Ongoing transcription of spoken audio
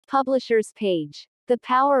Publishers page. The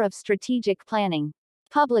Power of Strategic Planning.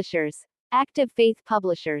 Publishers. Active Faith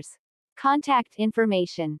Publishers. Contact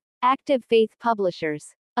information. Active Faith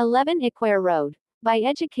Publishers. 11 Ikwere Road. By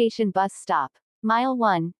Education Bus Stop. Mile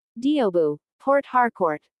 1. Diobu, Port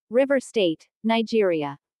Harcourt, River State,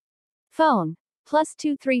 Nigeria. Phone.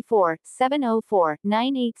 +234 704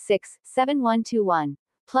 986 7121.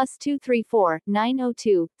 +234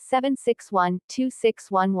 902 761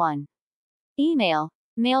 2611. Email.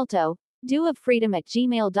 Mailto.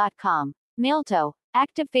 dewofreedom@gmail.com. Mailto.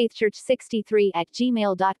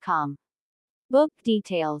 activefaithchurch63@gmail.com. Book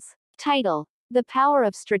details. Title. The Power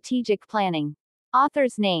of Strategic Planning.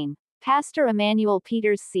 Author's name. Pastor Emmanuel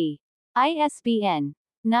Peters C. ISBN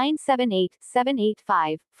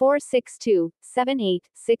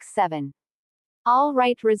 978-785-462-7867. All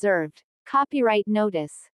right reserved. Copyright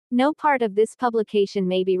notice. No part of this publication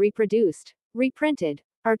may be reproduced, reprinted,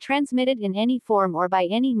 or transmitted in any form or by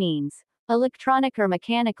any means, electronic or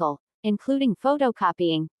mechanical, including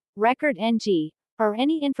photocopying, record NG, or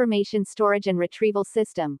any information storage and retrieval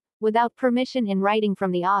system, without permission in writing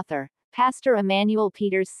from the author, Pastor Emmanuel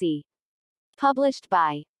Peters C. Published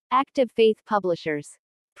by Active Faith Publishers.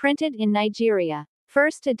 Printed in Nigeria.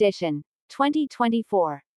 First edition.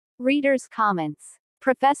 2024. Reader's comments.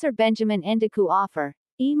 Professor Benjamin Endeku Offer,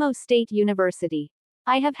 Imo State University.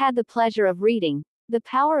 I have had the pleasure of reading The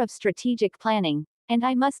Power of Strategic Planning, and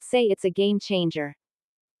I must say it's a game changer.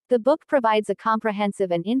 The book provides a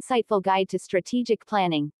comprehensive and insightful guide to strategic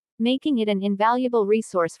planning, making it an invaluable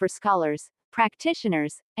resource for scholars,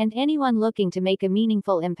 practitioners, and anyone looking to make a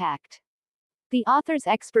meaningful impact. The author's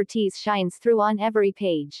expertise shines through on every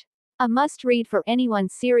page. A must-read for anyone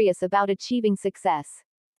serious about achieving success.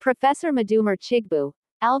 Professor Madumer Chigbu,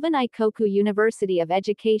 Alvin Ikoku University of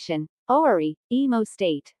Education, Owerri, Imo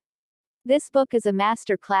State. This book is a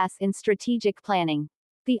master class in strategic planning.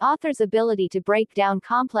 The author's ability to break down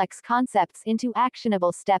complex concepts into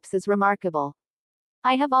actionable steps is remarkable.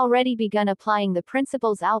 I have already begun applying the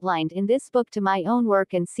principles outlined in this book to my own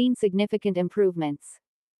work and seen significant improvements.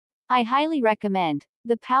 I highly recommend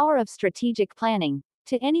The Power of Strategic Planning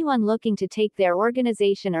to anyone looking to take their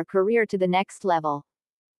organization or career to the next level.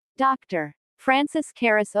 Dr. Francis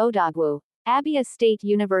Karras Odogwu, Abia State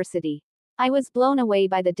University. I was blown away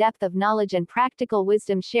by the depth of knowledge and practical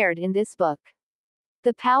wisdom shared in this book.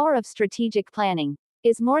 The Power of Strategic Planning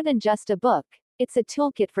is more than just a book, it's a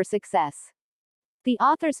toolkit for success. The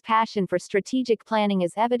author's passion for strategic planning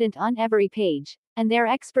is evident on every page, and their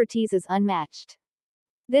expertise is unmatched.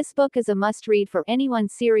 This book is a must-read for anyone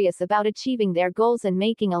serious about achieving their goals and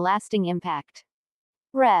making a lasting impact.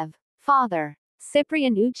 Rev. Father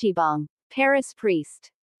Cyprian Uchibong, Paris priest.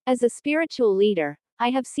 As a spiritual leader, I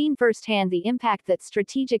have seen firsthand the impact that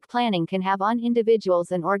strategic planning can have on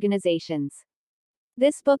individuals and organizations.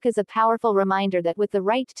 This book is a powerful reminder that with the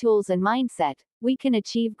right tools and mindset, we can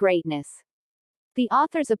achieve greatness. The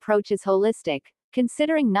author's approach is holistic,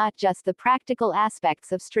 considering not just the practical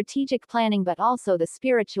aspects of strategic planning but also the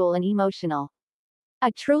spiritual and emotional.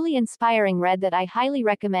 A truly inspiring read that I highly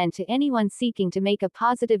recommend to anyone seeking to make a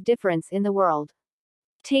positive difference in the world.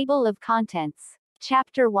 Table of Contents.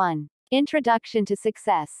 Chapter 1. Introduction to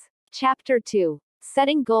Success. Chapter 2.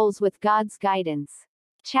 Setting Goals with God's Guidance.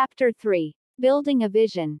 Chapter 3. Building a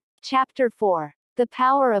Vision. Chapter 4. The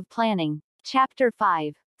Power of Planning. Chapter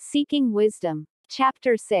 5. Seeking Wisdom.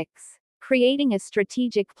 Chapter 6. Creating a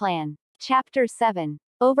Strategic Plan. Chapter 7.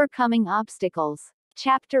 Overcoming Obstacles.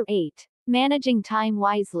 Chapter 8. Managing Time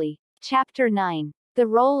Wisely. Chapter 9. The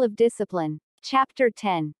Role of Discipline. Chapter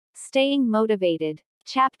 10. Staying Motivated.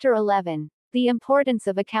 Chapter 11. The Importance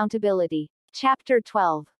of Accountability. Chapter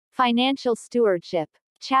 12. Financial Stewardship.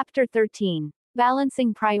 Chapter 13.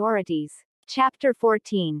 Balancing Priorities. Chapter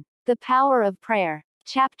 14. The Power of Prayer.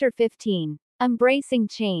 Chapter 15. Embracing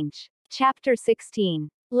Change. Chapter 16.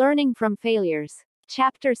 Learning from Failures.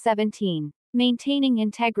 Chapter 17. Maintaining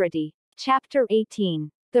Integrity. Chapter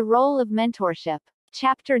 18. The Role of Mentorship.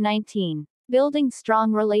 Chapter 19. Building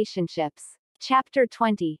Strong Relationships. Chapter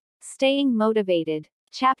 20. Staying Motivated.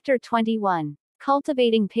 Chapter 21.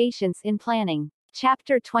 Cultivating Patience in Planning.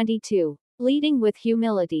 Chapter 22. Leading with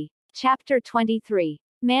Humility. Chapter 23.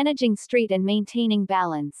 Managing Street and Maintaining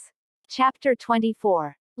Balance. Chapter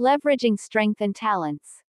 24. Leveraging Strength and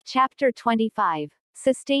Talents. Chapter 25.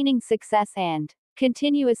 Sustaining Success and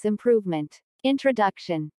Continuous Improvement.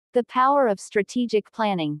 Introduction. The Power of Strategic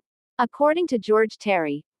Planning. According to George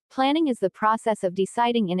Terry, planning is the process of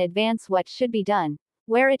deciding in advance what should be done,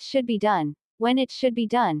 where it should be done, when it should be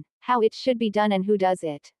done, how it should be done, and who does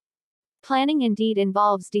it. Planning indeed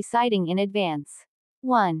involves deciding in advance.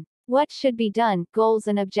 1. What should be done, goals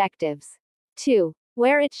and objectives. 2.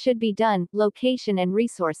 Where it should be done, location and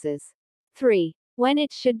resources. 3. When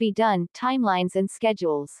it should be done, timelines and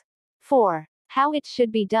schedules. 4. How it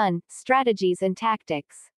should be done, strategies and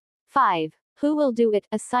tactics. 5. Who will do it,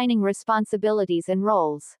 assigning responsibilities and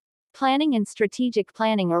roles. Planning and strategic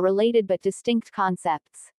planning are related but distinct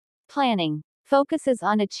concepts. Planning focuses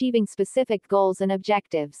on achieving specific goals and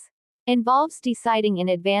objectives. Involves deciding in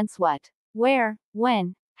advance what, where,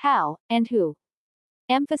 when, how, and who.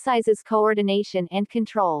 Emphasizes coordination and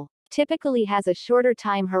control. Typically has a shorter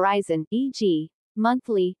time horizon, e.g.,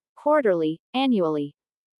 monthly, quarterly, annually.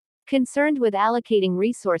 Concerned with allocating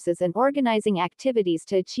resources and organizing activities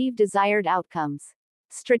to achieve desired outcomes.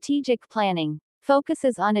 Strategic planning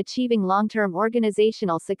focuses on achieving long-term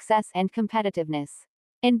organizational success and competitiveness.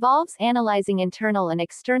 Involves analyzing internal and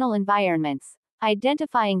external environments,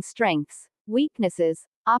 identifying strengths, weaknesses,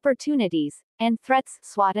 opportunities, and threats,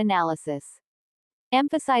 SWOT analysis.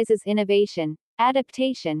 Emphasizes innovation,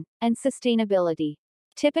 adaptation, and sustainability.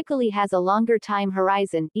 Typically has a longer time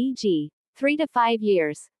horizon, e.g., 3 to 5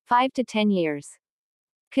 years, 5 to 10 years.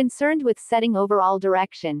 Concerned with setting overall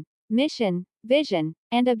direction, mission, vision,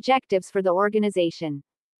 and objectives for the organization.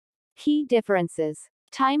 Key differences.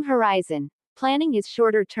 Time horizon. Planning is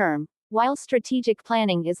shorter term, while strategic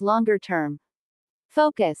planning is longer term.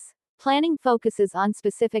 Focus. Planning focuses on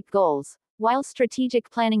specific goals, while strategic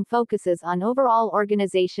planning focuses on overall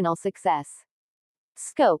organizational success.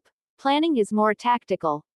 Scope. Planning is more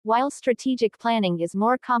tactical, while strategic planning is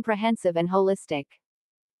more comprehensive and holistic.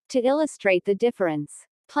 To illustrate the difference.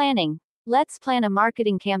 Planning. Let's plan a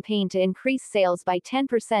marketing campaign to increase sales by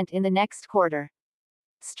 10% in the next quarter.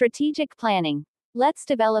 Strategic planning. Let's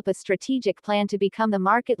develop a strategic plan to become the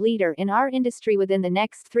market leader in our industry within the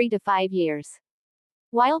next 3 to 5 years.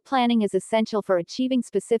 While planning is essential for achieving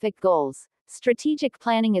specific goals, strategic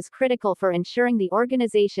planning is critical for ensuring the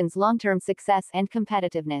organization's long-term success and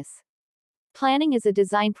competitiveness. Planning is a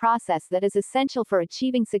design process that is essential for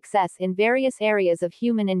achieving success in various areas of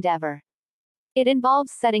human endeavor. It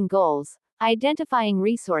involves setting goals, identifying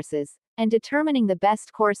resources, and determining the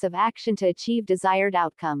best course of action to achieve desired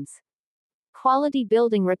outcomes. Quality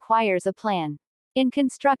building requires a plan. In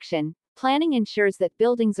construction, planning ensures that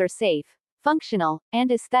buildings are safe, functional,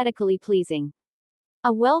 and aesthetically pleasing.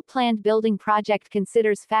 A well-planned building project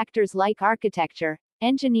considers factors like architecture,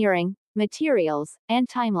 engineering, materials, and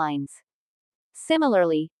timelines.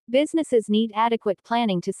 Similarly, businesses need adequate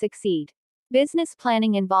planning to succeed. Business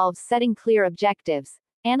planning involves setting clear objectives,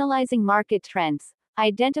 analyzing market trends,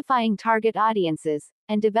 identifying target audiences,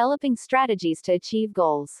 and developing strategies to achieve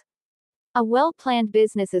goals. A well-planned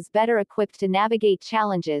business is better equipped to navigate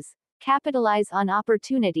challenges, capitalize on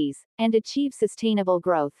opportunities, and achieve sustainable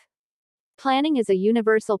growth. Planning is a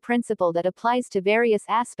universal principle that applies to various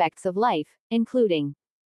aspects of life, including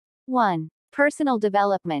 1. Personal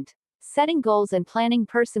development. Setting goals and planning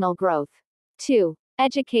personal growth. 2.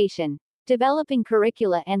 Education. Developing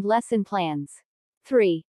curricula and lesson plans.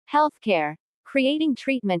 3. Healthcare. Creating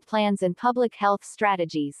treatment plans and public health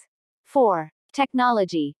strategies. 4.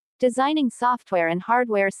 Technology. Designing software and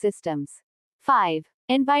hardware systems. 5.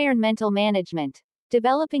 Environmental management.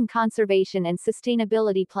 Developing conservation and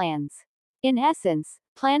sustainability plans. In essence,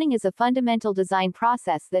 planning is a fundamental design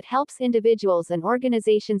process that helps individuals and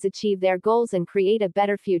organizations achieve their goals and create a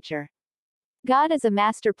better future. God is a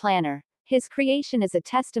master planner. His creation is a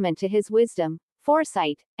testament to his wisdom,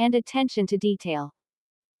 foresight, and attention to detail.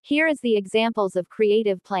 Here is the examples of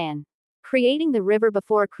creative plan. Creating the river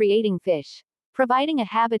before creating fish. Providing a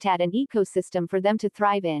habitat and ecosystem for them to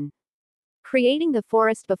thrive in. Creating the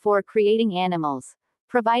forest before creating animals.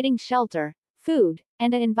 Providing shelter, food,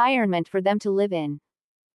 and an environment for them to live in.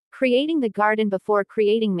 Creating the garden before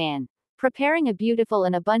creating man. Preparing a beautiful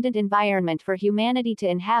and abundant environment for humanity to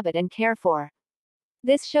inhabit and care for.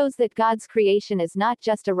 This shows that God's creation is not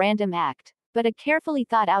just a random act, but a carefully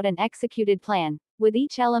thought out and executed plan, with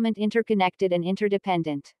each element interconnected and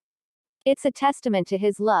interdependent. It's a testament to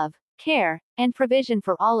his love, care, and provision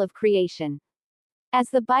for all of creation. As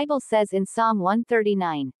the Bible says in Psalm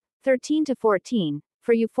 139, 13-14,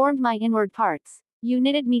 "For you formed my inward parts, you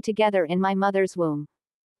knitted me together in my mother's womb.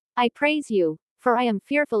 I praise you, for I am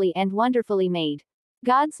fearfully and wonderfully made."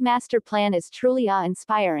 God's master plan is truly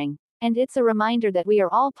awe-inspiring, and it's a reminder that we are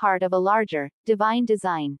all part of a larger, divine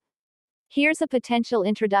design. Here's a potential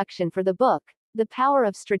introduction for the book, The Power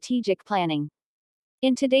of Strategic Planning.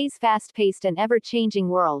 In today's fast-paced and ever-changing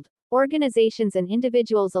world, organizations and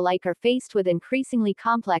individuals alike are faced with increasingly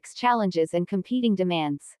complex challenges and competing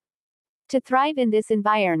demands. To thrive in this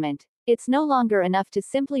environment, it's no longer enough to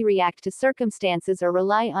simply react to circumstances or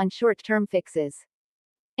rely on short-term fixes.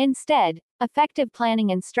 Instead, effective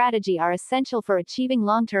planning and strategy are essential for achieving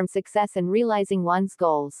long-term success and realizing one's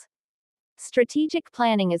goals. Strategic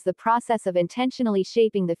planning is the process of intentionally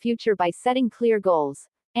shaping the future by setting clear goals,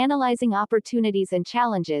 analyzing opportunities and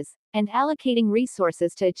challenges, and allocating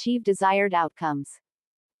resources to achieve desired outcomes.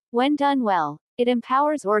 When done well, it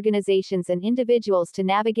empowers organizations and individuals to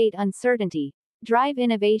navigate uncertainty, drive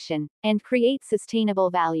innovation, and create sustainable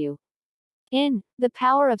value. In The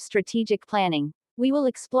Power of Strategic Planning, we will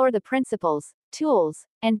explore the principles, tools,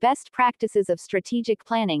 and best practices of strategic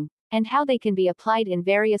planning, and how they can be applied in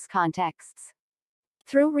various contexts.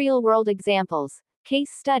 Through real-world examples,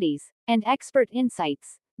 case studies, and expert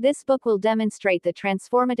insights, this book will demonstrate the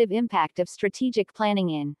transformative impact of strategic planning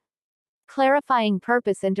in clarifying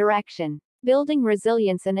purpose and direction, building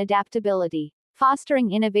resilience and adaptability,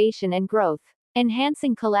 fostering innovation and growth,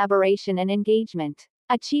 enhancing collaboration and engagement,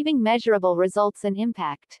 achieving measurable results and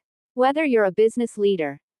impact. Whether you're a business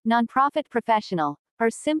leader, nonprofit professional, or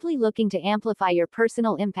simply looking to amplify your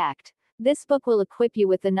personal impact, this book will equip you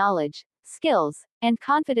with the knowledge, skills, and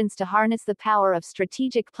confidence to harness the power of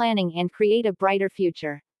strategic planning and create a brighter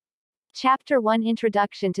future. Chapter 1: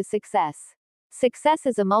 Introduction to Success. Success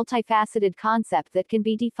is a multifaceted concept that can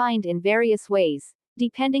be defined in various ways,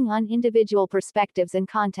 depending on individual perspectives and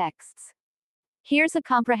contexts. Here's a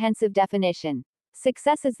comprehensive definition.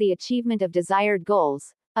 Success is the achievement of desired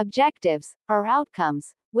goals, objectives, or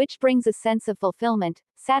outcomes, which brings a sense of fulfillment,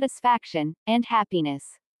 satisfaction, and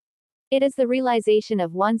happiness. It is the realization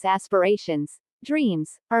of one's aspirations,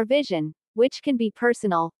 dreams, or vision, which can be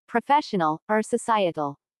personal, professional, or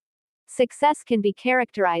societal. Success can be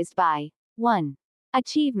characterized by 1.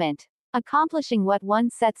 Achievement. Accomplishing what one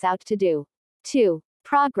sets out to do. 2.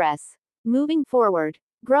 Progress. Moving forward,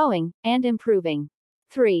 growing, and improving.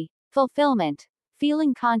 3. Fulfillment.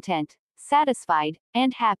 Feeling content, satisfied,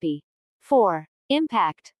 and happy. 4.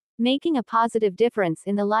 Impact. Making a positive difference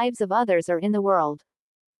in the lives of others or in the world.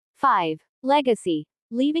 5. Legacy.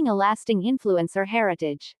 Leaving a lasting influence or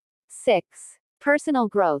heritage. 6. Personal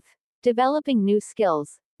growth. Developing new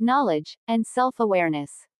skills, knowledge, and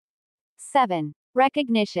self-awareness. 7.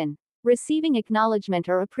 Recognition. Receiving acknowledgement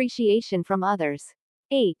or appreciation from others.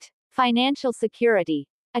 8. Financial security.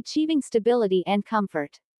 Achieving stability and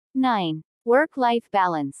comfort. 9. Work-life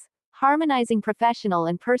balance. Harmonizing professional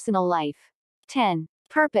and personal life. 10.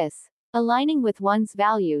 Purpose. Aligning with one's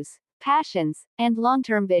values, passions, and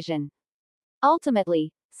long-term vision.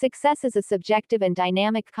 Ultimately, success is a subjective and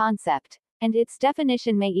dynamic concept, and its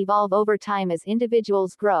definition may evolve over time as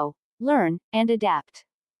individuals grow, learn, and adapt.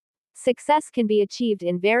 Success can be achieved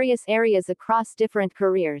in various areas across different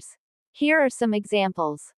careers. Here are some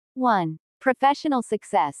examples. 1. Professional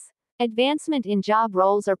success. Advancement in job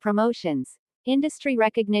roles or promotions, industry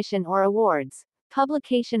recognition or awards,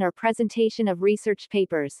 publication or presentation of research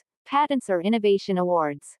papers, patents or innovation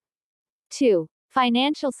awards. 2.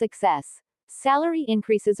 Financial success. Salary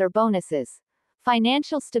increases or bonuses,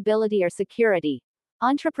 financial stability or security,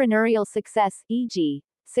 entrepreneurial success, e.g.,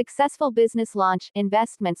 successful business launch,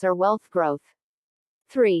 investments or wealth growth.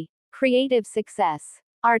 3. Creative success.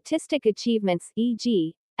 Artistic achievements,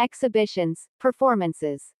 e.g., exhibitions,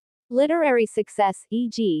 performances. Literary success,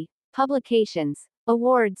 e.g., publications,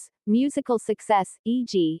 awards, musical success,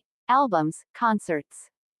 e.g., albums, concerts.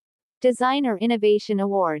 Design or innovation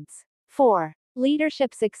awards. 4.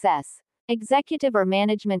 Leadership success. Executive or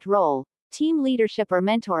management role, team leadership or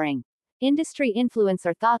mentoring, industry influence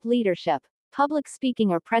or thought leadership, public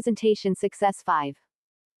speaking or presentation success. 5.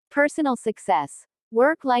 Personal success.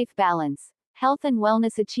 Work-life balance, health and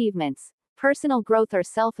wellness achievements, personal growth or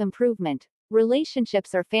self-improvement,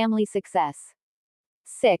 relationships or family success.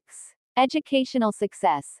 6. Educational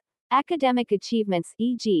success. Academic achievements,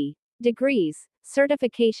 e.g., degrees,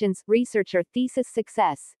 certifications, research or thesis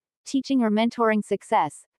success, teaching or mentoring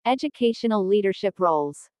success, educational leadership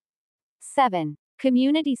roles. 7.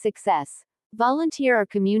 Community success. Volunteer or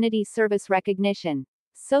community service recognition,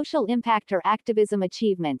 social impact or activism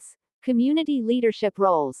achievements, community leadership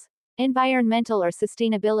roles, environmental or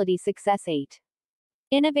sustainability success. 8.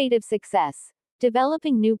 Innovative success.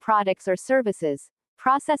 Developing new products or services,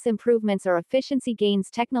 process improvements or efficiency gains,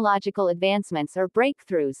 technological advancements or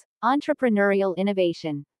breakthroughs, entrepreneurial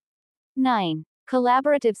innovation. 9.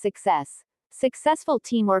 Collaborative success. Successful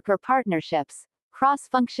teamwork or partnerships,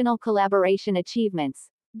 cross-functional collaboration achievements,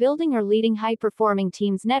 building or leading high-performing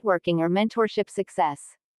teams, networking or mentorship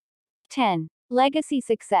success. 10. Legacy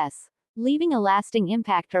success. Leaving a lasting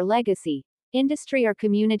impact or legacy, industry or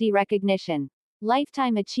community recognition,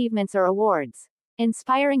 lifetime achievements or awards,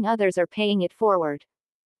 inspiring others or paying it forward.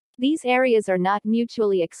 These areas are not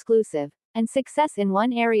mutually exclusive, and success in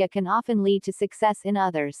one area can often lead to success in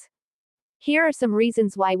others. Here are some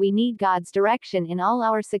reasons why we need God's direction in all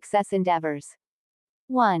our success endeavors.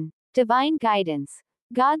 1. Divine guidance.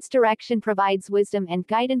 God's direction provides wisdom and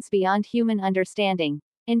guidance beyond human understanding,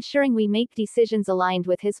 ensuring we make decisions aligned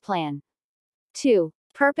with His plan. 2.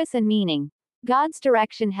 Purpose and meaning. God's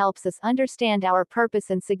direction helps us understand our purpose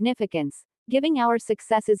and significance, giving our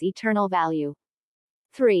successes eternal value.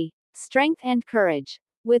 3. Strength and courage.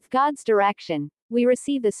 With God's direction, we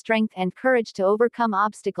receive the strength and courage to overcome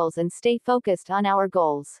obstacles and stay focused on our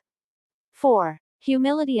goals. 4.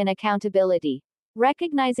 Humility and accountability.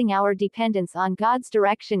 Recognizing our dependence on God's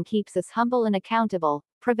direction keeps us humble and accountable,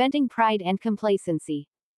 preventing pride and complacency.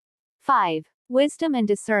 5. Wisdom and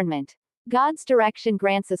discernment. God's direction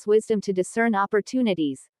grants us wisdom to discern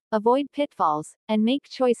opportunities, avoid pitfalls, and make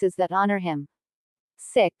choices that honor Him.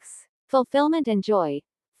 6. Fulfillment and joy.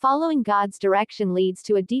 Following God's direction leads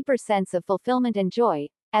to a deeper sense of fulfillment and joy,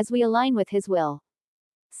 as we align with His will.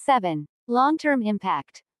 7. Long-term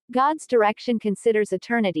impact. God's direction considers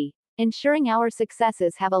eternity, ensuring our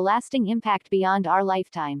successes have a lasting impact beyond our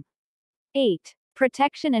lifetime. 8.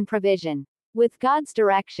 Protection and provision. With God's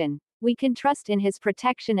direction, we can trust in His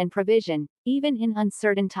protection and provision, even in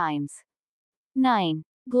uncertain times. 9.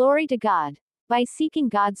 Glory to God. By seeking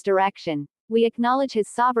God's direction, we acknowledge His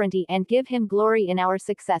sovereignty and give Him glory in our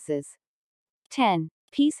successes. 10.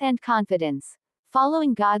 Peace and confidence.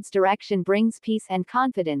 Following God's direction brings peace and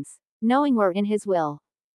confidence, knowing we're in His will.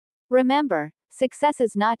 Remember, success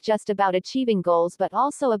is not just about achieving goals but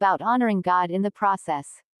also about honoring God in the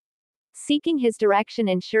process. Seeking His direction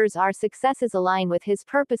ensures our successes align with His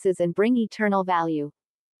purposes and bring eternal value.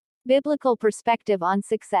 Biblical perspective on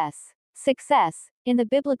success. Success, in the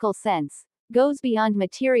biblical sense, goes beyond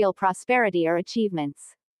material prosperity or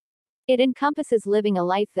achievements. It encompasses living a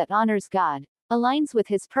life that honors God, aligns with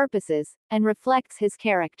His purposes, and reflects His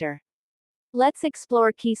character. Let's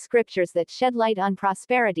explore key scriptures that shed light on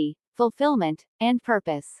prosperity, fulfillment, and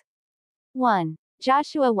purpose. 1.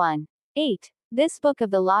 Joshua 1:8. This book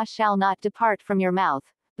of the law shall not depart from your mouth,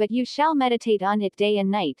 but you shall meditate on it day and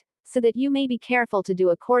night, so that you may be careful to do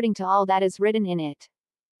according to all that is written in it.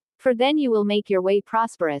 For then you will make your way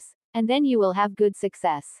prosperous, and then you will have good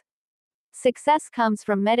success. Success comes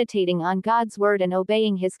from meditating on God's word and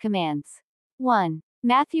obeying His commands. 1.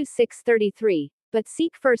 Matthew 6:33. But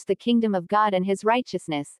seek first the kingdom of God and His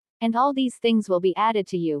righteousness, and all these things will be added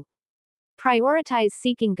to you. Prioritize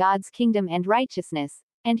seeking God's kingdom and righteousness,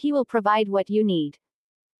 and He will provide what you need.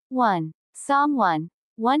 1. Psalm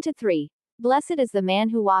 1:1-3. Blessed is the man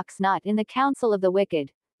who walks not in the counsel of the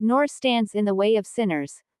wicked, nor stands in the way of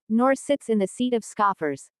sinners, nor sits in the seat of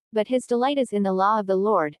scoffers, but his delight is in the law of the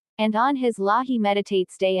Lord, and on His law he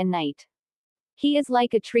meditates day and night. He is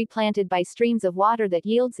like a tree planted by streams of water that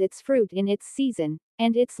yields its fruit in its season,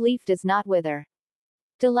 and its leaf does not wither.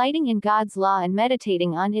 Delighting in God's law and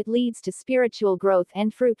meditating on it leads to spiritual growth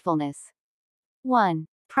and fruitfulness. 1.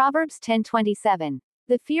 Proverbs 10:27.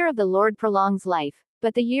 The fear of the Lord prolongs life,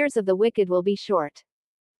 but the years of the wicked will be short.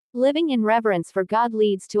 Living in reverence for God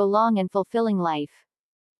leads to a long and fulfilling life.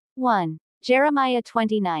 1. Jeremiah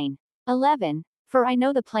 29:11. For I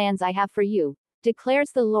know the plans I have for you,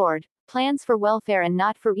 declares the Lord, plans for welfare and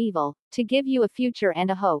not for evil, to give you a future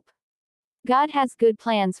and a hope. God has good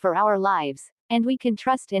plans for our lives, and we can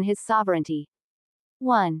trust in His sovereignty.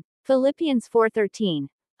 1. Philippians 4:13.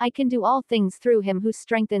 I can do all things through Him who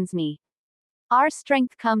strengthens me. Our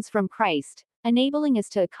strength comes from Christ, enabling us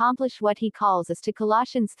to accomplish what He calls us to.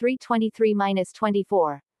 Colossians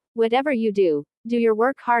 3:23-24. Whatever you do your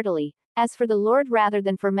work heartily, as for the Lord rather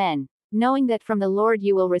than for men, knowing that from the Lord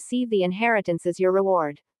you will receive the inheritance as your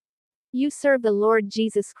reward. You serve the Lord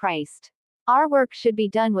Jesus Christ. Our work should be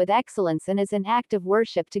done with excellence and as an act of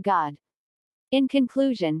worship to God. In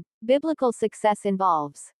conclusion, biblical success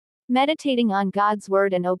involves meditating on God's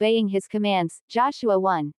word and obeying His commands, Joshua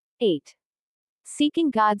 1:8. Seeking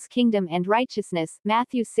God's kingdom and righteousness,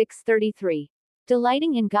 Matthew 6:33.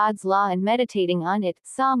 Delighting in God's law and meditating on it,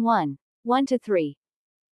 Psalm 1:1-3.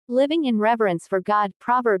 Living in reverence for God,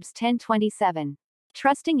 Proverbs 10:27.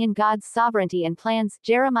 Trusting in God's sovereignty and plans,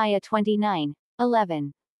 Jeremiah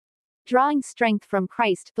 29:11. Drawing strength from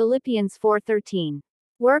Christ, Philippians 4:13.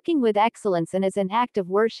 Working with excellence and as an act of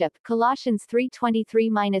worship, Colossians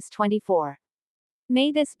 3:23-24.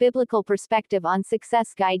 May this biblical perspective on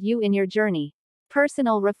success guide you in your journey.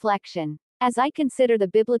 Personal reflection. As I consider the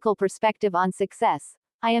biblical perspective on success,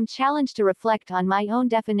 I am challenged to reflect on my own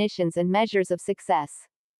definitions and measures of success.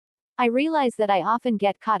 I realize that I often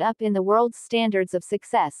get caught up in the world's standards of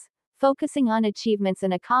success, focusing on achievements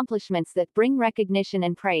and accomplishments that bring recognition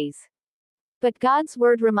and praise. But God's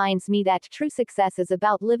word reminds me that true success is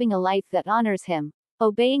about living a life that honors Him,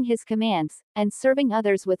 obeying His commands, and serving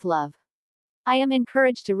others with love. I am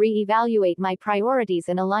encouraged to re-evaluate my priorities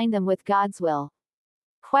and align them with God's will.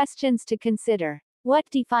 Questions to consider. What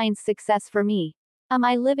defines success for me? Am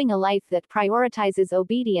I living a life that prioritizes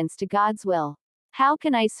obedience to God's will? How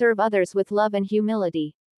can I serve others with love and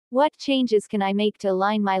humility? What changes can I make to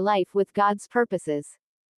align my life with God's purposes?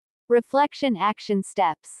 Reflection Action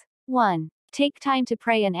Steps. 1. Take time to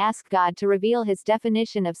pray and ask God to reveal His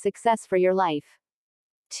definition of success for your life.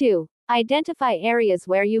 2. Identify areas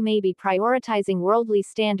where you may be prioritizing worldly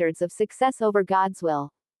standards of success over God's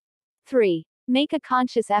will. 3. Make a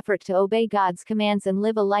conscious effort to obey God's commands and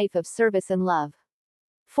live a life of service and love.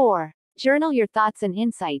 4. Journal your thoughts and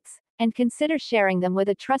insights, and consider sharing them with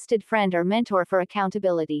a trusted friend or mentor for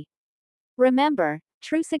accountability. Remember,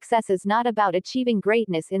 true success is not about achieving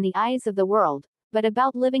greatness in the eyes of the world, but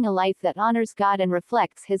about living a life that honors God and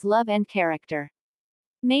reflects His love and character.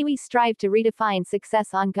 May we strive to redefine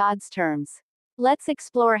success on God's terms. Let's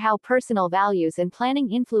explore how personal values and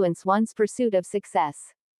planning influence one's pursuit of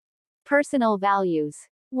success. Personal values.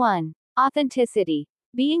 1. Authenticity.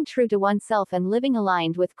 Being true to oneself and living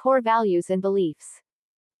aligned with core values and beliefs.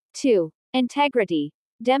 2. Integrity.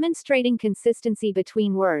 Demonstrating consistency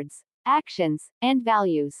between words, actions, and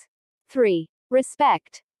values. 3.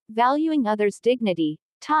 Respect. Valuing others' dignity,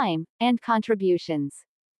 time, and contributions.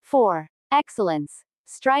 4. Excellence.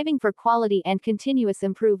 Striving for quality and continuous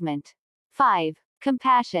improvement. 5.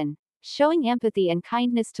 Compassion. Showing empathy and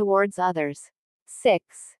kindness towards others.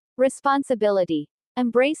 6. Responsibility.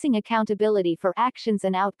 Embracing accountability for actions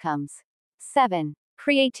and outcomes. 7.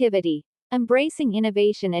 Creativity. Embracing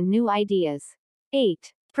innovation and new ideas.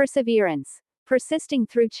 8. Perseverance. Persisting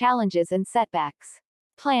through challenges and setbacks.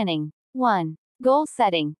 Planning. 1. Goal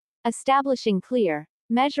setting. Establishing clear,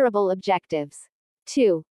 measurable objectives.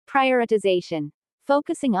 2. Prioritization.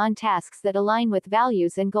 Focusing on tasks that align with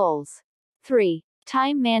values and goals. 3.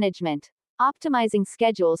 Time management. Optimizing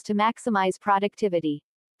schedules to maximize productivity.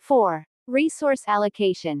 4. Resource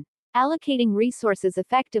allocation. Allocating resources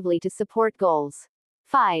effectively to support goals.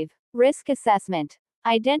 5. Risk assessment.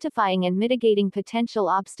 Identifying and mitigating potential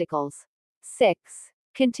obstacles. 6.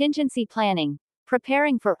 Contingency planning.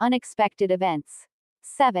 Preparing for unexpected events.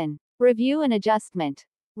 7. Review and adjustment.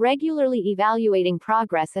 Regularly evaluating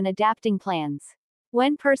progress and adapting plans.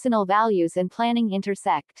 When personal values and planning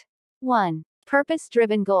intersect. 1.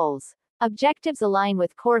 Purpose-driven goals. Objectives align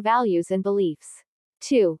with core values and beliefs.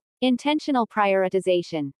 2. Intentional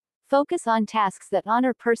prioritization. Focus on tasks that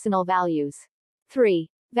honor personal values. 3.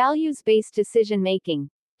 Values-based decision-making.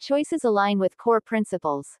 Choices align with core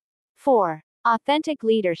principles. 4. Authentic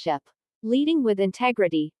leadership. Leading with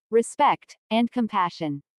integrity, respect, and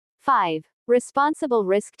compassion. 5. Responsible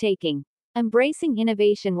risk-taking. Embracing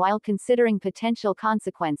innovation while considering potential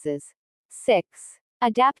consequences. 6.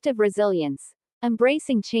 Adaptive resilience.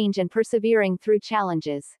 Embracing change and persevering through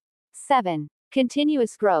challenges. 7.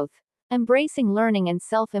 Continuous growth. Embracing learning and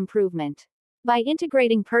self-improvement. By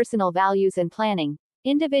integrating personal values and planning,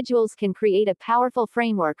 individuals can create a powerful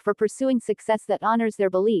framework for pursuing success that honors their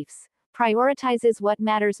beliefs, prioritizes what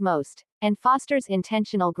matters most, and fosters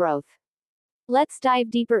intentional growth. Let's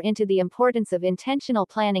dive deeper into the importance of intentional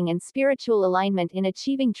planning and spiritual alignment in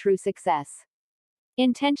achieving true success.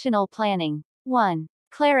 Intentional planning. 1.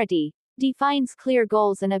 Clarity. Defines clear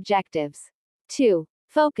goals and objectives. 2.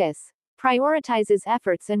 Focus. Prioritizes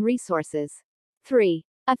efforts and resources. 3.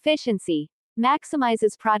 Efficiency.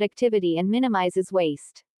 Maximizes productivity and minimizes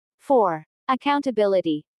waste. 4.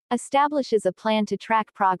 Accountability. Establishes a plan to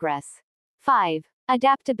track progress. 5.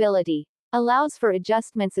 Adaptability. Allows for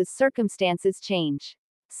adjustments as circumstances change.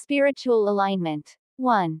 Spiritual alignment.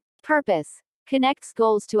 1. Purpose. Connects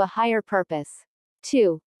goals to a higher purpose.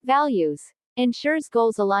 2. Values. Ensures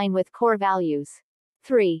goals align with core values.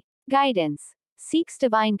 3. Guidance. Seeks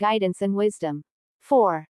divine guidance and wisdom.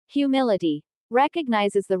 4. Humility.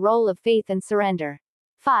 Recognizes the role of faith and surrender.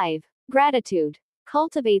 5. Gratitude.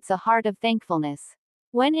 Cultivates a heart of thankfulness.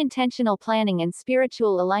 When intentional planning and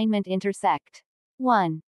spiritual alignment intersect.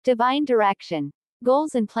 1. Divine direction.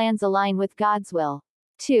 Goals and plans align with God's will.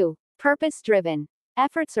 2. Purpose-driven.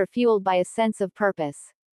 Efforts are fueled by a sense of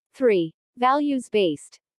purpose. 3.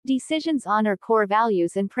 Values-based. Decisions honor core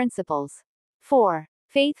values and principles. 4.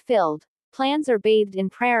 Faith-filled. Plans are bathed in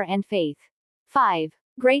prayer and faith. 5.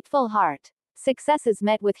 Grateful heart. Success is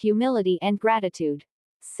met with humility and gratitude.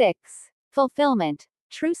 6. Fulfillment.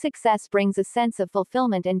 True success brings a sense of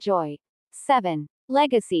fulfillment and joy. 7.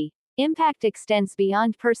 Legacy. Impact extends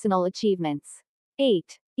beyond personal achievements.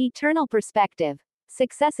 8. Eternal perspective.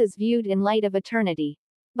 Success is viewed in light of eternity.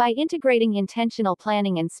 By integrating intentional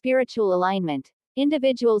planning and spiritual alignment,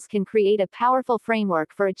 individuals can create a powerful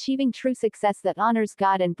framework for achieving true success that honors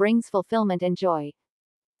God and brings fulfillment and joy.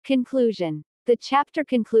 Conclusion. The chapter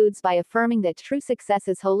concludes by affirming that true success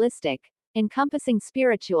is holistic, encompassing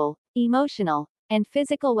spiritual, emotional, and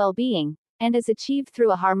physical well-being, and is achieved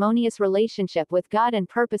through a harmonious relationship with God and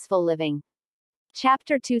purposeful living.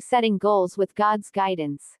 Chapter 2: Setting Goals with God's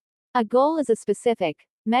Guidance. A goal is a specific,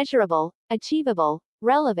 measurable, achievable,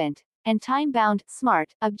 relevant, and time-bound,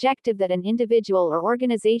 SMART, objective that an individual or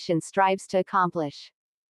organization strives to accomplish.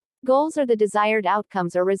 Goals are the desired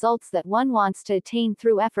outcomes or results that one wants to attain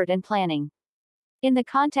through effort and planning. In the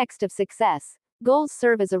context of success, goals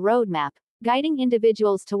serve as a roadmap, guiding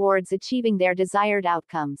individuals towards achieving their desired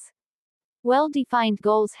outcomes. Well-defined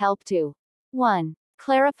goals help to 1.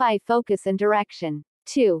 Clarify focus and direction.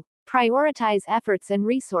 2. Prioritize efforts and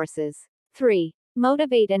resources. 3.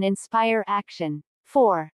 Motivate and inspire action.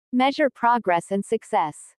 4. Measure progress and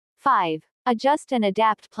success. 5. Adjust and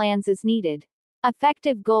adapt plans as needed.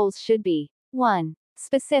 Effective goals should be 1.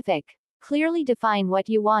 Specific. Clearly define what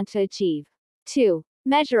you want to achieve. 2.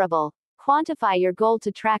 Measurable. Quantify your goal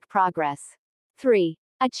to track progress. 3.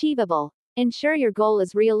 Achievable. Ensure your goal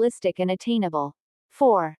is realistic and attainable.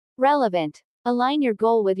 4. Relevant. Align your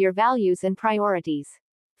goal with your values and priorities.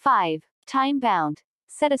 5. Time-bound.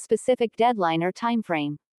 Set a specific deadline or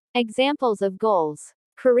timeframe. Examples of goals.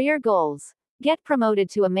 Career goals. Get promoted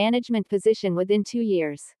to a management position within 2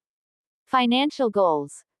 years. Financial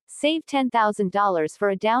goals. Save $10,000 for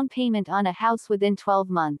a down payment on a house within 12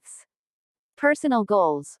 months. Personal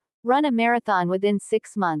goals. Run a marathon within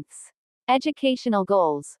 6 months. Educational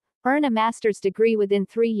goals. Earn a master's degree within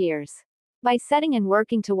 3 years. By setting and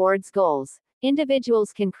working towards goals,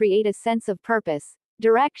 individuals can create a sense of purpose,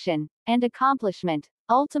 direction, and accomplishment,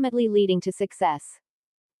 ultimately leading to success.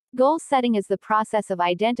 Goal setting is the process of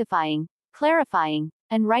identifying, clarifying,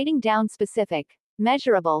 and writing down specific,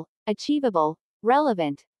 measurable, achievable,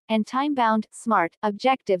 relevant, and time-bound, SMART,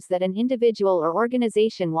 objectives that an individual or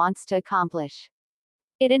organization wants to accomplish.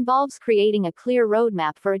 It involves creating a clear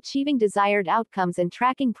roadmap for achieving desired outcomes and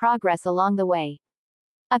tracking progress along the way.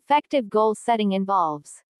 Effective goal setting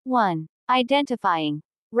involves 1. Identifying,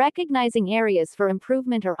 recognizing areas for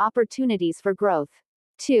improvement or opportunities for growth.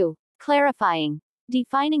 2. Clarifying,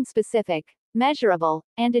 defining specific, measurable,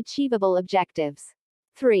 and achievable objectives.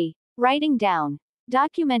 3. Writing down,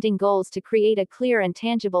 documenting goals to create a clear and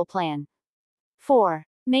tangible plan. 4.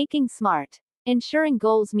 Making SMART, ensuring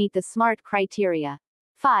goals meet the SMART criteria.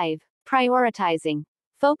 5. Prioritizing,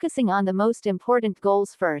 focusing on the most important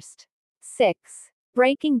goals first. 6.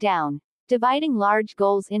 Breaking down, dividing large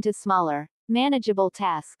goals into smaller, manageable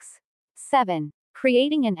tasks. 7.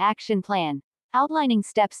 Creating an action plan, outlining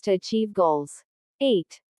steps to achieve goals.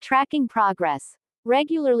 8. Tracking progress,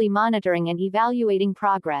 regularly monitoring and evaluating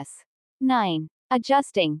progress. 9.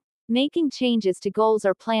 Adjusting, making changes to goals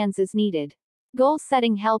or plans as needed. Goal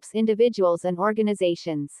setting helps individuals and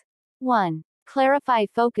organizations. 1. Clarify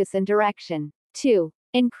focus and direction. 2.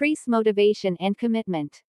 Increase motivation and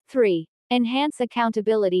commitment. 3. Enhance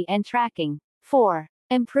accountability and tracking. 4.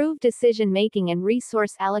 Improve decision-making and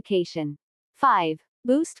resource allocation. 5.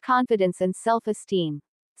 Boost confidence and self-esteem.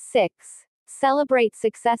 6. Celebrate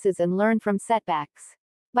successes and learn from setbacks.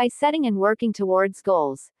 By setting and working towards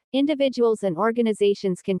goals, individuals and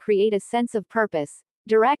organizations can create a sense of purpose,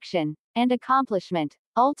 direction, and accomplishment,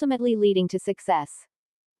 ultimately leading to success.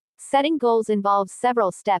 Setting goals involves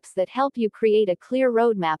several steps that help you create a clear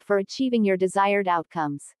roadmap for achieving your desired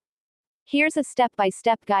outcomes. Here's a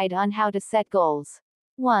step-by-step guide on how to set goals.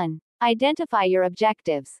 1. Identify your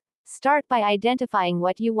objectives. Start by identifying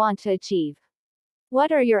what you want to achieve.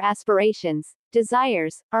 What are your aspirations,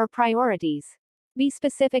 desires, or priorities? Be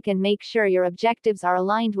specific and make sure your objectives are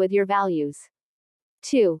aligned with your values.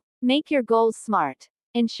 2. Make your goals SMART.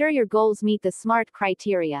 Ensure your goals meet the SMART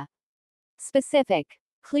criteria. Specific.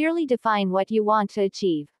 Clearly define what you want to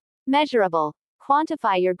achieve. Measurable.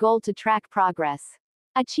 Quantify your goal to track progress.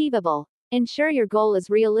 Achievable. Ensure your goal is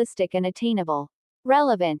realistic and attainable.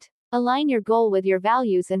 Relevant. Align your goal with your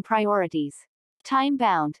values and priorities.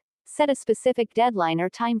 Time-bound. Set a specific deadline or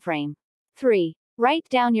timeframe. 3. Write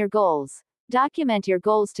down your goals. Document your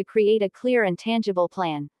goals to create a clear and tangible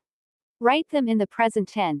plan. Write them in the present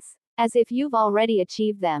tense, as if you've already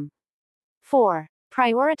achieved them. 4.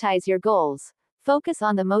 Prioritize your goals. Focus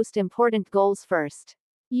on the most important goals first.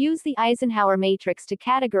 Use the Eisenhower matrix to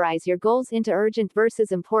categorize your goals into urgent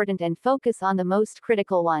versus important and focus on the most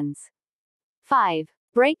critical ones. 5.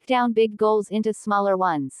 Break down big goals into smaller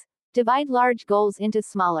ones. Divide large goals into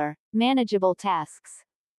smaller, manageable tasks.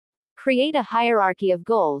 Create a hierarchy of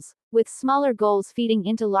goals, with smaller goals feeding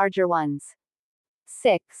into larger ones.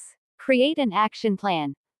 6. Create an action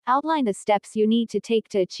plan. Outline the steps you need to take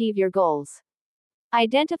to achieve your goals.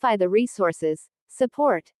 Identify the resources,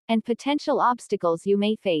 support, and potential obstacles you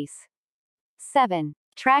may face. 7.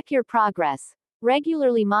 Track your progress.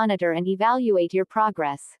 Regularly monitor and evaluate your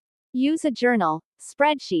progress. Use a journal,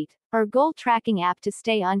 spreadsheet, or goal tracking app to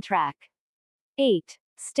stay on track. 8.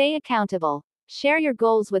 Stay accountable. Share your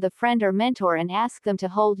goals with a friend or mentor and ask them to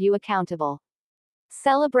hold you accountable.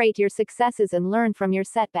 Celebrate your successes and learn from your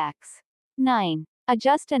setbacks. 9.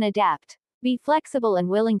 Adjust and adapt. Be flexible and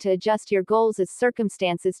willing to adjust your goals as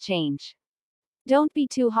circumstances change. Don't be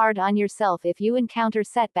too hard on yourself if you encounter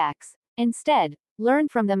setbacks. Instead, learn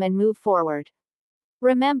from them and move forward.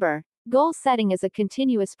 Remember, goal setting is a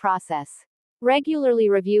continuous process. Regularly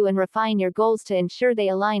review and refine your goals to ensure they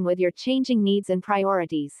align with your changing needs and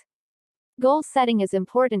priorities. Goal setting is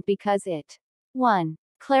important because it 1.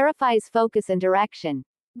 Clarifies focus and direction.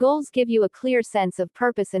 Goals give you a clear sense of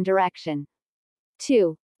purpose and direction.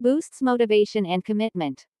 2. Boosts motivation and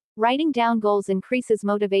commitment. Writing down goals increases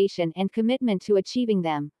motivation and commitment to achieving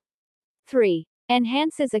them. 3.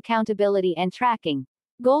 Enhances accountability and tracking.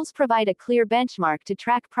 Goals provide a clear benchmark to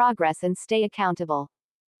track progress and stay accountable.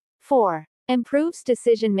 4. Improves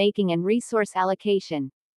decision making and resource allocation.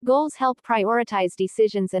 Goals help prioritize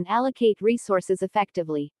decisions and allocate resources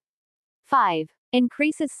effectively. 5.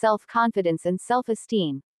 Increases self-confidence and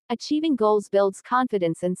self-esteem. Achieving goals builds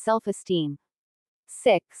confidence and self-esteem.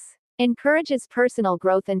 6. Encourages personal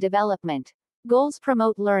growth and development. Goals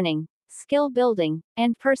promote learning, skill building,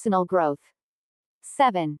 and personal growth.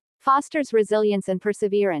 7. Fosters resilience and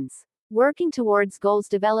perseverance. Working towards goals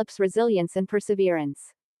develops resilience and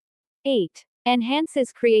perseverance. 8.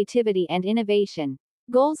 Enhances creativity and innovation.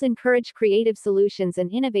 Goals encourage creative solutions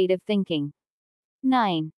and innovative thinking.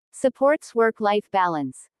 9. Supports work-life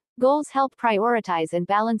balance. Goals help prioritize and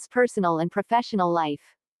balance personal and professional life.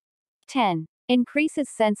 10. Increases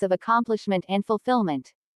sense of accomplishment and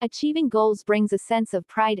fulfillment. Achieving goals brings a sense of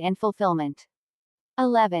pride and fulfillment.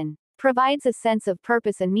 11. Provides a sense of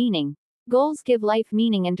purpose and meaning. Goals give life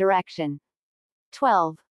meaning and direction.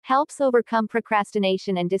 12. Helps overcome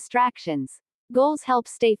procrastination and distractions. Goals help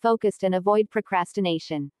stay focused and avoid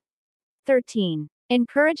procrastination. 13.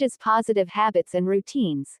 Encourages positive habits and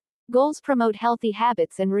routines. Goals promote healthy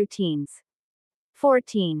habits and routines.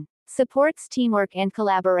 14. Supports teamwork and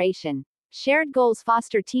collaboration. Shared goals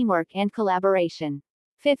foster teamwork and collaboration.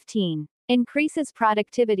 15. Increases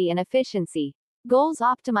productivity and efficiency. Goals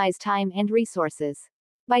optimize time and resources.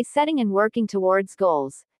 By setting and working towards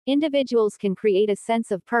goals, individuals can create a sense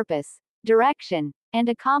of purpose, direction, and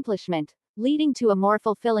accomplishment, leading to a more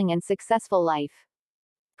fulfilling and successful life.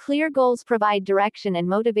 Clear goals provide direction and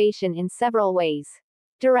motivation in several ways.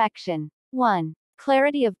 Direction. 1.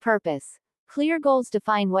 Clarity of purpose. Clear goals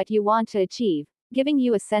define what you want to achieve, giving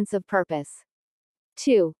you a sense of purpose.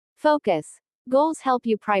 2. Focus. Goals help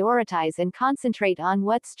you prioritize and concentrate on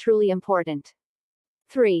what's truly important.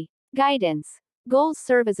 3. Guidance. Goals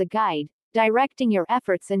serve as a guide, directing your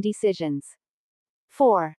efforts and decisions.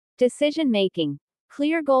 4. Decision making.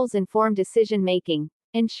 Clear goals inform decision making,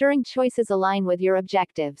 ensuring choices align with your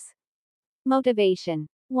objectives. Motivation.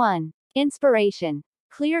 1. Inspiration.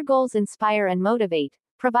 Clear goals inspire and motivate,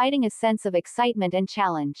 providing a sense of excitement and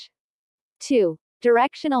challenge. 2.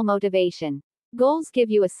 Directional motivation. Goals give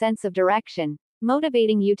you a sense of direction,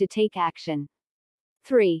 motivating you to take action.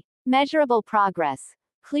 3. Measurable progress.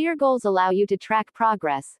 Clear goals allow you to track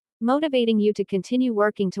progress, motivating you to continue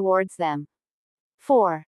working towards them.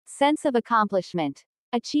 4. Sense of accomplishment.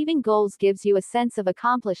 Achieving goals gives you a sense of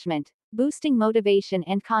accomplishment, boosting motivation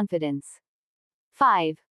and confidence.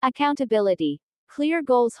 5. Accountability. Clear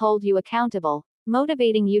goals hold you accountable,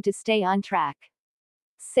 motivating you to stay on track.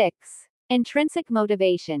 6. Intrinsic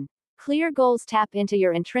motivation. Clear goals tap into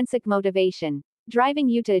your intrinsic motivation, driving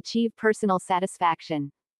you to achieve personal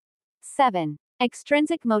satisfaction. 7.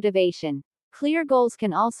 Extrinsic motivation. Clear goals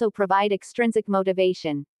can also provide extrinsic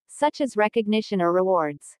motivation, such as recognition or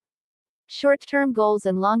rewards. Short-term goals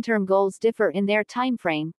and long-term goals differ in their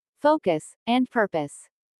timeframe, focus, and purpose.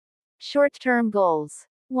 Short-term goals.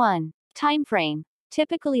 1. Timeframe.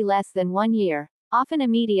 Typically less than 1 year, often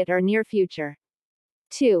immediate or near future.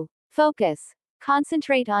 2. Focus.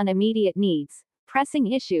 Concentrate on immediate needs, pressing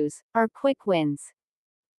issues, or quick wins.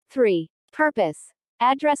 3. Purpose.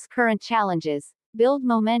 Address current challenges, build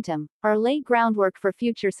momentum, or lay groundwork for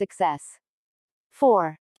future success.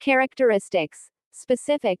 4. Characteristics.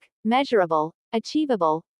 Specific, measurable,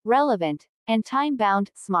 achievable, relevant, and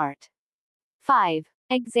time-bound, SMART. 5.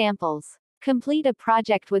 Examples. Complete a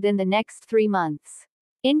project within the next 3 months.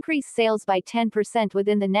 Increase sales by 10%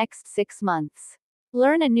 within the next 6 months.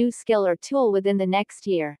 Learn a new skill or tool within the next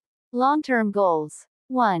year. Long-term goals.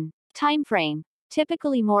 1. Time frame.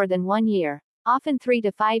 Typically more than 1 year, often 3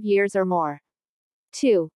 to 5 years or more.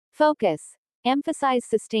 2. Focus. Emphasize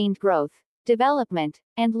sustained growth, development,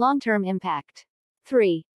 and long-term impact.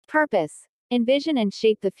 3. Purpose. Envision and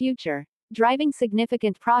shape the future, driving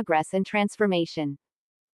significant progress and transformation.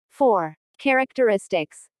 4.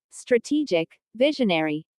 Characteristics. Strategic,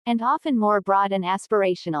 visionary, and often more broad and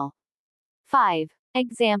aspirational. 5.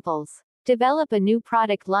 Examples. Develop a new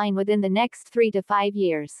product line within the next 3 to 5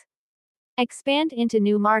 years. Expand into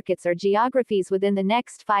new markets or geographies within the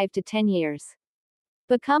next 5 to 10 years.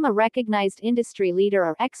 Become a recognized industry leader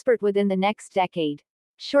or expert within the next decade.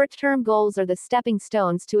 Short-term goals are the stepping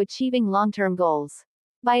stones to achieving long-term goals.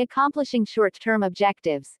 By accomplishing short-term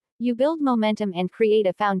objectives, you build momentum and create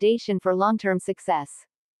a foundation for long-term success.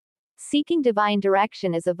 Seeking divine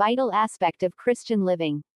direction is a vital aspect of Christian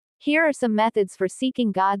living. Here are some methods for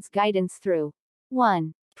seeking God's guidance through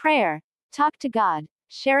 1. Prayer. Talk to God,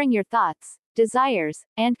 sharing your thoughts, desires,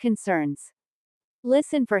 and concerns.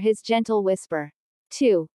 Listen for His gentle whisper.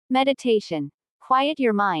 2. Meditation. Quiet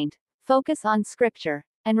your mind, focus on Scripture,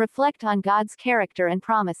 and reflect on God's character and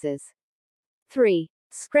promises. 3.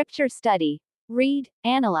 Scripture study. Read,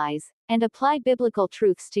 analyze, and apply biblical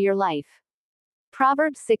truths to your life.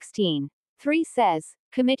 Proverbs 16:3 says,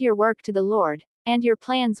 "Commit your work to the Lord, and your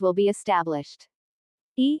plans will be established."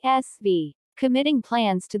 ESV. Committing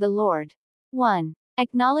plans to the Lord. 1.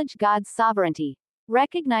 Acknowledge God's sovereignty.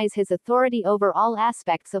 Recognize His authority over all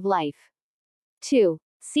aspects of life. 2.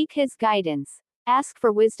 Seek His guidance. Ask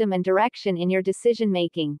for wisdom and direction in your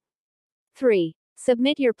decision-making. 3.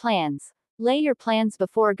 Submit your plans. Lay your plans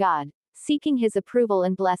before God, seeking His approval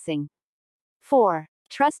and blessing. 4.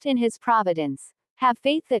 Trust in His providence. Have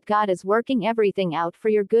faith that God is working everything out for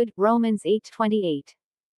your good. Romans 8:28.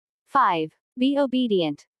 5. Be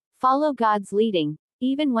obedient. Follow God's leading,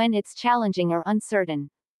 even when it's challenging or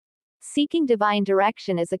uncertain. Seeking divine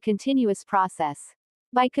direction is a continuous process.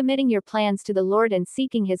 By committing your plans to the Lord and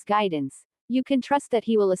seeking His guidance, you can trust that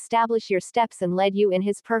He will establish your steps and lead you in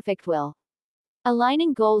His perfect will.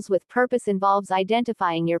 Aligning goals with purpose involves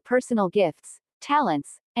identifying your personal gifts,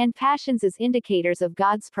 talents, and passions as indicators of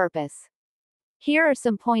God's purpose. Here are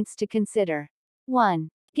some points to consider. 1.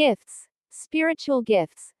 Gifts. Spiritual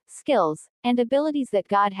gifts, skills, and abilities that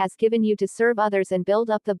God has given you to serve others and build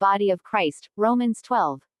up the body of Christ. Romans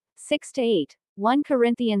 12:6-8, 1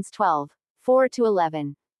 Corinthians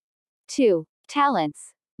 12:4-11. 2.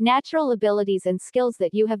 Talents. Natural abilities and skills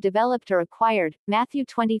that you have developed or acquired. Matthew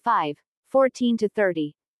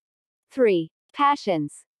 25:14-30. 3.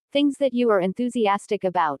 Passions. Things that you are enthusiastic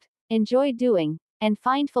about, enjoy doing, and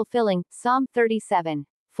find fulfilling. Psalm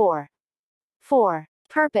 37:4. 4.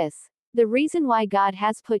 Purpose. The reason why God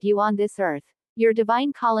has put you on this earth. Your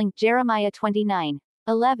divine calling. Jeremiah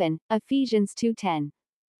 29:11, Ephesians 2:10.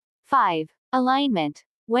 5. Alignment.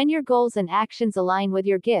 When your goals and actions align with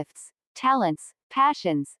your gifts, talents,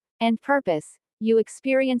 passions, and purpose, you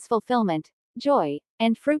experience fulfillment, joy,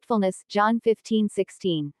 and fruitfulness. John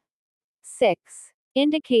 15:16. 6.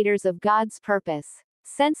 Indicators of God's purpose.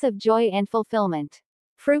 Sense of joy and fulfillment.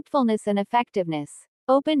 Fruitfulness and effectiveness.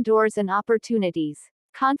 Open doors and opportunities.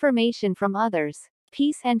 Confirmation from others.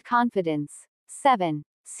 Peace and confidence. 7.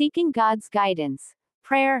 Seeking God's guidance.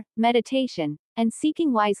 Prayer, meditation, and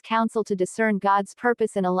seeking wise counsel to discern God's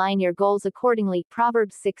purpose and align your goals accordingly.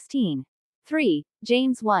 Proverbs 16:3,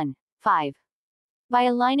 James 1:5. By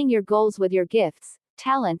aligning your goals with your gifts,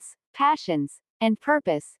 talents, passions, and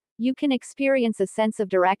purpose, you can experience a sense of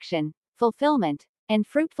direction, fulfillment, and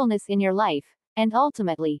fruitfulness in your life, and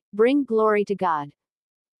ultimately, bring glory to God.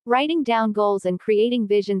 Writing down goals and creating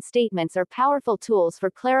vision statements are powerful tools for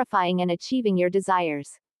clarifying and achieving your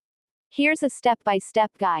desires. Here's a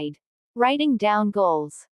step-by-step guide. Writing down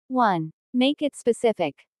goals. 1. Make it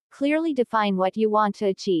specific. Clearly define what you want to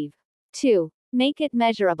achieve. 2. Make it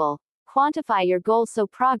measurable. Quantify your goal so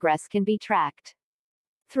progress can be tracked.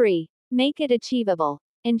 3. Make it achievable.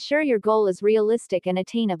 Ensure your goal is realistic and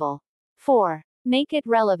attainable. 4. Make it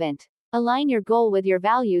relevant. Align your goal with your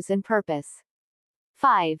values and purpose.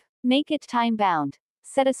 5. Make it time-bound.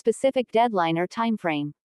 Set a specific deadline or time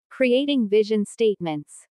frame. Creating vision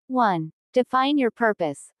statements. 1. Define your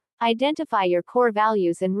purpose. Identify your core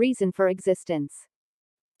values and reason for existence.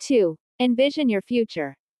 2. Envision your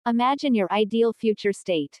future. Imagine your ideal future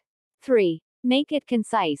state. 3. Make it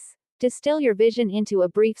concise. Distill your vision into a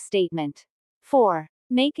brief statement. 4.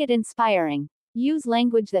 Make it inspiring. Use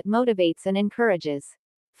language that motivates and encourages.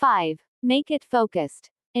 5. Make it focused.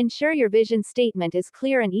 Ensure your vision statement is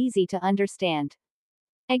clear and easy to understand.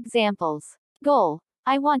 Examples. Goal.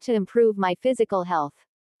 I want to improve my physical health.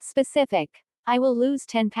 Specific. I will lose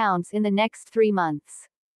 10 pounds in the next 3 months.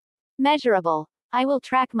 Measurable. I will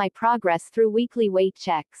track my progress through weekly weight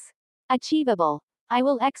checks. Achievable. I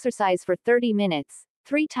will exercise for 30 minutes,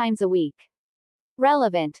 3 times a week.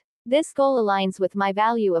 Relevant. This goal aligns with my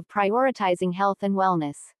value of prioritizing health and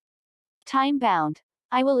wellness. Time-bound.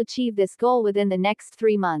 I will achieve this goal within the next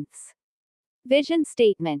 3 months. Vision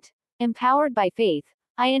statement. Empowered by faith,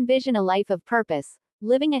 I envision a life of purpose,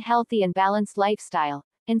 living a healthy and balanced lifestyle,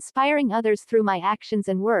 inspiring others through my actions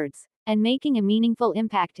and words, and making a meaningful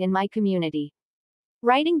impact in my community.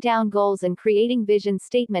 Writing down goals and creating vision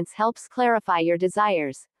statements helps clarify your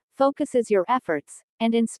desires, focuses your efforts,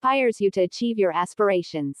 and inspires you to achieve your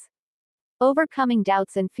aspirations. Overcoming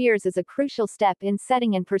doubts and fears is a crucial step in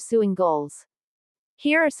setting and pursuing goals.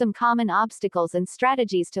 Here are some common obstacles and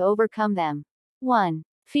strategies to overcome them. 1.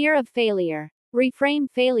 Fear of failure. Reframe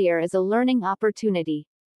failure as a learning opportunity.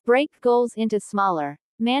 Break goals into smaller,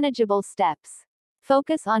 manageable steps.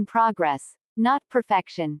 Focus on progress, not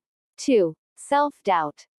perfection. 2.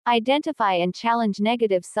 Self-doubt. Identify and challenge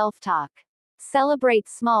negative self-talk. Celebrate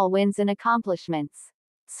small wins and accomplishments.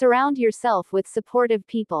 Surround yourself with supportive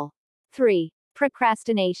people. 3.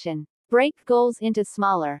 Procrastination. Break goals into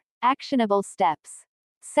smaller, actionable steps.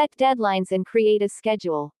 Set deadlines and create a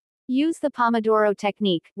schedule. Use the Pomodoro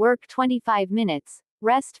technique, work 25 minutes,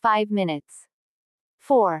 rest 5 minutes.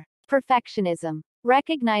 4. Perfectionism.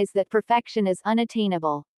 Recognize that perfection is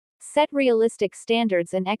unattainable. Set realistic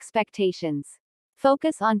standards and expectations.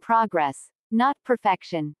 Focus on progress, not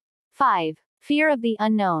perfection. 5. Fear of the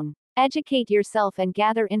unknown. Educate yourself and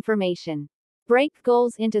gather information. Break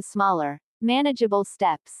goals into smaller, manageable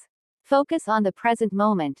steps. Focus on the present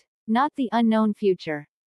moment, not the unknown future.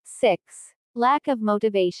 6. Lack of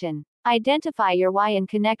motivation. Identify your why and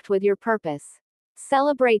connect with your purpose.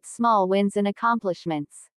 Celebrate small wins and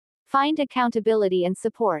accomplishments. Find accountability and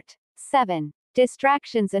support. 7.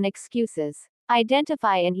 Distractions and excuses.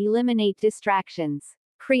 Identify and eliminate distractions.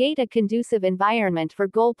 Create a conducive environment for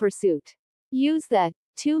goal pursuit. Use the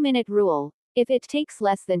 2-minute rule. If it takes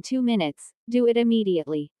less than 2 minutes, do it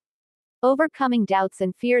immediately. Overcoming doubts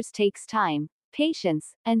and fears takes time,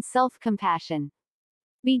 patience, and self-compassion.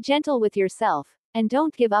 Be gentle with yourself, and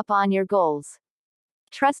don't give up on your goals.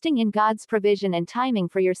 Trusting in God's provision and timing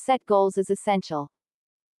for your set goals is essential.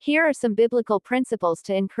 Here are some biblical principles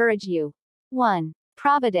to encourage you. 1.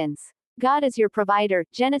 Providence. God is your provider,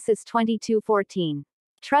 Genesis 22:14.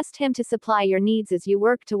 Trust Him to supply your needs as you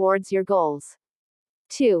work towards your goals.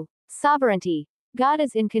 2. Sovereignty. God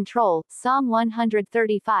is in control, Psalm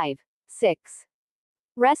 135:6.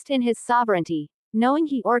 Rest in His sovereignty, knowing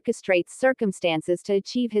He orchestrates circumstances to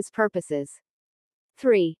achieve His purposes.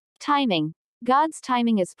 3. Timing. God's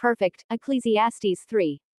timing is perfect, Ecclesiastes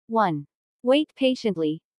 3:1. Wait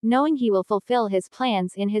patiently, knowing He will fulfill His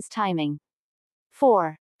plans in His timing.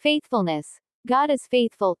 4. Faithfulness. God is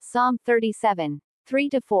faithful, Psalm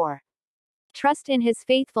 37:3-4. Trust in His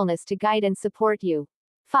faithfulness to guide and support you.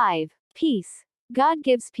 5. Peace. God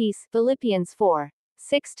gives peace, Philippians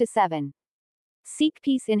 4:6-7. Seek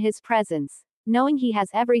peace in His presence, knowing He has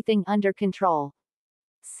everything under control.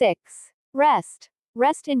 6. Rest.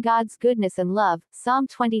 Rest in God's goodness and love, Psalm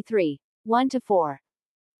 23:1-4.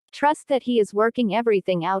 Trust that He is working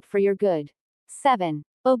everything out for your good. 7.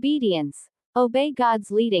 Obedience. Obey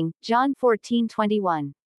God's leading, John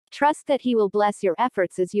 14:21. Trust that He will bless your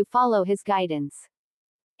efforts as you follow His guidance.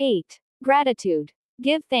 8. Gratitude.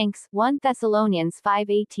 Give thanks, 1 Thessalonians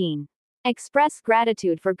 5:18. Express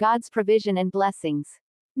gratitude for God's provision and blessings.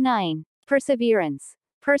 9. Perseverance.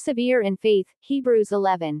 Persevere in faith, Hebrews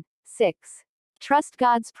 11:6. Trust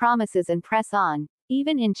God's promises and press on,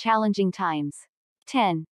 even in challenging times.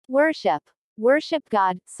 10. Worship. Worship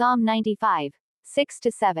God, Psalm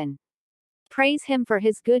 95:6-7. Praise Him for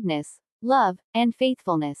His goodness, love, and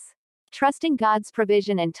faithfulness. Trusting God's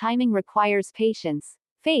provision and timing requires patience,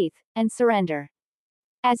 faith, and surrender.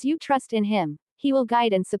 As you trust in Him, He will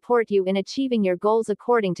guide and support you in achieving your goals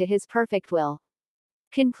according to His perfect will.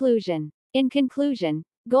 Conclusion. In conclusion,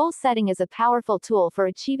 goal setting is a powerful tool for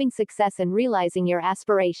achieving success and realizing your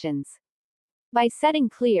aspirations. By setting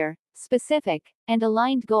clear, specific, and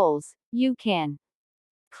aligned goals, you can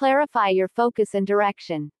clarify your focus and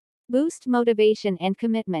direction, boost motivation and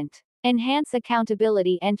commitment, enhance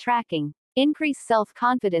accountability and tracking, increase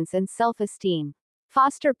self-confidence and self-esteem,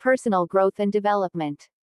 foster personal growth and development,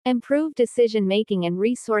 improve decision-making and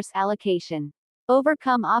resource allocation,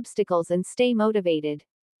 overcome obstacles and stay motivated.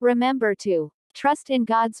 Remember to trust in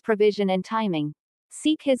God's provision and timing.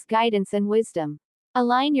 Seek His guidance and wisdom.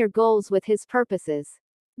 Align your goals with His purposes.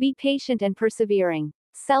 Be patient and persevering.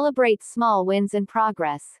 Celebrate small wins and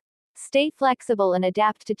progress. Stay flexible and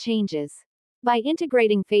adapt to changes. By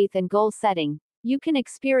integrating faith and goal setting, you can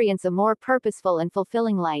experience a more purposeful and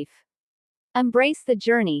fulfilling life. Embrace the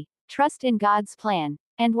journey, trust in God's plan,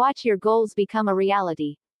 and watch your goals become a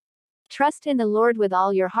reality. Trust in the Lord with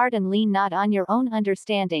all your heart and lean not on your own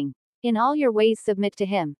understanding. In all your ways submit to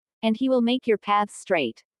Him, and He will make your paths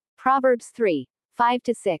straight. Proverbs 3,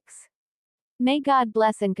 5-6. May God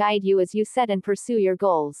bless and guide you as you set and pursue your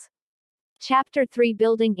goals. Chapter 3,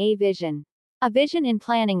 Building a Vision. A vision in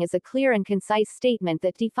planning is a clear and concise statement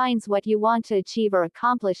that defines what you want to achieve or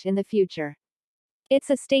accomplish in the future.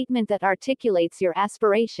 It's a statement that articulates your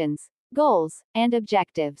aspirations, goals, and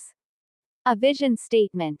objectives. A vision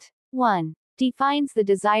statement. 1. Defines the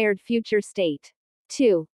desired future state.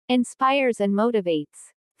 2. Inspires and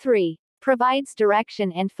motivates. 3. Provides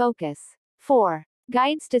direction and focus. 4.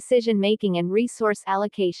 Guides decision-making and resource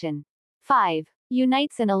allocation. 5.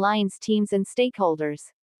 Unites and aligns teams and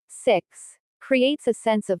stakeholders. 6. Creates a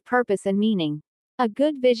sense of purpose and meaning. A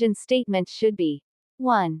good vision statement should be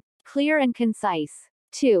 1. Clear and concise.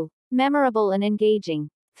 2. Memorable and engaging.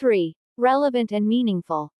 3. Relevant and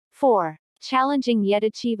meaningful. 4. Challenging yet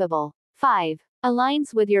achievable. 5.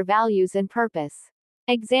 Aligns with your values and purpose.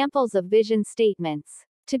 Examples of vision statements.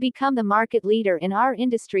 To become the market leader in our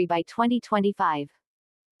industry by 2025.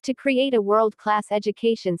 To create a world-class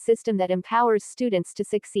education system that empowers students to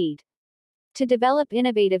succeed. To develop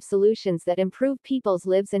innovative solutions that improve people's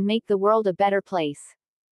lives and make the world a better place.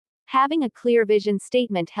 Having a clear vision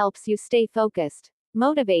statement helps you stay focused,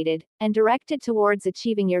 motivated, and directed towards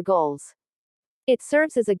achieving your goals. It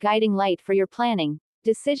serves as a guiding light for your planning,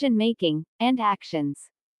 decision-making, and actions.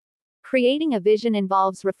 Creating a vision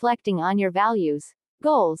involves reflecting on your values,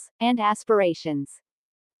 goals, and aspirations.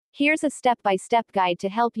 Here's a step-by-step guide to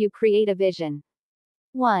help you create a vision.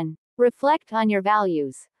 1. Reflect on your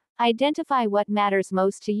values. Identify what matters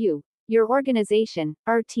most to you, your organization,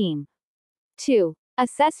 or team. 2.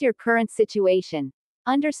 Assess your current situation.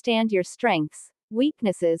 Understand your strengths,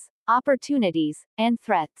 weaknesses, opportunities, and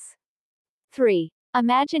threats. 3.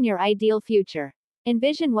 Imagine your ideal future.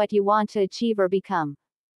 Envision what you want to achieve or become.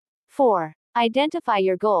 4. Identify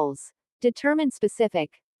your goals. Determine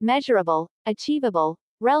specific, measurable, achievable,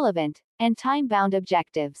 relevant, and time-bound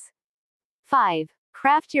objectives. 5.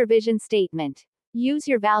 Craft your vision statement. Use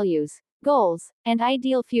your values, goals, and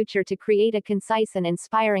ideal future to create a concise and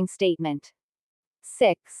inspiring statement.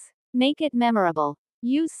 6. Make it memorable.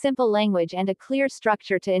 Use simple language and a clear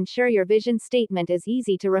structure to ensure your vision statement is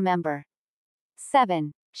easy to remember.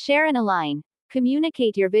 7. Share and align.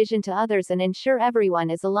 Communicate your vision to others and ensure everyone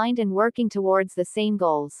is aligned and working towards the same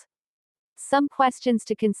goals. Some questions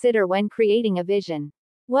to consider when creating a vision.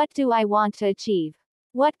 What do I want to achieve?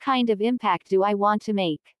 What kind of impact do I want to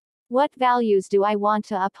make? What values do I want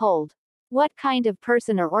to uphold? What kind of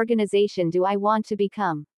person or organization do I want to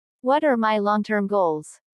become? What are my long-term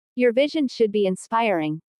goals? Your vision should be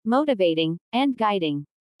inspiring, motivating, and guiding.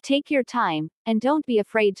 Take your time, and don't be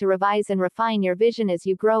afraid to revise and refine your vision as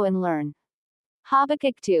you grow and learn.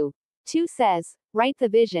 Habakkuk 2:2 says, "Write the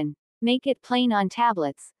vision, make it plain on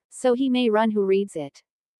tablets, so he may run who reads it."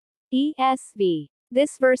 ESV.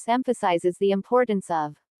 This verse emphasizes the importance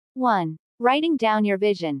of 1. Writing down your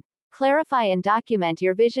vision. Clarify and document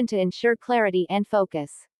your vision to ensure clarity and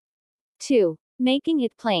focus. 2. Making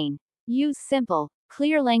it plain. Use simple,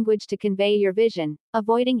 clear language to convey your vision,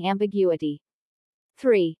 avoiding ambiguity.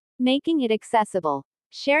 3. Making it accessible.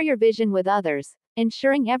 Share your vision with others,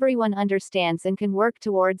 ensuring everyone understands and can work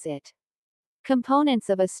towards it. Components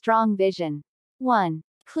of a strong vision. 1.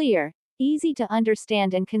 Clear, easy to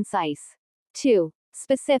understand and concise. 2.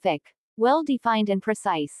 Specific, well-defined and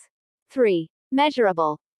precise. 3.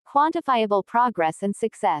 Measurable, quantifiable progress and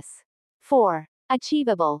success. 4.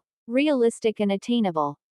 Achievable, realistic and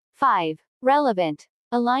attainable. 5. Relevant,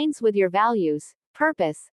 aligns with your values,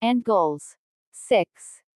 purpose, and goals.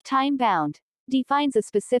 6. Time-bound, defines a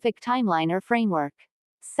specific timeline or framework.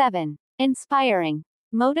 7. Inspiring,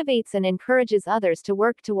 motivates and encourages others to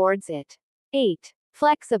work towards it. 8.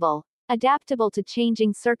 Flexible, adaptable to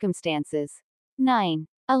changing circumstances. 9.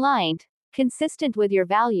 Aligned, consistent with your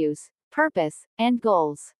values, purpose, and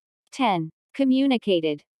goals. 10.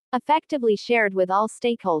 Communicated, effectively shared with all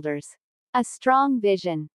stakeholders. A strong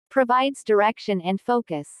vision provides direction and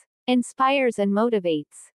focus, inspires and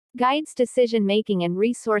motivates, guides decision-making and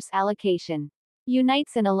resource allocation,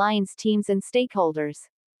 unites and aligns teams and stakeholders,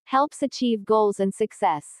 helps achieve goals and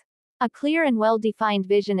success. A clear and well-defined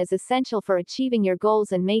vision is essential for achieving your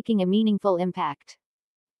goals and making a meaningful impact.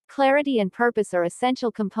 Clarity and purpose are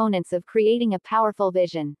essential components of creating a powerful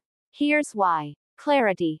vision. Here's why.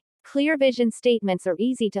 Clarity. Clear vision statements are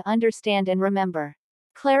easy to understand and remember.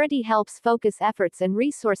 Clarity helps focus efforts and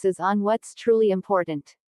resources on what's truly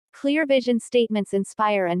important. Clear vision statements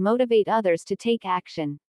inspire and motivate others to take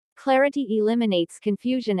action. Clarity eliminates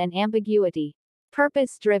confusion and ambiguity.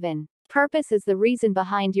 Purpose-driven. Purpose is the reason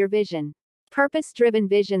behind your vision. Purpose-driven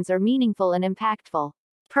visions are meaningful and impactful.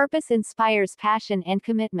 Purpose inspires passion and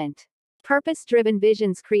commitment. Purpose-driven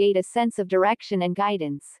visions create a sense of direction and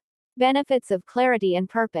guidance. Benefits of clarity and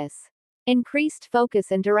purpose. Increased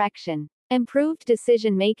focus and direction. Improved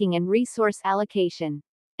decision-making and resource allocation.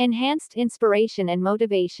 Enhanced inspiration and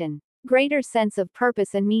motivation. Greater sense of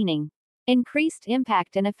purpose and meaning. Increased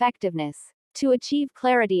impact and effectiveness. To achieve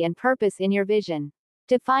clarity and purpose in your vision,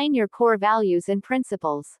 define your core values and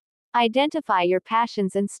principles. Identify your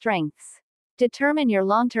passions and strengths. Determine your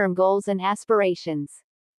long-term goals and aspirations.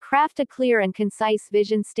 Craft a clear and concise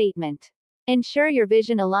vision statement. Ensure your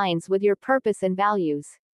vision aligns with your purpose and values.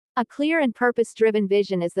 A clear and purpose-driven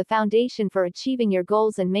vision is the foundation for achieving your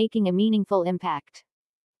goals and making a meaningful impact.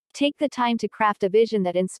 Take the time to craft a vision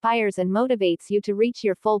that inspires and motivates you to reach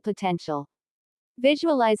your full potential.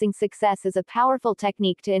 Visualizing success is a powerful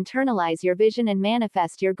technique to internalize your vision and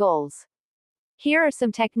manifest your goals. Here are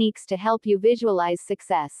some techniques to help you visualize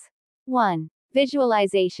success. 1.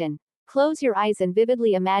 Visualization. Close your eyes and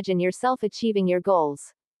vividly imagine yourself achieving your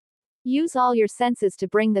goals. Use all your senses to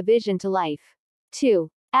bring the vision to life. 2.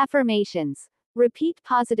 Affirmations. Repeat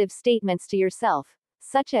positive statements to yourself,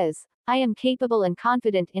 such as, I am capable and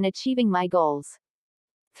confident in achieving my goals.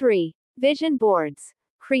 3. Vision boards.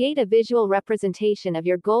 Create a visual representation of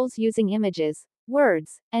your goals using images,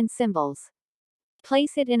 words, and symbols.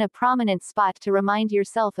 Place it in a prominent spot to remind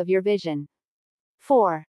yourself of your vision.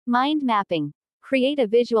 4. Mind mapping. Create a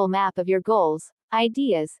visual map of your goals,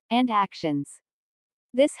 ideas, and actions.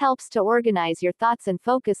 This helps to organize your thoughts and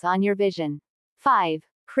focus on your vision. 5.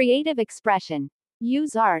 Creative expression.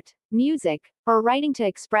 Use art, music, or writing to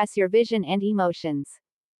express your vision and emotions.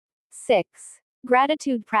 6.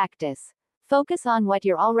 Gratitude practice. Focus on what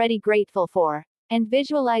you're already grateful for, and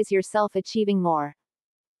visualize yourself achieving more.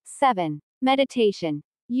 7. Meditation.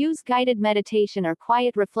 Use guided meditation or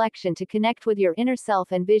quiet reflection to connect with your inner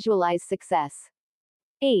self and visualize success.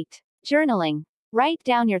 8. Journaling. Write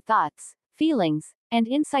down your thoughts, feelings, and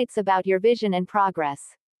insights about your vision and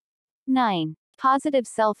progress. 9. Positive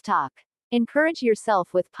self-talk. Encourage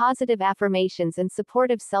yourself with positive affirmations and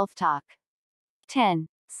supportive self-talk. 10.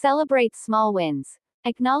 Celebrate small wins.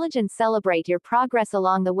 Acknowledge and celebrate your progress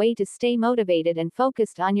along the way to stay motivated and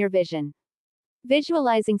focused on your vision.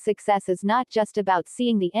 Visualizing success is not just about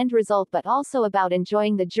seeing the end result but also about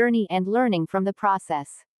enjoying the journey and learning from the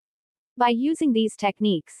process. By using these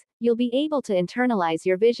techniques, you'll be able to internalize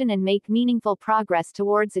your vision and make meaningful progress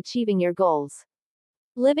towards achieving your goals.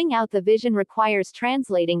 Living out the vision requires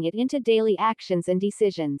translating it into daily actions and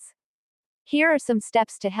decisions. Here are some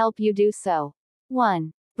steps to help you do so.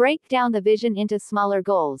 1. Break down the vision into smaller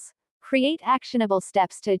goals. Create actionable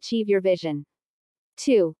steps to achieve your vision.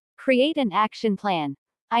 2. Create an action plan.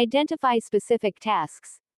 Identify specific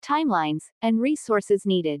tasks, timelines, and resources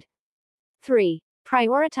needed. 3.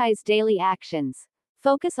 Prioritize daily actions.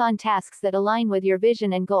 Focus on tasks that align with your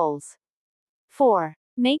vision and goals. 4.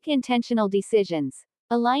 Make intentional decisions.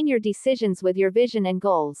 Align your decisions with your vision and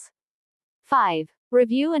goals. 5.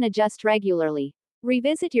 Review and adjust regularly.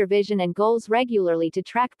 Revisit your vision and goals regularly to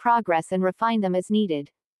track progress and refine them as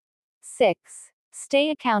needed. 6.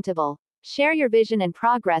 Stay accountable. Share your vision and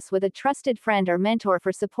progress with a trusted friend or mentor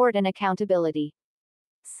for support and accountability.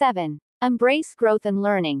 7. Embrace growth and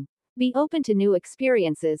learning. Be open to new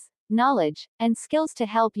experiences, knowledge, and skills to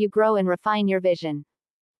help you grow and refine your vision.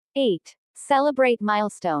 8. Celebrate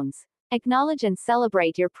milestones. Acknowledge and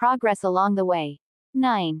celebrate your progress along the way.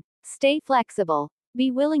 9. Stay flexible.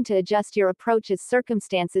 Be willing to adjust your approach as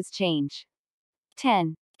circumstances change.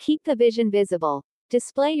 10. Keep the vision visible.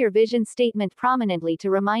 Display your vision statement prominently to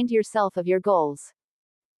remind yourself of your goals.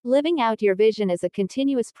 Living out your vision is a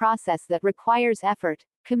continuous process that requires effort,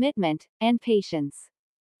 commitment, and patience.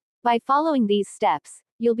 By following these steps,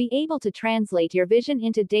 you'll be able to translate your vision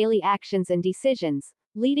into daily actions and decisions,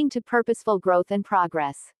 leading to purposeful growth and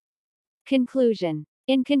progress. Conclusion.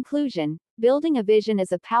 In conclusion, building a vision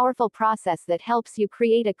is a powerful process that helps you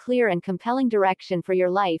create a clear and compelling direction for your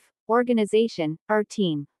life, organization, or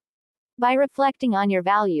team. By reflecting on your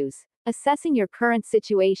values, assessing your current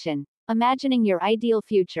situation, imagining your ideal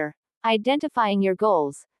future, identifying your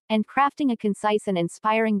goals, and crafting a concise and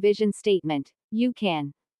inspiring vision statement, you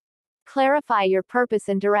can clarify your purpose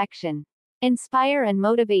and direction, inspire and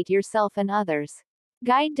motivate yourself and others,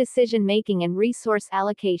 guide decision making and resource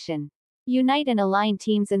allocation, unite and align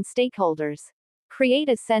teams and stakeholders, create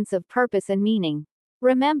a sense of purpose and meaning.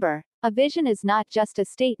 Remember, a vision is not just a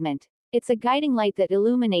statement, it's a guiding light that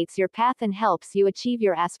illuminates your path and helps you achieve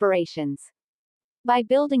your aspirations. By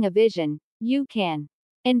building a vision, you can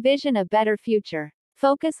envision a better future,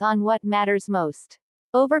 focus on what matters most,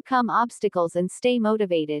 overcome obstacles and stay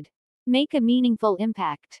motivated, make a meaningful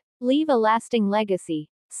impact, leave a lasting legacy.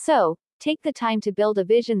 So, take the time to build a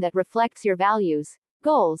vision that reflects your values,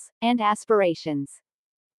 goals, and aspirations.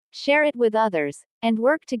 Share it with others, and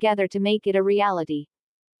work together to make it a reality.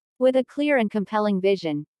 With a clear and compelling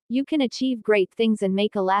vision, you can achieve great things and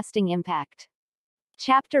make a lasting impact.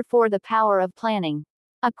 Chapter 4: The Power of Planning.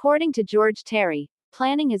 According to George Terry,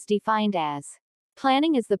 planning is defined as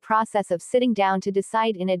planning is the process of sitting down to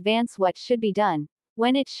decide in advance what should be done,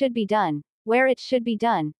 when it should be done, where it should be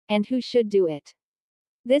done, and who should do it.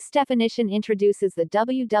 This definition introduces the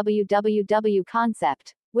WWWW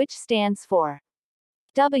concept, which stands for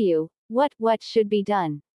W. What should be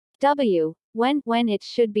done. W. When it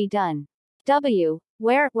should be done. W.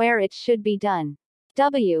 Where it should be done.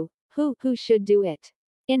 W. Who should do it.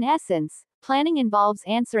 In essence, planning involves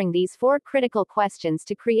answering these four critical questions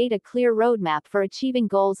to create a clear roadmap for achieving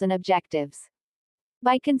goals and objectives.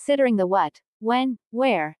 By considering the what, when,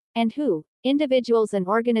 where, and who, individuals and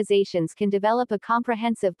organizations can develop a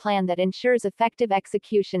comprehensive plan that ensures effective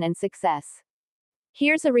execution and success.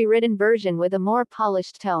 Here's a rewritten version with a more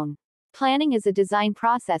polished tone. Planning is a design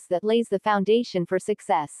process that lays the foundation for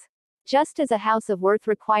success. Just as a house of worth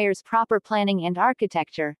requires proper planning and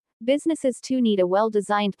architecture, businesses too need a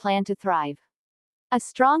well-designed plan to thrive. A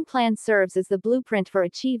strong plan serves as the blueprint for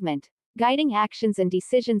achievement, guiding actions and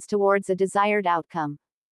decisions towards a desired outcome.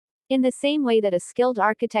 In the same way that a skilled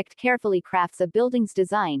architect carefully crafts a building's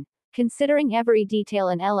design, considering every detail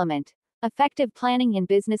and element, effective planning in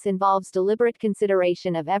business involves deliberate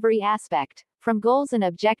consideration of every aspect, from goals and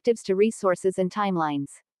objectives to resources and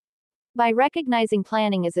timelines. By recognizing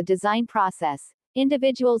planning as a design process,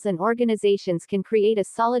 individuals and organizations can create a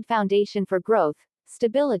solid foundation for growth,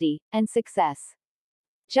 stability, and success.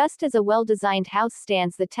 Just as a well-designed house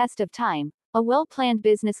stands the test of time, a well-planned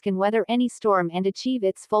business can weather any storm and achieve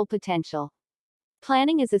its full potential.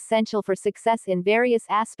 Planning is essential for success in various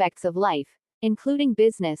aspects of life, including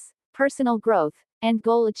business, personal growth, and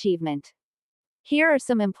goal achievement. Here are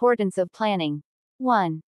some importance of planning.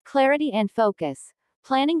 1. Clarity and focus.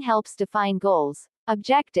 Planning helps define goals,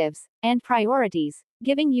 objectives, and priorities,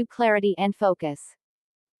 giving you clarity and focus.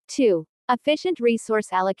 2. Efficient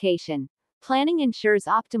resource allocation. Planning ensures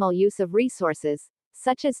optimal use of resources,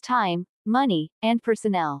 such as time, money, and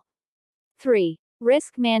personnel. 3.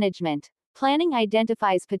 Risk management. Planning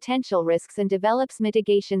identifies potential risks and develops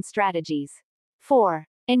mitigation strategies. 4.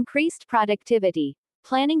 Increased productivity.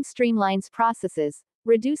 Planning streamlines processes,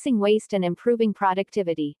 reducing waste and improving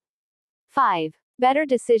productivity. 5. Better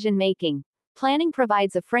decision making. Planning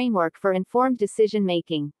provides a framework for informed decision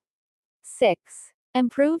making. 6.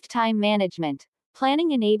 Improved time management.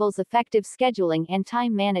 Planning enables effective scheduling and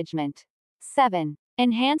time management. 7.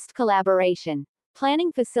 Enhanced collaboration.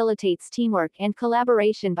 Planning facilitates teamwork and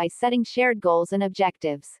collaboration by setting shared goals and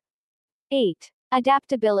objectives. 8.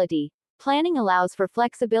 Adaptability. Planning allows for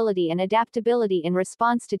flexibility and adaptability in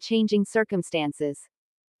response to changing circumstances.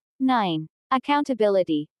 9.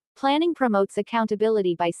 Accountability. Planning promotes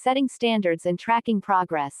accountability by setting standards and tracking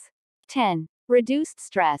progress. 10. Reduced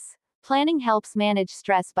stress. Planning helps manage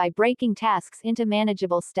stress by breaking tasks into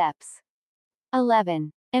manageable steps.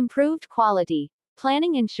 11. Improved quality.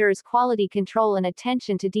 Planning ensures quality control and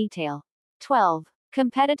attention to detail. 12.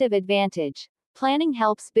 Competitive advantage. Planning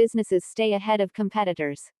helps businesses stay ahead of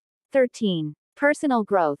competitors. 13. Personal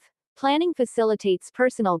growth. Planning facilitates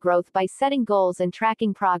personal growth by setting goals and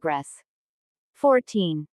tracking progress.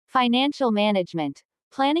 14. Financial management.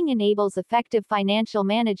 Planning enables effective financial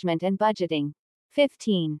management and budgeting.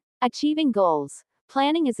 15. Achieving goals.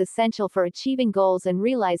 Planning is essential for achieving goals and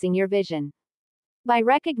realizing your vision. By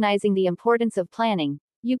recognizing the importance of planning,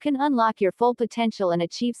 you can unlock your full potential and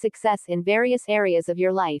achieve success in various areas of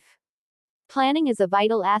your life. Planning is a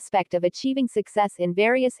vital aspect of achieving success in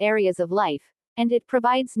various areas of life, and it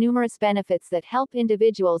provides numerous benefits that help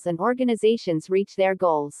individuals and organizations reach their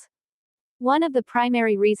goals. One of the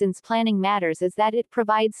primary reasons planning matters is that it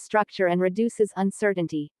provides structure and reduces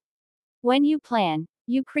uncertainty. When you plan,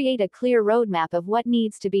 you create a clear roadmap of what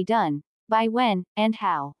needs to be done, by when, and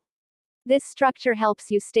how. This structure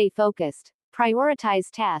helps you stay focused,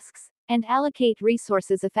 prioritize tasks, and allocate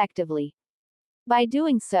resources effectively. By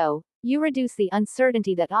doing so, you reduce the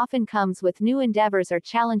uncertainty that often comes with new endeavors or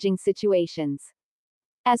challenging situations.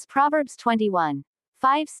 As Proverbs 21:5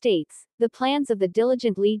 states, the plans of the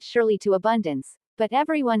diligent lead surely to abundance, but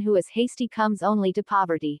everyone who is hasty comes only to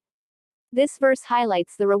poverty. This verse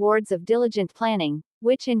highlights the rewards of diligent planning,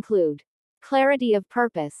 which include clarity of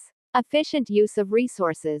purpose, efficient use of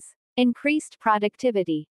resources, increased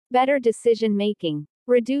productivity, better decision making,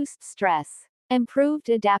 reduced stress, improved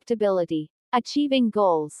adaptability, achieving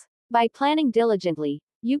goals. By planning diligently,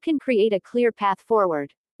 you can create a clear path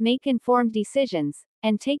forward, make informed decisions,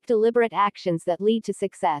 and take deliberate actions that lead to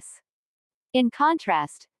success. In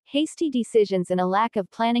contrast, hasty decisions and a lack of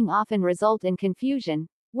planning often result in confusion,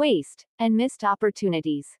 waste, and missed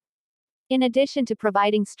opportunities. In addition to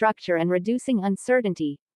providing structure and reducing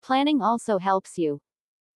uncertainty, planning also helps you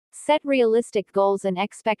set realistic goals and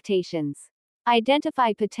expectations,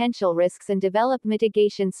 identify potential risks, and develop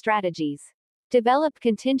mitigation strategies. Develop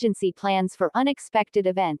contingency plans for unexpected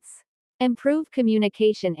events. Improve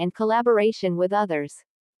communication and collaboration with others.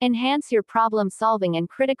 Enhance your problem-solving and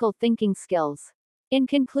critical thinking skills. In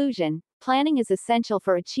conclusion, planning is essential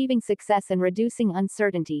for achieving success and reducing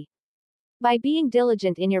uncertainty. By being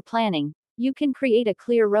diligent in your planning, you can create a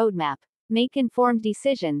clear roadmap, make informed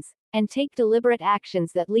decisions, and take deliberate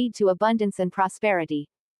actions that lead to abundance and prosperity.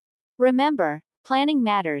 Remember, planning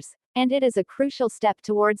matters, and it is a crucial step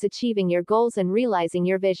towards achieving your goals and realizing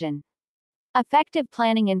your vision. Effective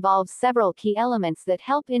planning involves several key elements that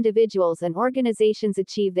help individuals and organizations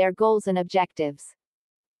achieve their goals and objectives.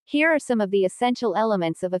 Here are some of the essential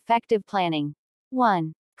elements of effective planning.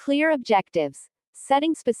 1. Clear objectives.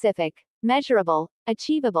 Setting specific, measurable,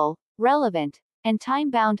 achievable, relevant, and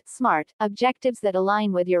time-bound, SMART, objectives that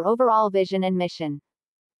align with your overall vision and mission.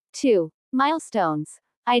 2. Milestones.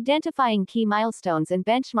 Identifying key milestones and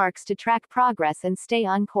benchmarks to track progress and stay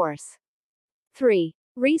on course. 3.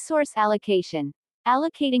 Resource allocation.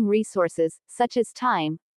 Allocating resources, such as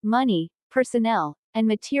time, money, personnel, and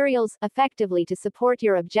materials, effectively to support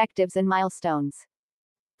your objectives and milestones.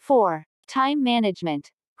 4. Time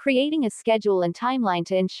management. Creating a schedule and timeline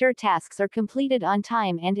to ensure tasks are completed on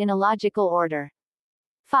time and in a logical order.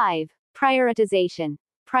 5. Prioritization.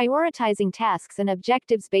 Prioritizing tasks and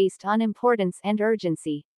objectives based on importance and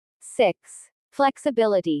urgency. 6.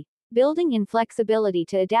 Flexibility. Building in flexibility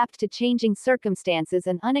to adapt to changing circumstances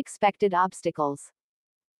and unexpected obstacles.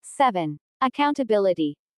 7.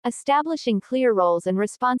 Accountability. Establishing clear roles and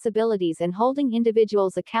responsibilities and holding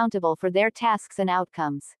individuals accountable for their tasks and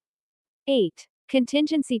outcomes. 8.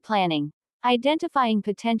 Contingency planning. Identifying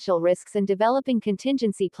potential risks and developing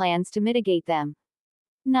contingency plans to mitigate them.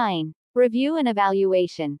 9. Review and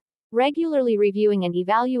evaluation. Regularly reviewing and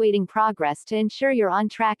evaluating progress to ensure you're on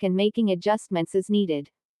track and making adjustments as needed.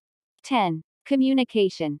 10.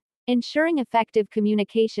 Communication. Ensuring effective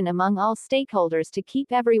communication among all stakeholders to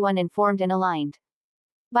keep everyone informed and aligned.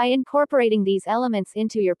 By incorporating these elements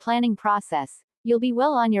into your planning process, you'll be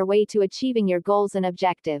well on your way to achieving your goals and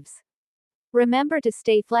objectives. Remember to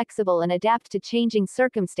stay flexible and adapt to changing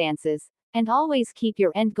circumstances, and always keep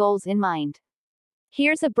your end goals in mind.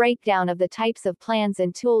 Here's a breakdown of the types of plans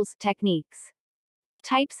and tools, techniques.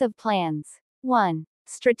 Types of plans. 1.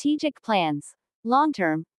 Strategic plans.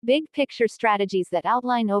 Long-term, big-picture strategies that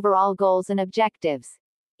outline overall goals and objectives.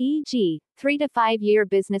 E.g., 3 to 5 year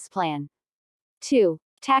business plan. 2.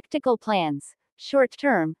 Tactical plans.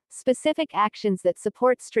 Short-term, specific actions that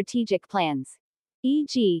support strategic plans.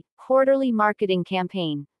 E.g., quarterly marketing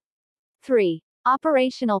campaign. 3.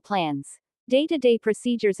 Operational plans. Day-to-day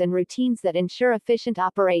procedures and routines that ensure efficient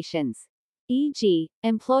operations. E.g.,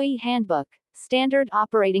 employee handbook, standard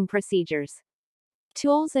operating procedures.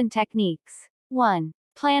 Tools and techniques. 1.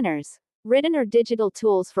 Planners. Written or digital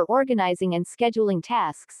tools for organizing and scheduling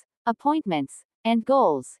tasks, appointments, and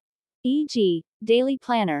goals. E.g., daily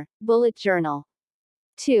planner, bullet journal.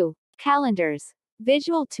 2. Calendars.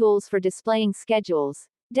 Visual tools for displaying schedules,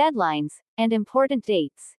 deadlines, and important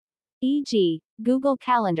dates. E.g., Google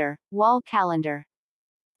Calendar, wall calendar.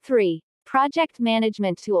 3. Project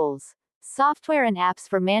management tools. Software and apps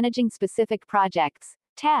for managing specific projects,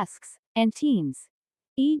 tasks, and teams.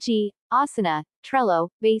 E.g., Asana, Trello,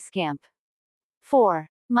 Basecamp. 4.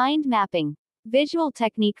 Mind mapping. Visual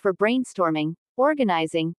technique for brainstorming,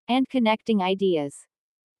 organizing, and connecting ideas.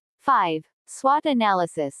 5. SWOT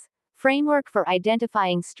analysis. Framework for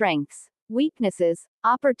identifying strengths, weaknesses,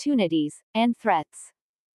 opportunities, and threats.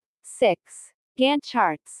 6. Gantt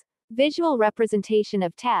charts. Visual representation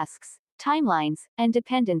of tasks, timelines, and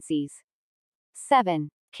dependencies. 7.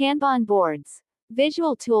 Kanban boards.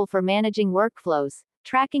 Visual tool for managing workflows,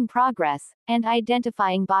 tracking progress, and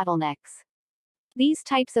identifying bottlenecks. These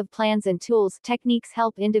types of plans and tools, techniques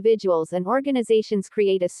help individuals and organizations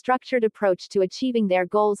create a structured approach to achieving their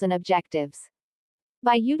goals and objectives.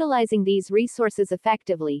 By utilizing these resources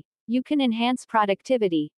effectively, you can enhance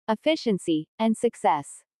productivity, efficiency, and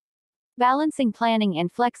success. Balancing planning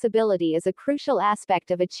and flexibility is a crucial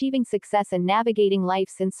aspect of achieving success and navigating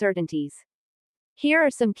life's uncertainties. Here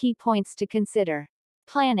are some key points to consider.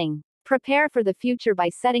 Planning. Prepare for the future by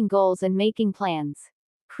setting goals and making plans.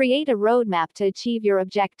 Create a roadmap to achieve your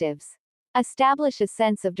objectives. Establish a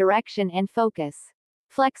sense of direction and focus.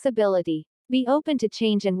 Flexibility. Be open to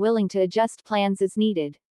change and willing to adjust plans as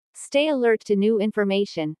needed. Stay alert to new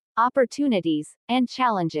information, opportunities, and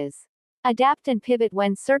challenges. Adapt and pivot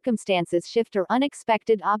when circumstances shift or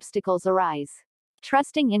unexpected obstacles arise.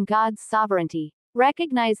 Trusting in God's sovereignty.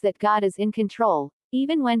 Recognize that God is in control,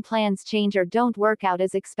 even when plans change or don't work out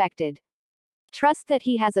as expected. Trust that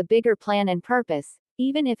He has a bigger plan and purpose,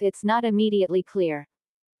 even if it's not immediately clear.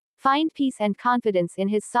 Find peace and confidence in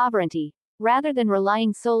His sovereignty, rather than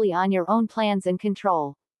relying solely on your own plans and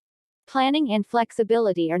control. Planning and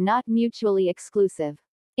flexibility are not mutually exclusive.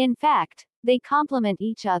 In fact, they complement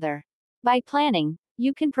each other. By planning,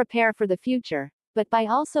 you can prepare for the future, but by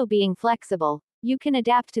also being flexible, you can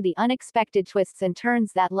adapt to the unexpected twists and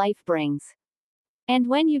turns that life brings. And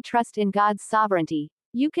when you trust in God's sovereignty,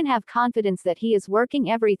 you can have confidence that He is working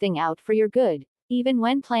everything out for your good, even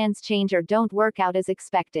when plans change or don't work out as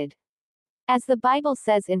expected. As the Bible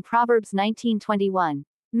says in Proverbs 19:21,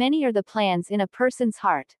 many are the plans in a person's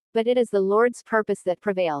heart, but it is the Lord's purpose that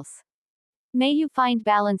prevails. May you find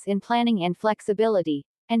balance in planning and flexibility,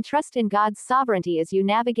 and trust in God's sovereignty as you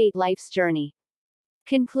navigate life's journey.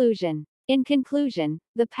 Conclusion. In conclusion,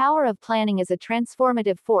 the power of planning is a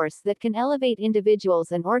transformative force that can elevate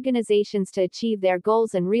individuals and organizations to achieve their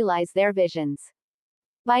goals and realize their visions.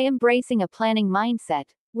 By embracing a planning mindset,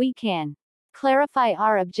 we can clarify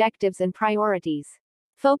our objectives and priorities,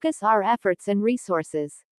 focus our efforts and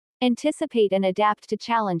resources, anticipate and adapt to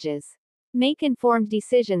challenges, make informed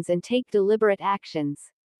decisions and take deliberate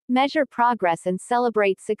actions, measure progress and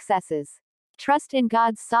celebrate successes, trust in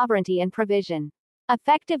God's sovereignty and provision.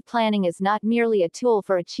 Effective planning is not merely a tool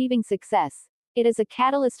for achieving success, it is a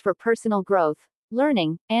catalyst for personal growth,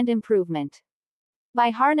 learning, and improvement.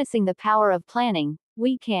 By harnessing the power of planning,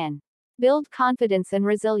 we can build confidence and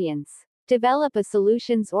resilience, develop a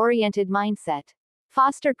solutions-oriented mindset,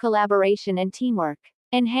 foster collaboration and teamwork,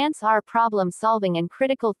 enhance our problem-solving and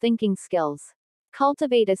critical thinking skills,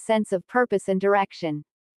 cultivate a sense of purpose and direction.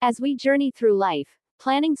 As we journey through life,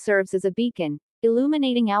 planning serves as a beacon,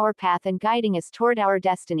 illuminating our path and guiding us toward our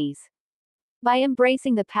destinies. By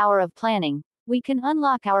embracing the power of planning, we can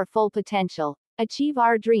unlock our full potential, achieve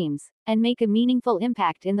our dreams, and make a meaningful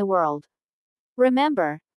impact in the world.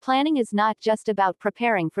 Remember, planning is not just about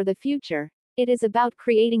preparing for the future, it is about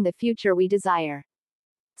creating the future we desire.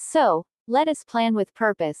 So, let us plan with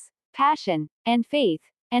purpose, passion, and faith,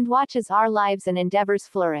 and watch as our lives and endeavors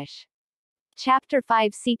flourish. Chapter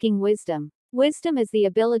 5: Seeking Wisdom. Wisdom is the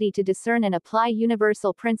ability to discern and apply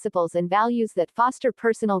universal principles and values that foster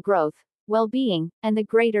personal growth, well-being, and the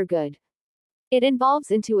greater good. It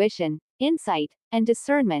involves intuition, insight, and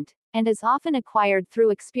discernment, and is often acquired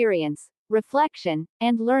through experience, reflection,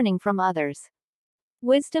 and learning from others.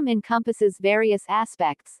 Wisdom encompasses various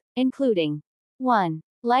aspects, including 1.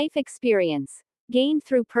 Life experience, gained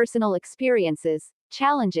through personal experiences,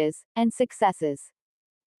 challenges, and successes.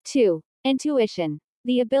 2. Intuition,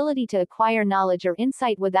 the ability to acquire knowledge or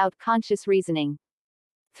insight without conscious reasoning.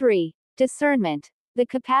 3. Discernment, the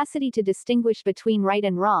capacity to distinguish between right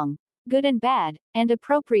and wrong, good and bad, and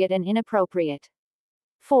appropriate and inappropriate.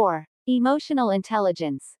 4. Emotional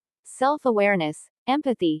intelligence, self-awareness,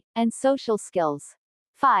 empathy, and social skills.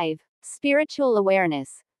 5. Spiritual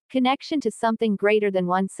awareness, connection to something greater than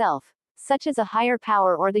oneself, such as a higher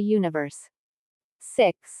power or the universe.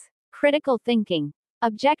 6. Critical thinking,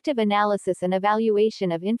 objective analysis and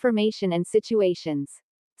evaluation of information and situations.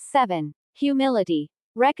 7. Humility,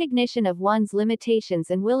 recognition of one's limitations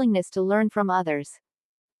and willingness to learn from others.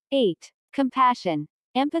 8. Compassion,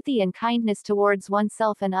 empathy and kindness towards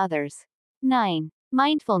oneself and others. 9.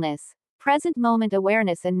 Mindfulness, present moment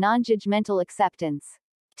awareness and non-judgmental acceptance.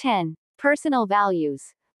 10. Personal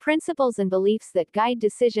values, principles and beliefs that guide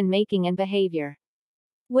decision-making and behavior.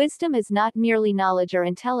 Wisdom is not merely knowledge or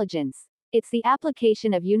intelligence, it's the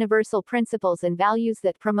application of universal principles and values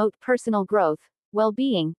that promote personal growth,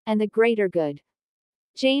 well-being, and the greater good.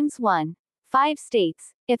 James 1:5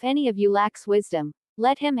 states, "If any of you lacks wisdom,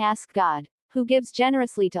 let him ask God, who gives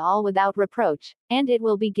generously to all without reproach, and it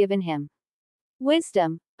will be given him."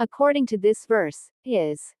 Wisdom, according to this verse,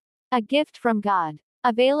 is a gift from God,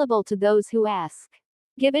 available to those who ask,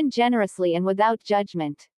 given generously and without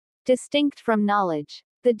judgment. Distinct from knowledge.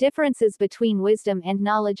 The differences between wisdom and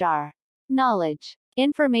knowledge are: knowledge,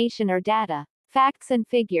 information or data, Facts and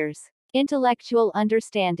figures. Intellectual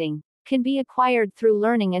understanding. Can be acquired through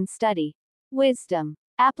learning and study. Wisdom.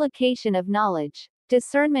 Application of knowledge.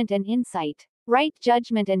 Discernment and insight. Right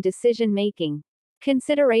judgment and decision making.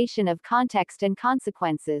 Consideration of context and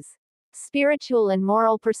consequences. Spiritual and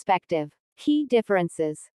moral perspective. Key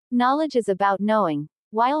differences. Knowledge is about knowing,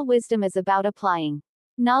 while wisdom is about applying.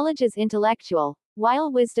 Knowledge is intellectual,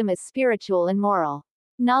 while wisdom is spiritual and moral.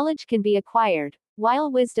 Knowledge can be acquired,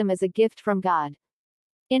 while wisdom is a gift from God.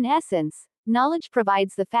 In essence, knowledge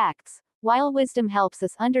provides the facts, while wisdom helps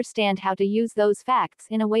us understand how to use those facts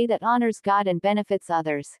in a way that honors God and benefits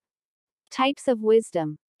others. Types of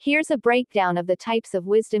wisdom. Here's a breakdown of the types of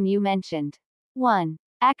wisdom you mentioned. 1.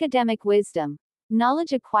 Academic wisdom.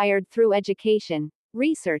 Knowledge acquired through education,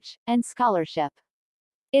 research, and scholarship.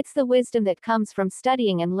 It's the wisdom that comes from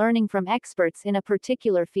studying and learning from experts in a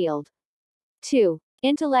particular field. 2.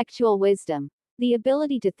 Intellectual wisdom. The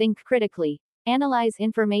ability to think critically, analyze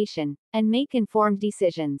information, and make informed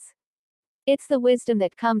decisions. It's the wisdom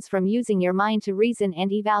that comes from using your mind to reason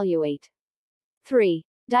and evaluate. 3.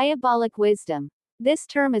 Diabolic wisdom. This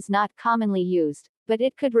term is not commonly used, but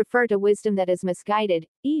it could refer to wisdom that is misguided,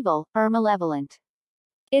 evil, or malevolent.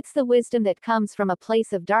 It's the wisdom that comes from a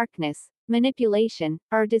place of darkness, manipulation,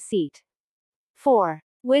 or deceit. 4.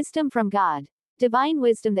 Wisdom from God. Divine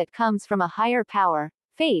wisdom that comes from a higher power,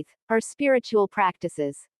 faith, or spiritual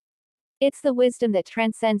practices. It's the wisdom that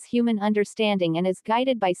transcends human understanding and is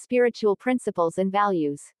guided by spiritual principles and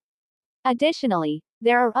values. Additionally,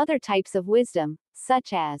 there are other types of wisdom,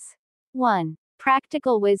 such as 1.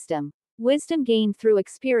 Practical wisdom. Wisdom gained through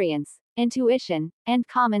experience, intuition, and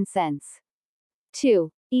common sense. 2.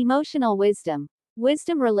 Emotional wisdom.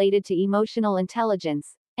 Wisdom related to emotional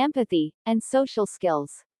intelligence, empathy, and social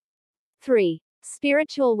skills. 3.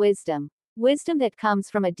 Spiritual wisdom. Wisdom that comes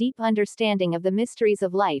from a deep understanding of the mysteries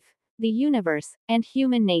of life, the universe, and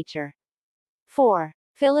human nature. 4.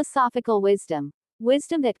 Philosophical wisdom.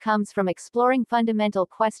 Wisdom that comes from exploring fundamental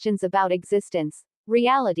questions about existence,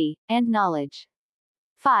 reality, and knowledge.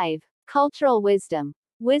 5. Cultural wisdom.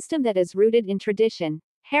 Wisdom that is rooted in tradition,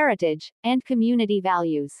 heritage, and community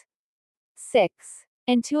values. 6.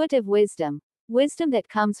 Intuitive wisdom. Wisdom that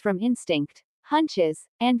comes from instinct, hunches,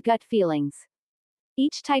 and gut feelings.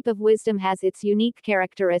 Each type of wisdom has its unique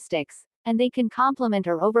characteristics, and they can complement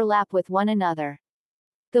or overlap with one another.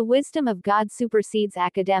 The wisdom of God supersedes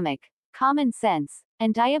academic, common sense,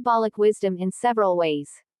 and diabolic wisdom in several ways.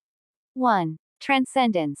 1.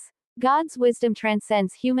 Transcendence. God's wisdom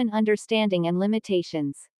transcends human understanding and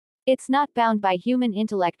limitations. It's not bound by human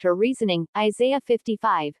intellect or reasoning, Isaiah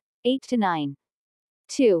 55, 8-9.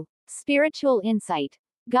 2. Spiritual insight.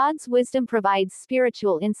 God's wisdom provides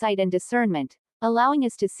spiritual insight and discernment, allowing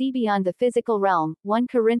us to see beyond the physical realm, 1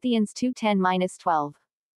 Corinthians 2:10-12.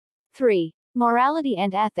 3. Morality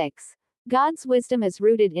and ethics. God's wisdom is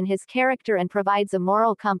rooted in his character and provides a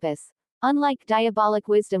moral compass, unlike diabolic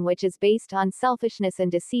wisdom which is based on selfishness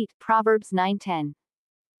and deceit, Proverbs 9:10.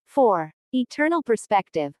 4. Eternal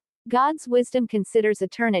perspective. God's wisdom considers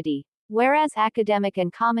eternity, whereas academic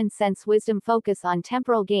and common sense wisdom focus on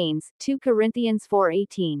temporal gains, 2 Corinthians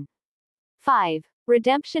 4:18. 5.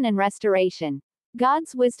 Redemption and restoration.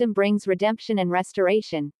 God's wisdom brings redemption and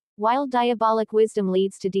restoration, while diabolic wisdom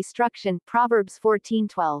leads to destruction, Proverbs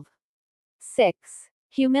 14:12. 6.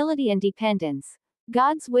 Humility and dependence.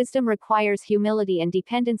 God's wisdom requires humility and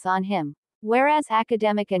dependence on him, whereas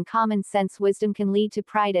academic and common sense wisdom can lead to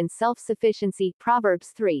pride and self-sufficiency,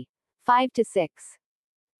 Proverbs 3:5-6.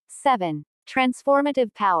 7.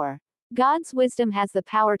 Transformative power. God's wisdom has the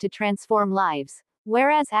power to transform lives,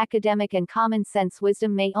 whereas academic and common sense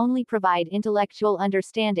wisdom may only provide intellectual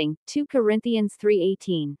understanding, 2 Corinthians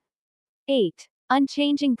 3:18. 8.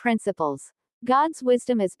 Unchanging principles. God's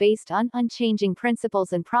wisdom is based on unchanging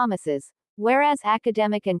principles and promises, whereas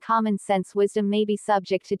academic and common sense wisdom may be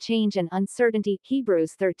subject to change and uncertainty,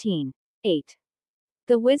 Hebrews 13:8.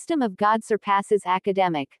 The wisdom of God surpasses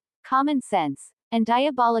academic, common sense, and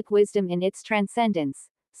diabolic wisdom in its transcendence,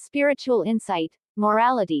 spiritual insight,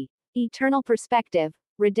 morality, eternal perspective,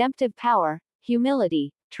 redemptive power,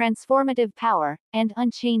 humility, transformative power, and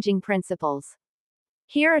unchanging principles.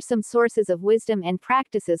 Here are some sources of wisdom and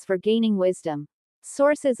practices for gaining wisdom.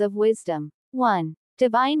 Sources of wisdom. 1.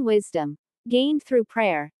 Divine wisdom, gained through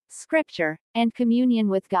prayer, scripture, and communion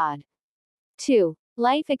with God. 2.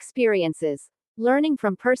 Life experiences, learning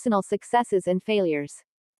from personal successes and failures.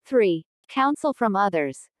 3. Counsel from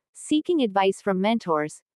others, seeking advice from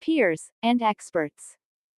mentors, peers, and experts.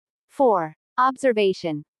 4.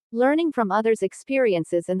 Observation, learning from others'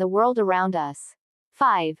 experiences and the world around us.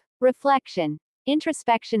 5. Reflection,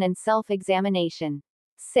 introspection and self-examination.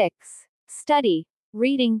 6. Study,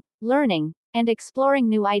 reading, learning, and exploring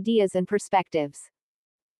new ideas and perspectives.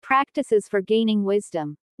 Practices for gaining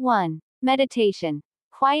wisdom. 1. Meditation,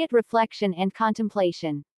 quiet reflection and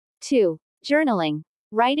contemplation. 2. Journaling,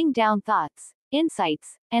 writing down thoughts,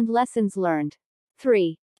 insights, and lessons learned.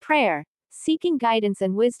 3. Prayer, seeking guidance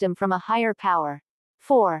and wisdom from a higher power.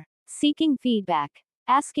 4. Seeking feedback,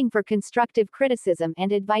 asking for constructive criticism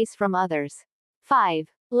and advice from others. 5.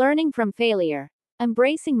 Learning from failure,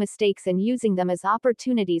 embracing mistakes and using them as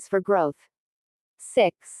opportunities for growth.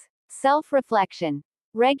 6. Self-reflection,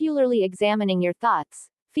 regularly examining your thoughts,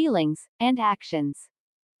 feelings, and actions.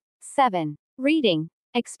 7. Reading,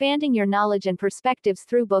 expanding your knowledge and perspectives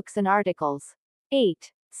through books and articles.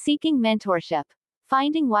 8. Seeking mentorship,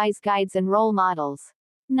 finding wise guides and role models.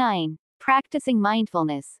 9. Practicing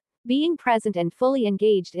mindfulness, being present and fully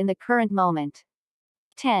engaged in the current moment.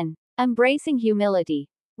 10. Embracing humility,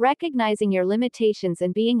 recognizing your limitations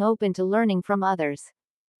and being open to learning from others.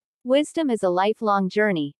 Wisdom is a lifelong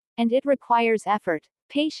journey, and it requires effort,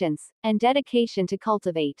 patience, and dedication to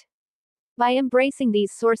cultivate. By embracing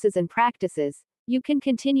these sources and practices, you can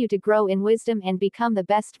continue to grow in wisdom and become the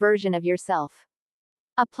best version of yourself.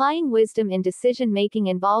 Applying wisdom in decision-making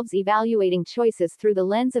involves evaluating choices through the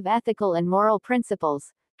lens of ethical and moral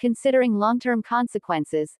principles, considering long-term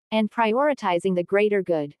consequences, and prioritizing the greater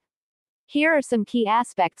good. Here are some key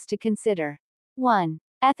aspects to consider. 1.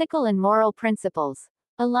 Ethical and moral principles.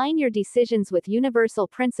 Align your decisions with universal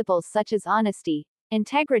principles such as honesty,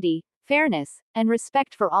 integrity, fairness, and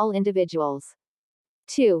respect for all individuals.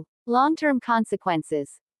 2. Long-term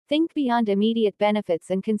consequences. Think beyond immediate benefits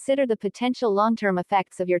and consider the potential long-term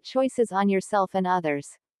effects of your choices on yourself and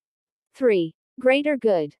others. 3. Greater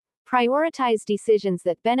good. Prioritize decisions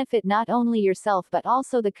that benefit not only yourself but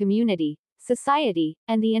also the community, society,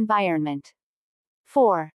 and the environment.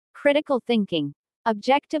 4. Critical thinking.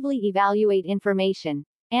 Objectively evaluate information,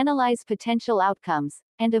 analyze potential outcomes,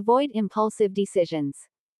 and avoid impulsive decisions.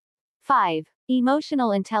 5.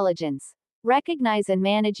 Emotional intelligence. Recognize and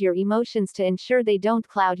manage your emotions to ensure they don't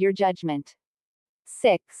cloud your judgment.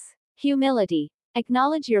 6. Humility.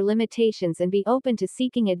 Acknowledge your limitations and be open to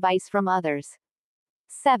seeking advice from others.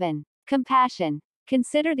 7. Compassion.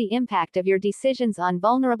 Consider the impact of your decisions on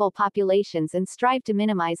vulnerable populations and strive to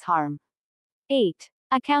minimize harm. 8.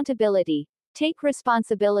 Accountability. Take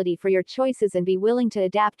responsibility for your choices and be willing to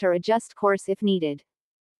adapt or adjust course if needed.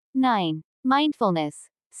 9. Mindfulness.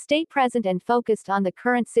 Stay present and focused on the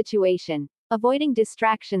current situation, avoiding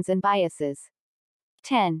distractions and biases.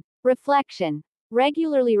 10. Reflection.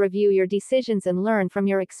 Regularly review your decisions and learn from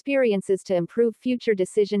your experiences to improve future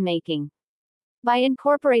decision making. By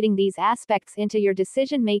incorporating these aspects into your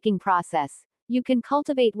decision-making process, you can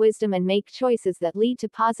cultivate wisdom and make choices that lead to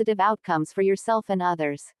positive outcomes for yourself and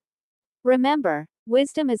others. Remember,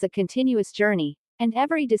 wisdom is a continuous journey, and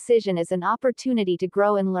every decision is an opportunity to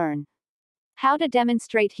grow and learn. How to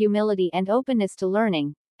demonstrate humility and openness to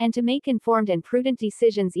learning, and to make informed and prudent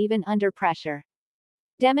decisions even under pressure.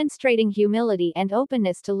 Demonstrating humility and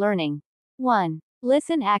openness to learning. 1.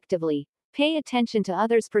 Listen actively. Pay attention to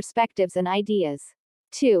others' perspectives and ideas.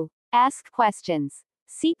 2. Ask questions.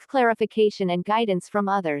 Seek clarification and guidance from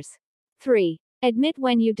others. 3. Admit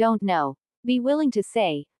when you don't know. Be willing to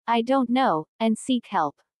say, I don't know, and seek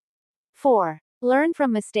help. 4. Learn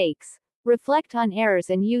from mistakes. Reflect on errors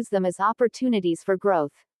and use them as opportunities for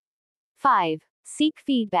growth. 5. Seek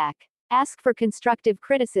feedback. Ask for constructive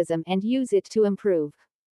criticism and use it to improve.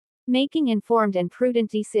 Making informed and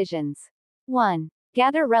prudent decisions. 1.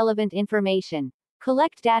 Gather relevant information.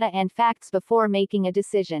 Collect data and facts before making a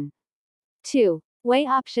decision. 2. Weigh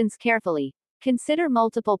options carefully. Consider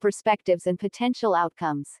multiple perspectives and potential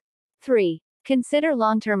outcomes. 3. Consider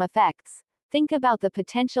long-term effects. Think about the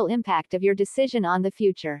potential impact of your decision on the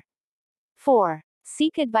future. 4.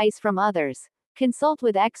 Seek advice from others. Consult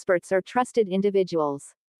with experts or trusted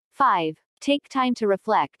individuals. 5. Take time to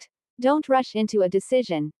reflect. Don't rush into a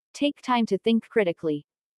decision, take time to think critically.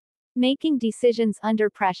 Making decisions under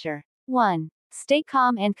pressure. 1. Stay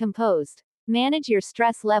calm and composed. Manage your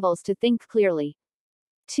stress levels to think clearly.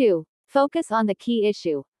 2. Focus on the key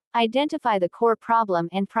issue. Identify the core problem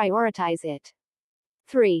and prioritize it.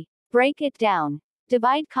 3. Break it down.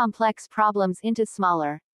 Divide complex problems into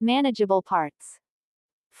smaller, manageable parts.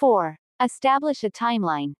 4. Establish a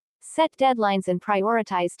timeline. Set deadlines and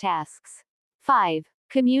prioritize tasks. 5.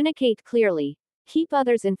 Communicate clearly. Keep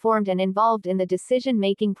others informed and involved in the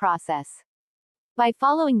decision-making process. By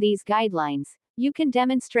following these guidelines, you can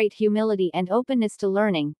demonstrate humility and openness to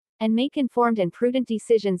learning, and make informed and prudent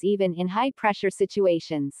decisions even in high-pressure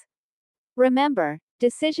situations. Remember,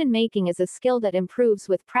 decision-making is a skill that improves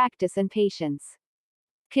with practice and patience.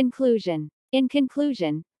 Conclusion. In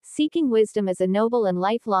conclusion, seeking wisdom is a noble and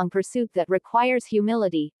lifelong pursuit that requires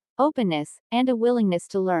humility, openness, and a willingness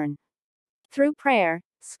to learn. Through prayer,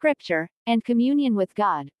 scripture, and communion with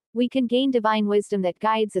God, we can gain divine wisdom that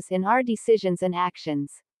guides us in our decisions and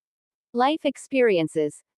actions. Life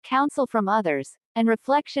experiences, counsel from others, and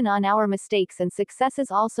reflection on our mistakes and successes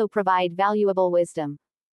also provide valuable wisdom.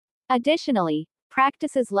 Additionally,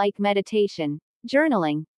 practices like meditation,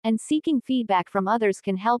 journaling, and seeking feedback from others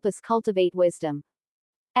can help us cultivate wisdom.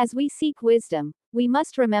 As we seek wisdom, we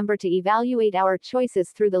must remember to evaluate our choices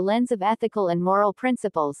through the lens of ethical and moral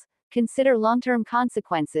principles, consider long-term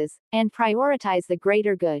consequences, and prioritize the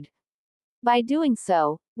greater good. By doing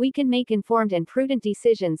so, we can make informed and prudent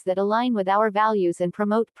decisions that align with our values and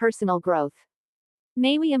promote personal growth.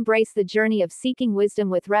 May we embrace the journey of seeking wisdom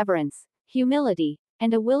with reverence, humility,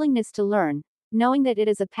 and a willingness to learn, knowing that it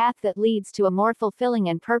is a path that leads to a more fulfilling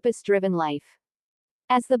and purpose-driven life.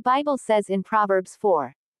 As the Bible says in Proverbs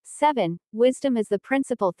 4:7, wisdom is the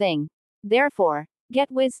principal thing. Therefore, get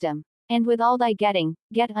wisdom, and with all thy getting,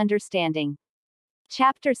 get understanding.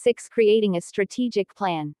 Chapter 6: Creating a Strategic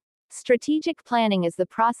Plan. Strategic planning is the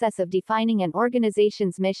process of defining an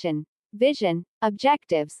organization's mission, vision,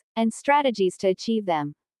 objectives, and strategies to achieve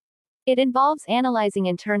them. It involves analyzing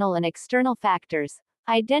internal and external factors,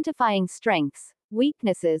 identifying strengths,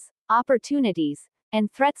 weaknesses, opportunities,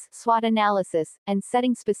 and threats, SWOT analysis, and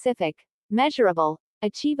setting specific, measurable,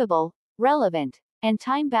 achievable, relevant, and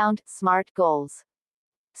time-bound, SMART goals.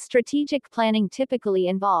 Strategic planning typically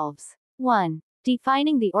involves 1.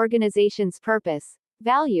 Defining the organization's purpose,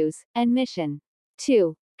 values, and mission.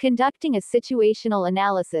 2. Conducting a situational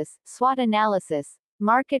analysis, SWOT analysis,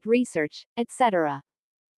 market research, etc.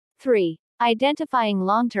 3. Identifying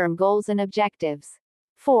long-term goals and objectives.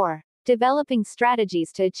 4. Developing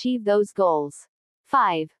strategies to achieve those goals.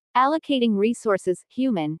 5. Allocating resources,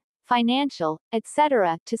 human, financial,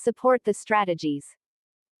 etc., to support the strategies.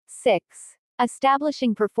 6.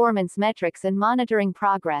 Establishing performance metrics and monitoring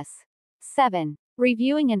progress. 7.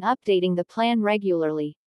 Reviewing and updating the plan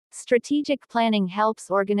regularly. Strategic planning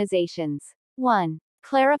helps organizations 1.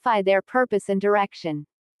 Clarify their purpose and direction.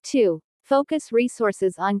 2. Focus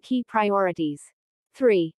resources on key priorities.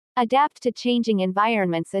 3. Adapt to changing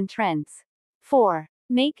environments and trends. 4.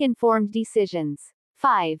 Make informed decisions.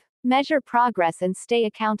 5. Measure progress and stay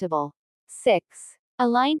accountable. 6.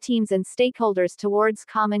 Align teams and stakeholders towards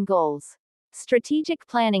common goals. Strategic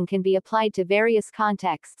planning can be applied to various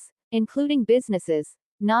contexts, including businesses,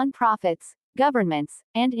 nonprofits, governments,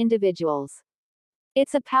 and individuals.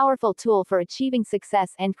 It's a powerful tool for achieving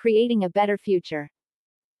success and creating a better future.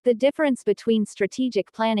 The difference between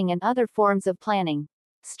strategic planning and other forms of planning.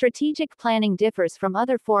 Strategic planning differs from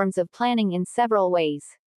other forms of planning in several ways.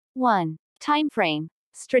 1. Time frame.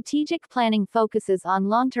 Strategic planning focuses on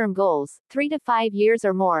long-term goals, 3 to 5 years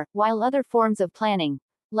or more, while other forms of planning,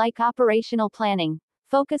 like operational planning,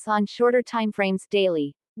 focus on shorter timeframes,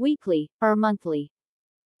 daily, weekly, or monthly.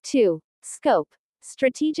 2. Scope.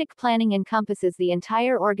 Strategic planning encompasses the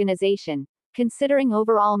entire organization, considering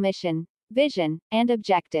overall mission, vision, and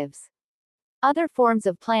objectives. Other forms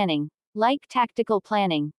of planning, like tactical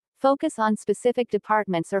planning, focus on specific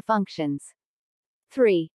departments or functions.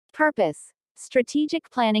 3. Purpose.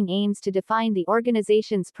 Strategic planning aims to define the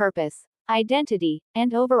organization's purpose, identity,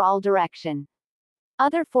 and overall direction.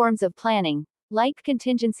 Other forms of planning, like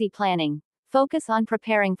contingency planning, focus on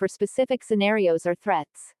preparing for specific scenarios or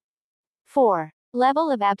threats. 4.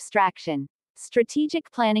 Level of abstraction.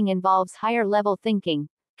 Strategic planning involves higher-level thinking,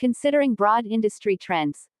 considering broad industry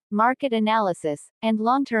trends, market analysis, and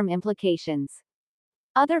long-term implications.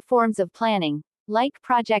 Other forms of planning, like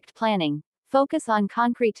project planning, focus on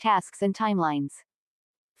concrete tasks and timelines.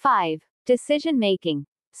 5. Decision-making.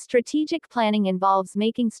 Strategic planning involves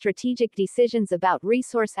making strategic decisions about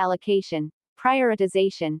resource allocation,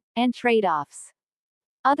 prioritization, and trade-offs.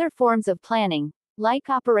 Other forms of planning, like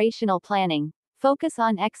operational planning, focus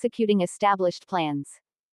on executing established plans.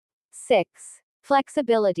 6.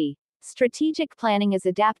 Flexibility. Strategic planning is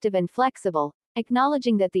adaptive and flexible,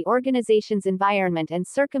 acknowledging that the organization's environment and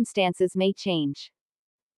circumstances may change.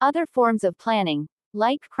 Other forms of planning,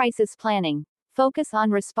 like crisis planning, focus on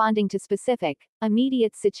responding to specific,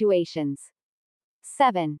 immediate situations.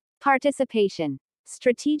 7. Participation.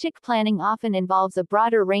 Strategic planning often involves a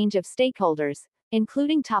broader range of stakeholders,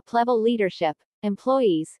 including top-level leadership,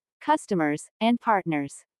 employees, customers, and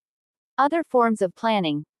partners. Other forms of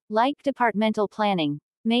planning, like departmental planning,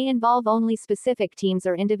 may involve only specific teams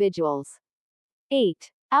or individuals.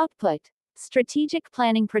 8. Output. Strategic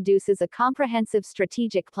planning produces a comprehensive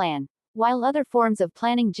strategic plan, while other forms of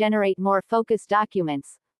planning generate more focused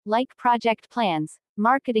documents, like project plans,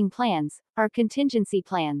 marketing plans, or contingency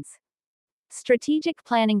plans. Strategic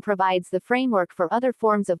planning provides the framework for other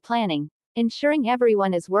forms of planning, ensuring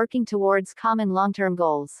everyone is working towards common long-term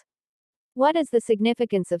goals. What is the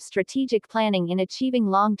significance of strategic planning in achieving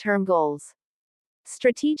long-term goals?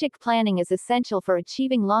 Strategic planning is essential for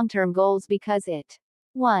achieving long-term goals because it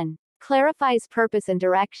 1. Clarifies purpose and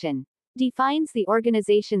direction, defines the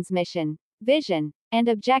organization's mission, vision, and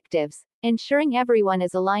objectives, ensuring everyone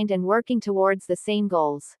is aligned and working towards the same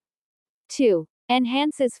goals. 2.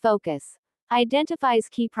 Enhances focus, identifies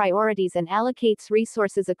key priorities and allocates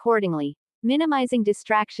resources accordingly, minimizing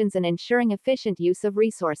distractions and ensuring efficient use of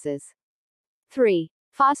resources. 3.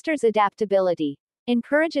 Fosters adaptability,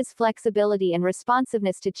 encourages flexibility and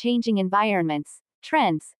responsiveness to changing environments,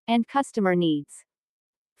 trends, and customer needs.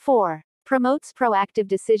 4. Promotes proactive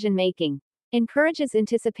decision-making, encourages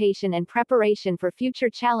anticipation and preparation for future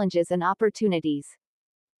challenges and opportunities.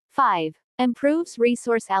 5. Improves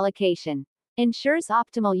resource allocation, ensures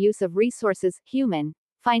optimal use of resources, human,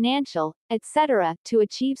 financial, etc., to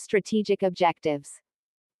achieve strategic objectives.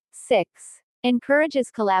 6.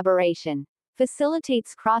 Encourages collaboration,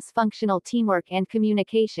 facilitates cross-functional teamwork and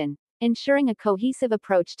communication, ensuring a cohesive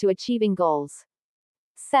approach to achieving goals.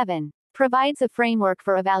 7. Provides a framework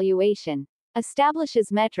for evaluation,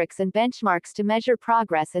 establishes metrics and benchmarks to measure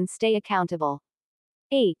progress and stay accountable.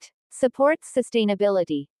 8. Supports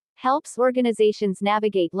sustainability, helps organizations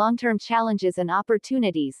navigate long-term challenges and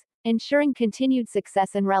opportunities, ensuring continued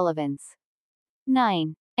success and relevance.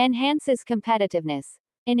 9. Enhances competitiveness,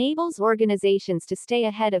 enables organizations to stay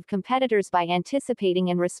ahead of competitors by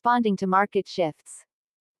anticipating and responding to market shifts.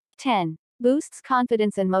 10. Boosts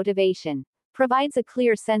confidence and motivation, provides a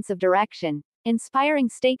clear sense of direction, inspiring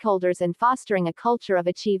stakeholders and fostering a culture of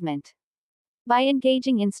achievement. By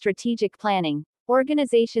engaging in strategic planning,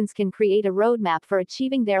 organizations can create a roadmap for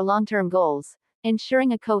achieving their long-term goals,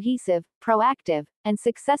 ensuring a cohesive, proactive, and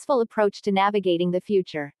successful approach to navigating the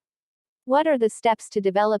future. What are the steps to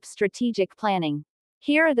develop strategic planning?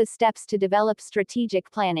 Here are the steps to develop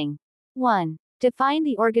strategic planning. 1. Define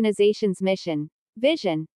the organization's mission,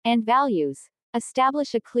 vision, and values.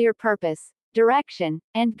 Establish a clear purpose, direction,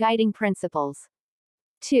 and guiding principles.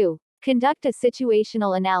 2. Conduct a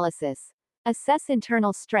situational analysis. Assess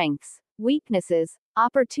internal strengths, weaknesses,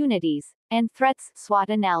 opportunities, and threats. SWOT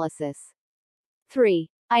analysis. 3.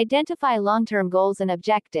 Identify long-term goals and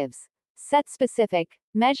objectives. Set specific,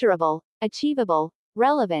 measurable, achievable,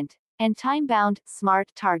 relevant, and time-bound, SMART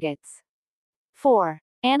targets. 4.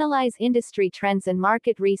 Analyze industry trends and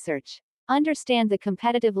market research. Understand the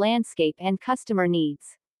competitive landscape and customer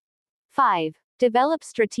needs. 5. Develop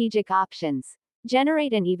strategic options.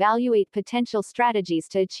 Generate and evaluate potential strategies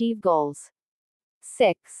to achieve goals.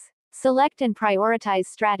 6. Select and prioritize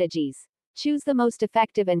strategies. Choose the most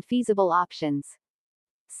effective and feasible options.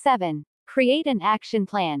 7. Create an action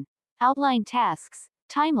plan. Outline tasks,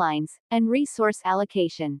 timelines, and resource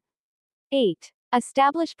allocation. 8.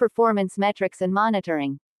 Establish performance metrics and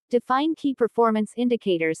monitoring. Define key performance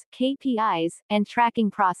indicators, KPIs, and tracking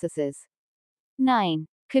processes. 9.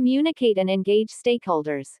 Communicate and engage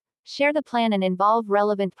stakeholders. Share the plan and involve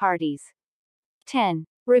relevant parties. 10.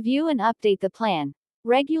 Review and update the plan.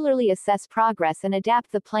 Regularly assess progress and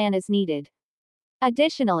adapt the plan as needed.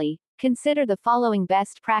 Additionally, consider the following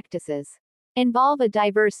best practices. Involve a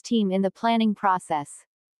diverse team in the planning process.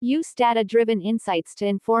 Use data-driven insights to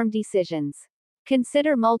inform decisions.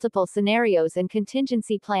 Consider multiple scenarios and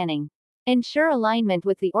contingency planning. Ensure alignment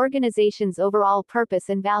with the organization's overall purpose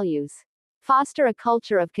and values. Foster a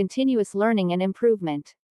culture of continuous learning and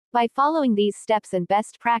improvement. By following these steps and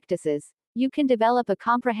best practices, you can develop a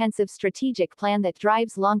comprehensive strategic plan that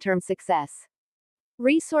drives long-term success.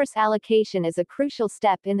 Resource allocation is a crucial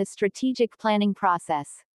step in the strategic planning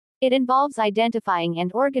process. It involves identifying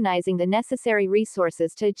and organizing the necessary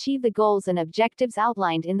resources to achieve the goals and objectives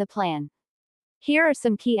outlined in the plan. Here are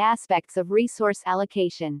some key aspects of resource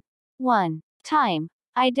allocation. 1. Time.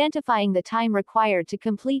 Identifying the time required to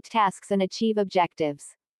complete tasks and achieve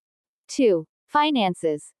objectives. 2.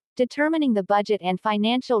 Finances. Determining the budget and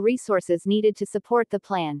financial resources needed to support the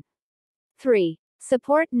plan. 3.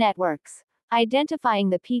 Support networks. Identifying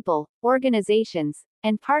the people, organizations,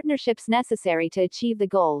 and partnerships necessary to achieve the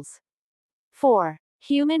goals. 4.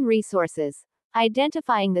 Human resources.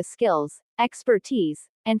 Identifying the skills, expertise,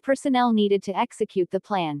 and personnel needed to execute the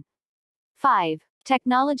plan. 5.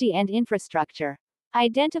 Technology and infrastructure.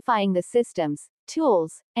 Identifying the systems,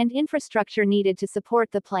 tools, and infrastructure needed to support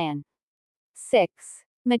the plan. 6.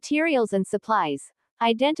 Materials and supplies.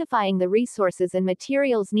 Identifying the resources and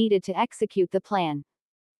materials needed to execute the plan.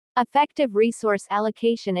 Effective resource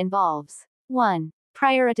allocation involves 1.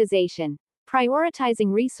 Prioritization.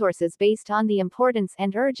 Prioritizing resources based on the importance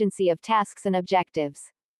and urgency of tasks and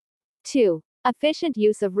objectives. 2. Efficient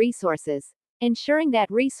use of resources. Ensuring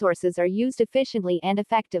that resources are used efficiently and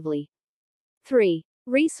effectively. 3.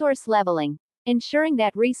 Resource leveling. Ensuring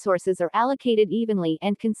that resources are allocated evenly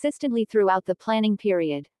and consistently throughout the planning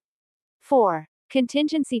period. 4.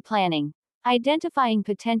 Contingency planning. Identifying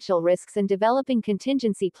potential risks and developing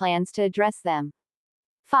contingency plans to address them.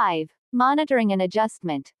 5. Monitoring and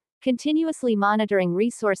adjustment. Continuously monitoring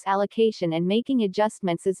resource allocation and making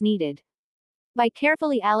adjustments as needed. By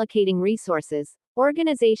carefully allocating resources,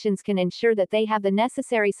 organizations can ensure that they have the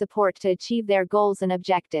necessary support to achieve their goals and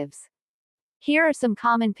objectives. Here are some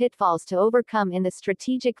common pitfalls to overcome in the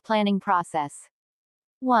strategic planning process.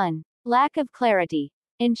 1. Lack of clarity.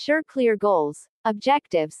 Ensure clear goals,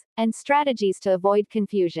 objectives, and strategies to avoid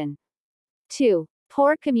confusion. 2.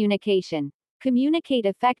 Poor communication. Communicate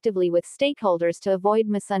effectively with stakeholders to avoid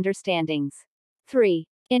misunderstandings. 3.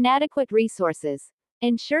 Inadequate resources.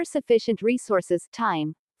 Ensure sufficient resources,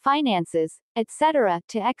 time, finances, etc.,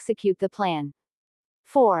 to execute the plan.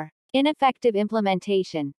 4. Ineffective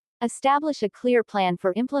implementation. Establish a clear plan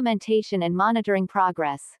for implementation and monitoring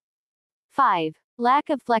progress. 5.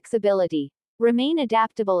 Lack of flexibility. Remain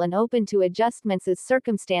adaptable and open to adjustments as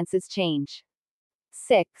circumstances change.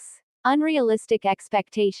 6. Unrealistic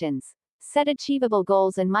expectations. Set achievable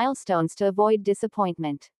goals and milestones to avoid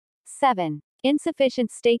disappointment. 7.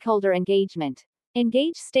 Insufficient stakeholder engagement.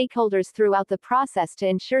 Engage stakeholders throughout the process to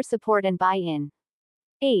ensure support and buy-in.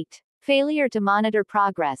 8. Failure to monitor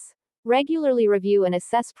progress. Regularly review and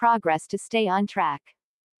assess progress to stay on track.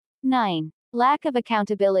 9. Lack of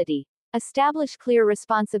accountability. Establish clear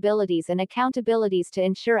responsibilities and accountabilities to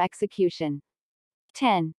ensure execution.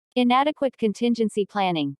 10. Inadequate contingency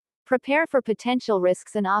planning. Prepare for potential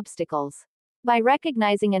risks and obstacles. By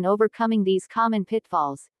recognizing and overcoming these common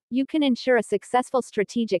pitfalls, you can ensure a successful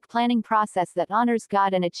strategic planning process that honors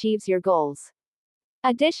God and achieves your goals.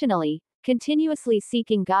 Additionally, continuously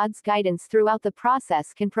seeking God's guidance throughout the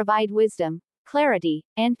process can provide wisdom, clarity,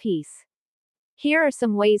 and peace. Here are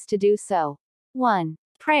some ways to do so. 1.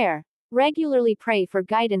 Prayer. Regularly pray for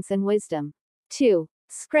guidance and wisdom. 2.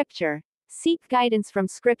 Scripture. Seek guidance from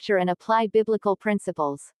Scripture and apply biblical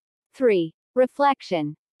principles. 3.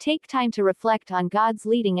 Reflection. Take time to reflect on God's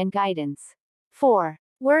leading and guidance. 4.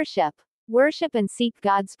 Worship. Worship and seek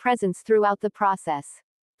God's presence throughout the process.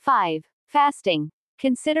 5. Fasting.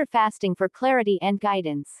 Consider fasting for clarity and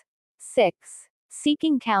guidance. 6.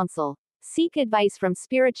 Seeking counsel. Seek advice from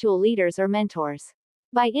spiritual leaders or mentors.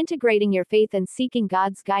 By integrating your faith and seeking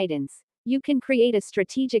God's guidance, you can create a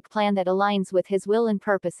strategic plan that aligns with His will and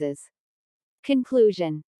purposes.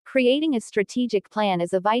 Conclusion. Creating a strategic plan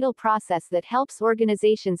is a vital process that helps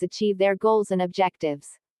organizations achieve their goals and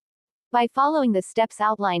objectives. By following the steps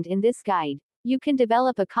outlined in this guide, you can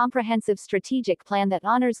develop a comprehensive strategic plan that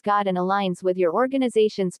honors God and aligns with your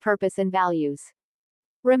organization's purpose and values.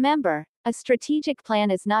 Remember, a strategic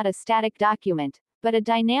plan is not a static document, but a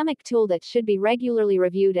dynamic tool that should be regularly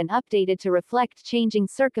reviewed and updated to reflect changing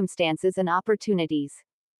circumstances and opportunities.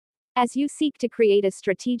 As you seek to create a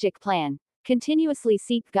strategic plan, continuously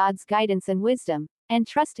seek God's guidance and wisdom, and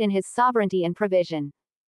trust in His sovereignty and provision.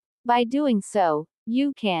 By doing so,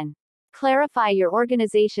 you can clarify your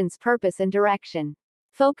organization's purpose and direction,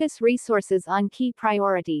 focus resources on key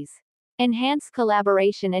priorities, enhance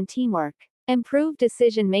collaboration and teamwork, improve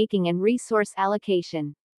decision-making and resource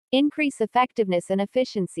allocation, increase effectiveness and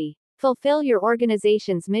efficiency, fulfill your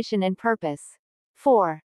organization's mission and purpose.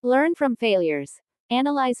 4. Learn from failures.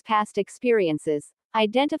 Analyze past experiences,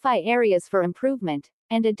 identify areas for improvement,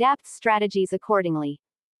 and adapt strategies accordingly.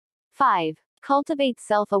 5. Cultivate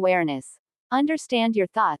self-awareness. Understand your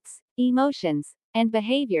thoughts, emotions, and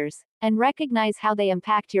behaviors, and recognize how they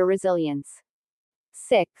impact your resilience.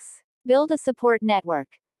 6. Build a support network.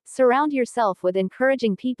 Surround yourself with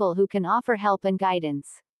encouraging people who can offer help and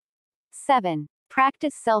guidance. 7.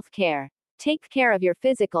 Practice self-care. Take care of your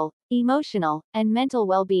physical, emotional, and mental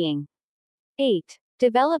well-being. 8.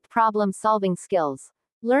 Develop problem-solving skills.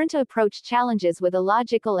 Learn to approach challenges with a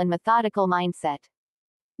logical and methodical mindset.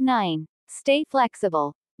 9. Stay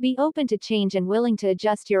flexible. Be open to change and willing to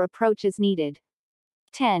adjust your approach as needed.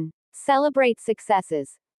 10. Celebrate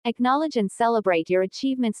successes. Acknowledge and celebrate your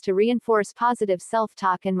achievements to reinforce positive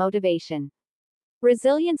self-talk and motivation.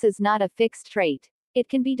 Resilience is not a fixed trait. It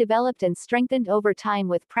can be developed and strengthened over time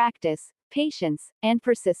with practice, patience, and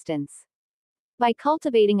persistence. By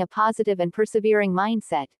cultivating a positive and persevering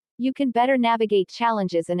mindset, you can better navigate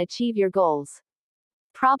challenges and achieve your goals.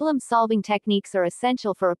 Problem-solving techniques are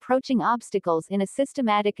essential for approaching obstacles in a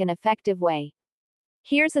systematic and effective way.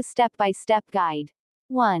 Here's a step-by-step guide.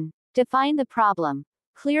 1. Define the problem.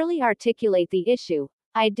 Clearly articulate the issue,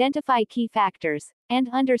 identify key factors, and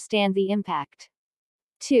understand the impact.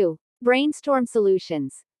 2. Brainstorm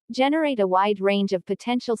solutions. Generate a wide range of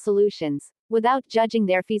potential solutions, without judging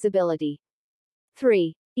their feasibility.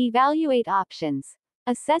 3. Evaluate options.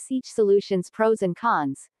 Assess each solution's pros and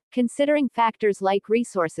cons, considering factors like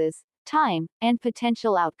resources, time, and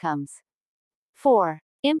potential outcomes. 4.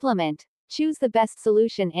 Implement. Choose the best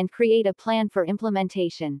solution and create a plan for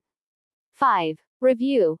implementation. 5.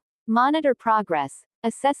 Review. Monitor progress,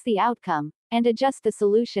 assess the outcome, and adjust the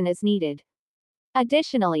solution as needed.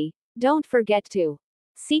 Additionally, don't forget to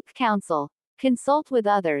seek counsel. Consult with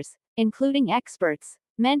others, including experts,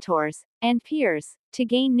 mentors, and peers, to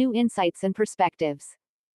gain new insights and perspectives.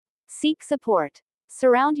 Seek support.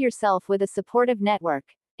 Surround yourself with a supportive network,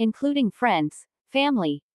 including friends,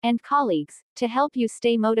 family, and colleagues, to help you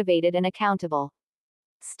stay motivated and accountable.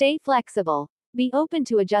 Stay flexible. Be open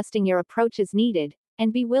to adjusting your approach as needed,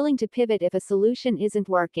 and be willing to pivot if a solution isn't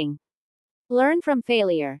working. Learn from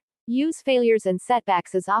failure. Use failures and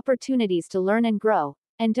setbacks as opportunities to learn and grow,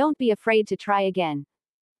 and don't be afraid to try again.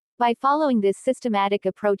 By following this systematic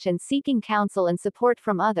approach and seeking counsel and support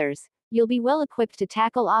from others, you'll be well equipped to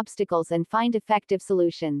tackle obstacles and find effective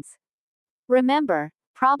solutions. Remember,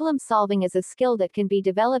 problem solving is a skill that can be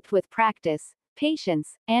developed with practice,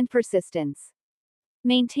 patience, and persistence.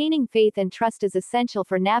 Maintaining faith and trust is essential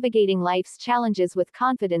for navigating life's challenges with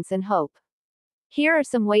confidence and hope. Here are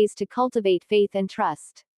some ways to cultivate faith and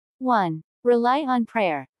trust. 1. Rely on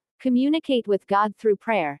prayer. Communicate with God through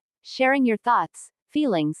prayer, sharing your thoughts,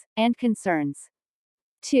 feelings, and concerns.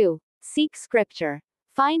 2. Seek Scripture.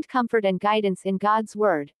 Find comfort and guidance in God's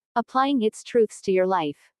Word, applying its truths to your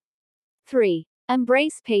life. 3.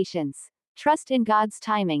 Embrace patience. Trust in God's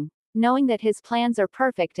timing, knowing that His plans are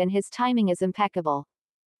perfect and His timing is impeccable.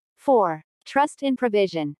 4. Trust in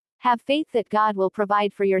provision. Have faith that God will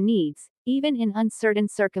provide for your needs, even in uncertain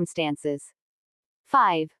circumstances.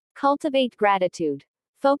 5. Cultivate gratitude.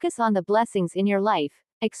 Focus on the blessings in your life,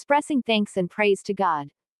 expressing thanks and praise to God.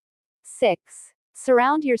 6.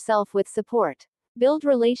 Surround yourself with support. Build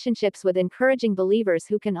relationships with encouraging believers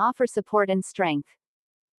who can offer support and strength.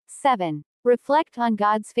 7. Reflect on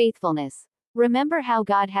God's faithfulness. Remember how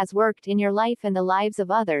God has worked in your life and the lives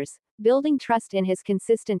of others, building trust in His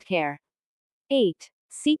consistent care. 8.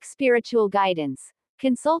 Seek spiritual guidance.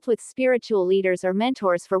 Consult with spiritual leaders or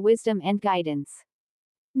mentors for wisdom and guidance.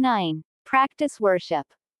 9. Practice worship.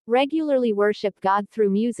 Regularly worship God through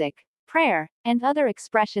music, prayer, and other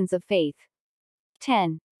expressions of faith.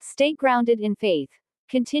 10. Stay grounded in faith.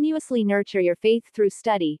 Continuously nurture your faith through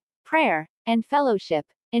study, prayer, and fellowship,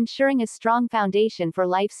 ensuring a strong foundation for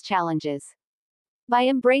life's challenges. By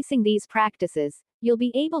embracing these practices, you'll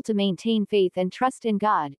be able to maintain faith and trust in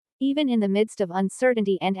God, even in the midst of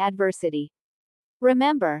uncertainty and adversity.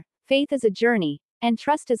 Remember, faith is a journey, and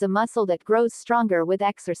trust is a muscle that grows stronger with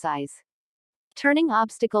exercise. Turning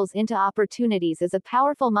obstacles into opportunities is a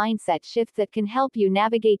powerful mindset shift that can help you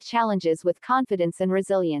navigate challenges with confidence and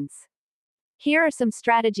resilience. Here are some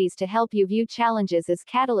strategies to help you view challenges as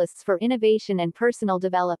catalysts for innovation and personal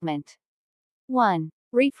development. 1.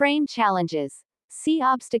 Reframe challenges. See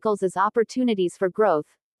obstacles as opportunities for growth,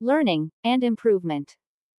 learning, and improvement.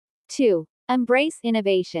 2. Embrace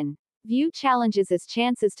innovation. View challenges as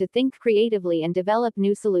chances to think creatively and develop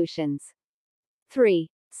new solutions. 3.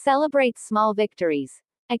 Celebrate small victories.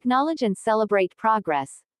 Acknowledge and celebrate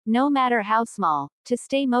progress, no matter how small, to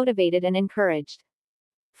stay motivated and encouraged.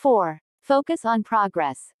 4. Focus on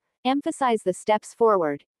progress. Emphasize the steps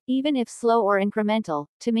forward, even if slow or incremental,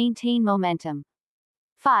 to maintain momentum.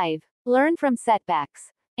 5. Learn from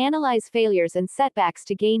setbacks. Analyze failures and setbacks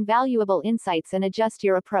to gain valuable insights and adjust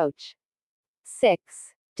your approach.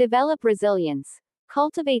 6. Develop resilience.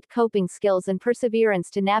 Cultivate coping skills and perseverance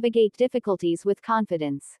to navigate difficulties with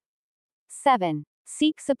confidence. 7.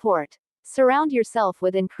 Seek support. Surround yourself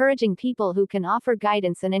with encouraging people who can offer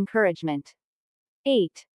guidance and encouragement.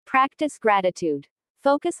 8. Practice gratitude.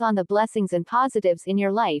 Focus on the blessings and positives in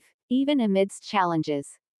your life, even amidst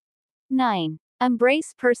challenges. 9.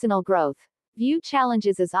 Embrace personal growth. View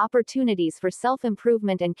challenges as opportunities for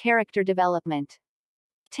self-improvement and character development.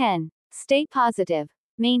 10. Stay positive.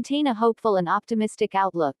 Maintain a hopeful and optimistic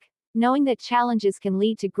outlook, knowing that challenges can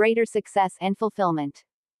lead to greater success and fulfillment.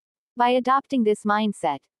 By adopting this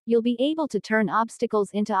mindset, you'll be able to turn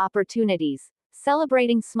obstacles into opportunities,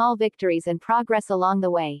 celebrating small victories and progress along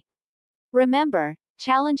the way. Remember,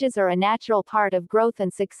 challenges are a natural part of growth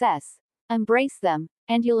and success. Embrace them,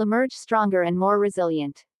 and you'll emerge stronger and more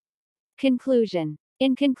resilient. Conclusion.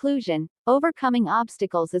 In conclusion, overcoming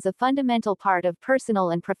obstacles is a fundamental part of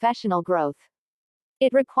personal and professional growth.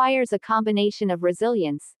 It requires a combination of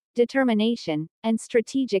resilience, determination, and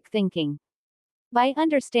strategic thinking. By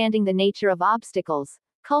understanding the nature of obstacles,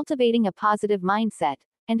 cultivating a positive mindset,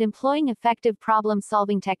 and employing effective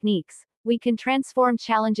problem-solving techniques, we can transform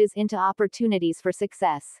challenges into opportunities for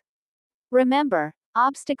success. Remember,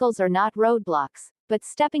 obstacles are not roadblocks, but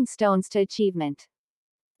stepping stones to achievement.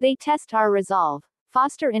 They test our resolve,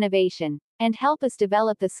 foster innovation, and help us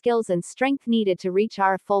develop the skills and strength needed to reach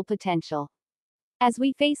our full potential. As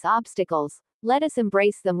we face obstacles, let us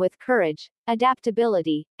embrace them with courage,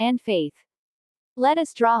 adaptability, and faith. Let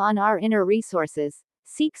us draw on our inner resources,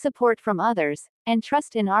 seek support from others, and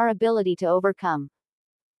trust in our ability to overcome.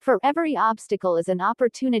 For every obstacle is an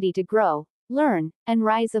opportunity to grow, learn, and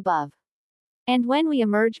rise above. And when we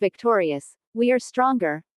emerge victorious, we are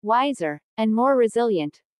stronger, wiser, and more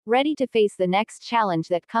resilient, ready to face the next challenge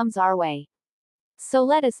that comes our way. So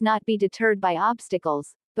let us not be deterred by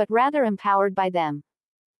obstacles, but rather empowered by them.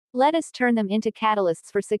 Let us turn them into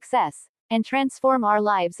catalysts for success, and transform our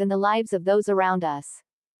lives and the lives of those around us.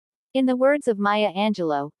 In the words of Maya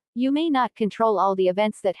Angelou, you may not control all the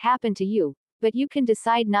events that happen to you, but you can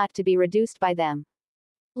decide not to be reduced by them.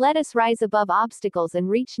 Let us rise above obstacles and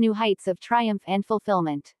reach new heights of triumph and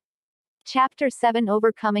fulfillment. Chapter 7: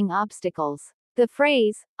 Overcoming Obstacles. The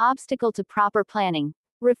phrase, obstacle to proper planning,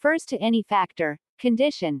 refers to any factor,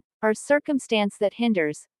 condition, or circumstance that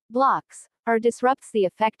hinders, blocks, or disrupts the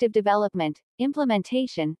effective development,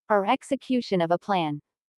 implementation, or execution of a plan.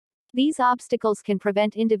 These obstacles can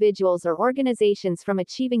prevent individuals or organizations from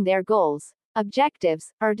achieving their goals,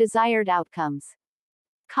 objectives, or desired outcomes.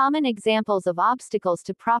 Common examples of obstacles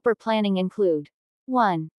to proper planning include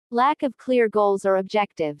 1. Lack of clear goals or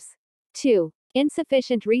objectives. 2.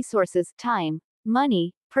 Insufficient resources, time,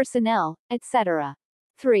 money, personnel, etc.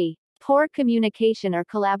 3. Poor communication or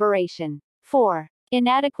collaboration. 4.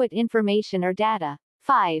 Inadequate information or data.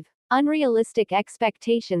 5. Unrealistic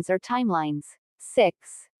expectations or timelines. 6.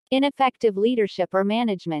 Ineffective leadership or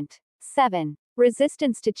management. 7.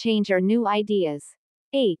 Resistance to change or new ideas.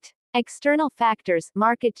 8. External factors,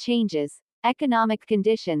 market changes, economic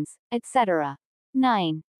conditions, etc.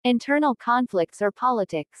 9. Internal conflicts or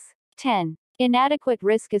politics. 10. Inadequate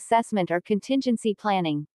risk assessment or contingency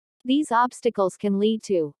planning. These obstacles can lead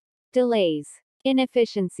to delays,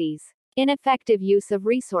 inefficiencies, ineffective use of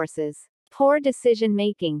resources, poor decision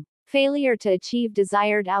making, failure to achieve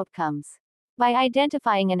desired outcomes. By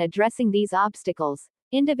identifying and addressing these obstacles,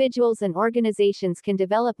 individuals and organizations can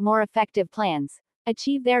develop more effective plans,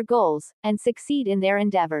 achieve their goals, and succeed in their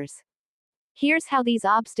endeavors. Here's how these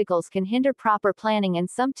obstacles can hinder proper planning and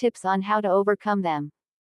some tips on how to overcome them.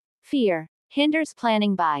 Fear hinders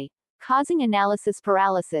planning by causing analysis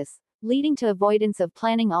paralysis, leading to avoidance of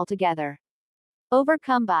planning altogether.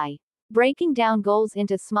 Overcome by breaking down goals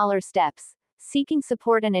into smaller steps, seeking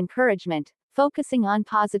support and encouragement, focusing on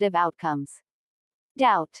positive outcomes.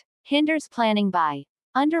 Doubt hinders planning by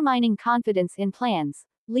undermining confidence in plans,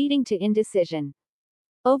 leading to indecision.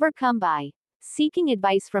 Overcome by seeking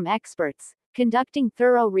advice from experts, conducting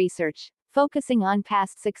thorough research, focusing on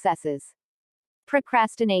past successes.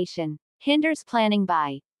 Procrastination hinders planning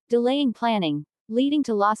by delaying planning, leading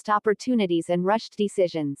to lost opportunities and rushed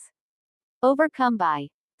decisions. Overcome by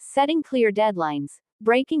setting clear deadlines,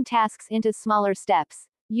 breaking tasks into smaller steps,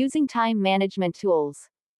 using time management tools.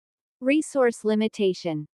 Resource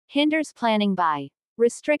limitation hinders planning by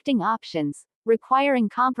restricting options, requiring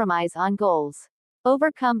compromise on goals.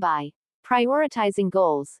 Overcome by prioritizing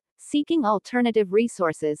goals, seeking alternative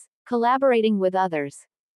resources, collaborating with others.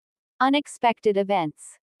 Unexpected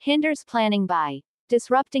events hinders planning by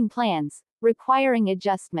disrupting plans, requiring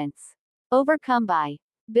adjustments. Overcome by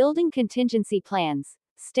building contingency plans,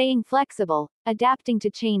 staying flexible, adapting to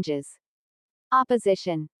changes.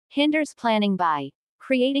 Opposition hinders planning by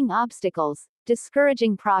creating obstacles,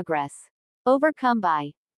 discouraging progress. Overcome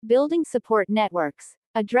by building support networks,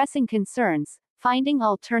 addressing concerns, finding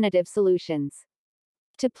alternative solutions.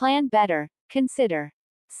 To plan better, consider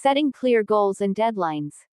setting clear goals and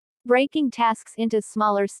deadlines, breaking tasks into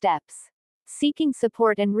smaller steps, seeking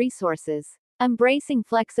support and resources, embracing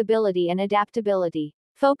flexibility and adaptability,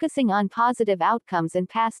 focusing on positive outcomes and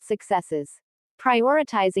past successes,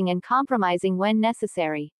 prioritizing and compromising when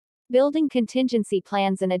necessary, building contingency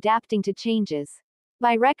plans and adapting to changes.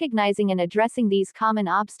 By recognizing and addressing these common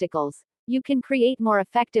obstacles, you can create more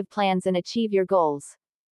effective plans and achieve your goals.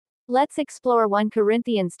 Let's explore 1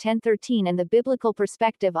 Corinthians 10:13 and the biblical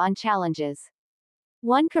perspective on challenges.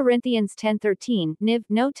 1 Corinthians 10:13, Niv,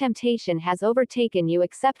 no temptation has overtaken you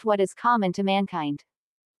except what is common to mankind.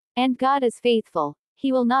 And God is faithful,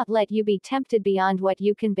 He will not let you be tempted beyond what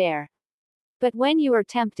you can bear. But when you are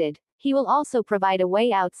tempted, He will also provide a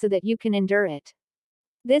way out so that you can endure it.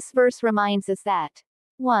 This verse reminds us that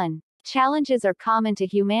 1. Challenges are common to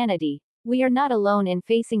humanity. We are not alone in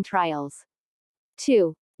facing trials.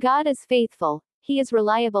 2. God is faithful. He is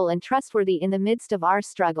reliable and trustworthy in the midst of our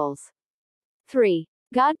struggles. 3.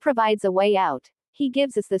 God provides a way out. He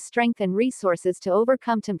gives us the strength and resources to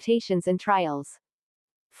overcome temptations and trials.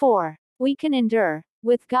 4. We can endure.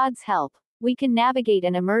 With God's help, we can navigate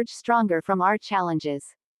and emerge stronger from our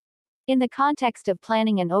challenges. In the context of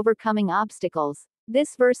planning and overcoming obstacles,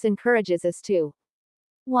 this verse encourages us to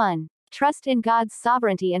 1. Trust in God's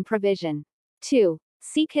sovereignty and provision. 2.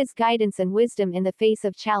 Seek His guidance and wisdom in the face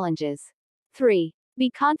of challenges. 3. Be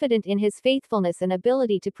confident in His faithfulness and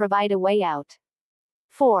ability to provide a way out.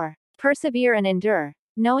 4. Persevere and endure,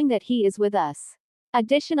 knowing that He is with us.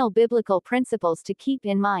 Additional biblical principles to keep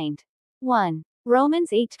in mind. 1. Romans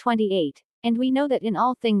 8:28. And we know that in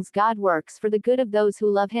all things God works for the good of those who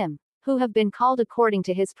love Him, who have been called according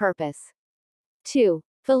to His purpose. 2.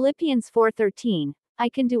 Philippians 4:13. I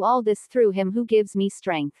can do all this through Him who gives me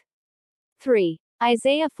strength. 3.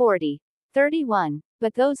 Isaiah 40:31.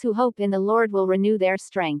 But those who hope in the Lord will renew their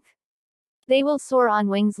strength. They will soar on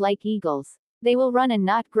wings like eagles. They will run and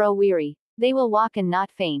not grow weary. They will walk and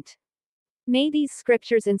not faint. May these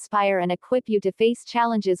scriptures inspire and equip you to face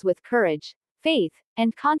challenges with courage, faith,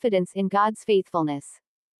 and confidence in God's faithfulness.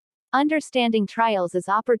 Understanding trials as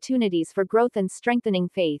opportunities for growth and strengthening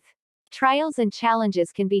faith. Trials and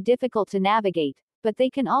challenges can be difficult to navigate, but they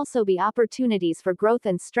can also be opportunities for growth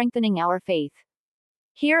and strengthening our faith.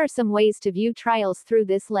 Here are some ways to view trials through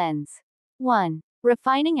this lens. 1.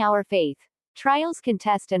 Refining our faith. Trials can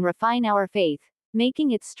test and refine our faith,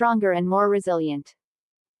 making it stronger and more resilient.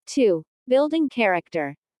 2. Building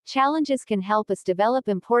character. Challenges can help us develop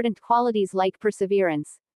important qualities like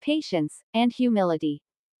perseverance, patience, and humility.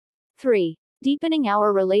 3. Deepening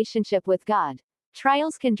our relationship with God.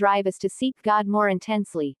 Trials can drive us to seek God more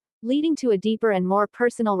intensely, leading to a deeper and more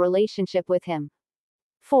personal relationship with Him.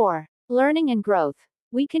 4. Learning and growth.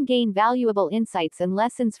 We can gain valuable insights and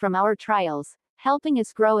lessons from our trials, helping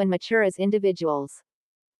us grow and mature as individuals.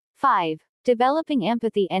 5. Developing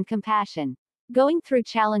empathy and compassion. Going through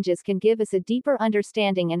challenges can give us a deeper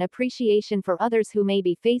understanding and appreciation for others who may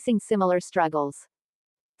be facing similar struggles.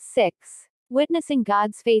 6. Witnessing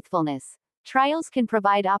God's faithfulness. Trials can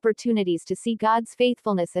provide opportunities to see God's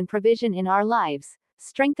faithfulness and provision in our lives,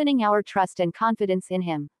 strengthening our trust and confidence in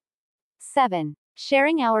Him. 7.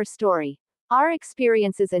 Sharing our story. Our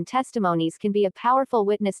experiences and testimonies can be a powerful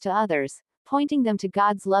witness to others, pointing them to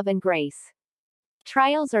God's love and grace.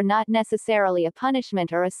 Trials are not necessarily a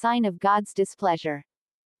punishment or a sign of God's displeasure.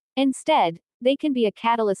 Instead, they can be a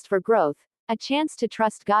catalyst for growth, a chance to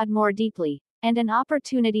trust God more deeply, and an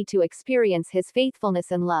opportunity to experience His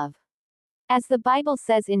faithfulness and love. As the Bible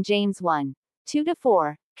says in James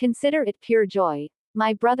 1:2-4, consider it pure joy,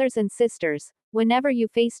 my brothers and sisters, whenever you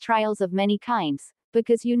face trials of many kinds,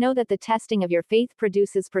 because you know that the testing of your faith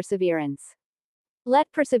produces perseverance.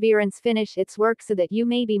 Let perseverance finish its work so that you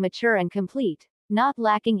may be mature and complete, not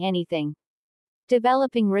lacking anything.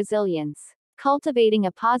 Developing resilience. Cultivating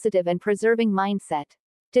a positive and preserving mindset.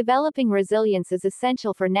 Developing resilience is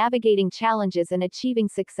essential for navigating challenges and achieving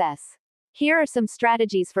success. Here are some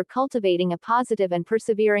strategies for cultivating a positive and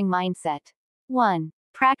persevering mindset. 1.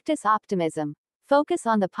 Practice optimism. Focus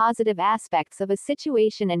on the positive aspects of a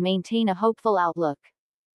situation and maintain a hopeful outlook.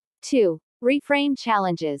 2. Reframe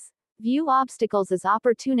challenges. View obstacles as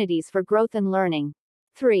opportunities for growth and learning.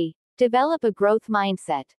 3. Develop a growth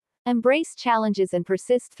mindset. Embrace challenges and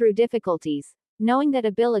persist through difficulties, knowing that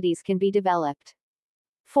abilities can be developed.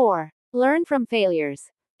 4. Learn from failures.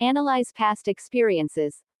 Analyze past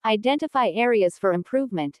experiences, identify areas for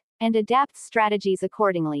improvement, and adapt strategies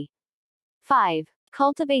accordingly. 5.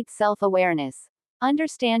 Cultivate self-awareness.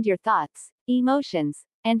 Understand your thoughts, emotions,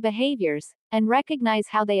 and behaviors, and recognize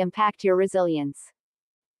how they impact your resilience.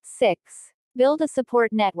 6. Build a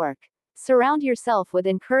support network. Surround yourself with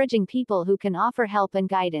encouraging people who can offer help and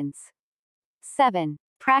guidance. 7.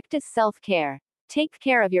 Practice self-care. Take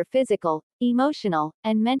care of your physical, emotional,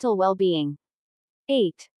 and mental well-being.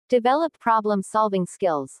 8. Develop problem-solving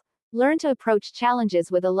skills. Learn to approach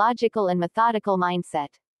challenges with a logical and methodical mindset.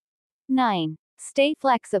 9. Stay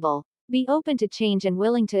flexible. Be open to change and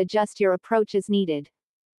willing to adjust your approach as needed.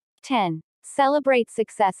 10. Celebrate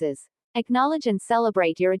successes. Acknowledge and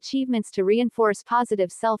celebrate your achievements to reinforce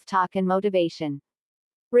positive self-talk and motivation.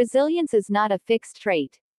 Resilience is not a fixed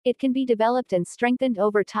trait. It can be developed and strengthened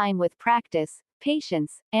over time with practice,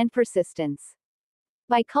 patience, and persistence.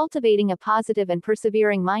 By cultivating a positive and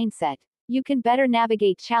persevering mindset, you can better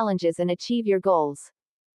navigate challenges and achieve your goals.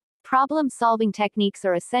 problem-solving techniques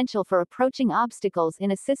are essential for approaching obstacles in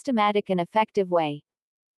a systematic and effective way.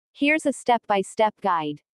 Here's a step-by-step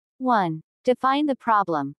guide. 1. Define the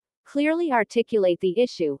problem. Clearly articulate the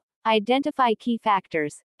issue, identify key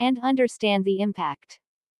factors, and understand the impact.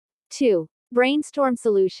 2. Brainstorm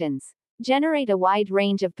solutions. Generate a wide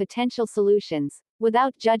range of potential solutions,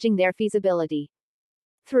 without judging their feasibility.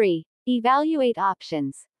 3. Evaluate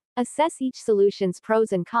options. Assess each solution's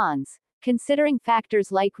pros and cons, considering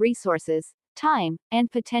factors like resources, time,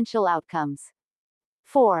 and potential outcomes.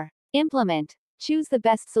 4. Implement. Choose the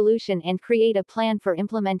best solution and create a plan for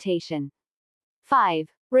implementation. 5.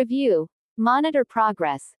 Review. Monitor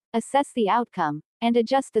progress, assess the outcome, and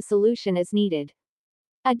adjust the solution as needed.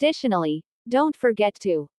 Additionally, don't forget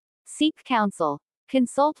to seek counsel.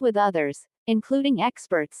 Consult with others, including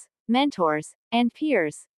experts, mentors, and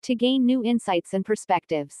peers, to gain new insights and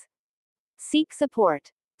perspectives. Seek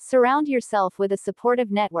support. Surround yourself with a supportive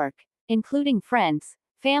network, including friends,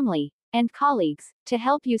 family, and colleagues, to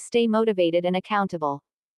help you stay motivated and accountable.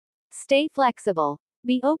 Stay flexible.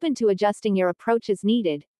 Be open to adjusting your approach as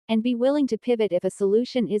needed, and be willing to pivot if a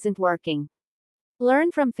solution isn't working.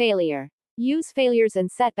 Learn from failure. Use failures and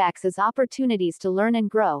setbacks as opportunities to learn and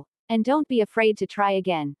grow, and don't be afraid to try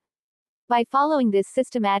again. By following this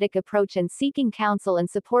systematic approach and seeking counsel and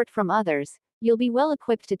support from others, you'll be well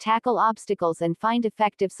equipped to tackle obstacles and find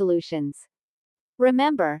effective solutions.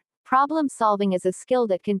 Remember, problem solving is a skill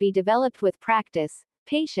that can be developed with practice,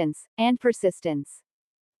 patience, and persistence.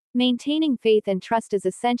 Maintaining faith and trust is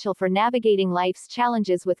essential for navigating life's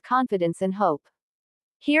challenges with confidence and hope.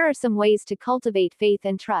 Here are some ways to cultivate faith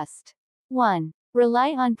and trust. 1.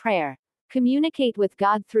 Rely on prayer. Communicate with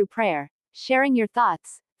God through prayer, sharing your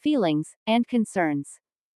thoughts, feelings, and concerns.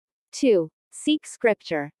 2. Seek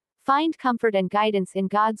Scripture. Find comfort and guidance in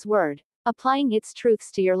God's Word, applying its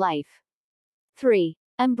truths to your life. 3.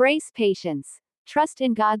 Embrace patience. Trust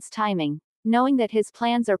in God's timing, knowing that His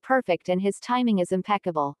plans are perfect and His timing is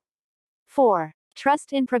impeccable. 4.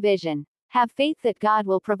 Trust in provision. Have faith that God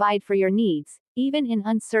will provide for your needs, even in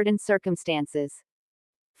uncertain circumstances.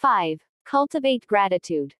 5. Cultivate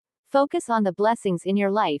gratitude. Focus on the blessings in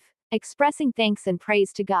your life, expressing thanks and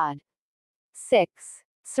praise to God. 6.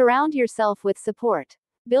 Surround yourself with support.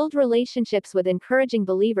 Build relationships with encouraging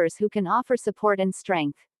believers who can offer support and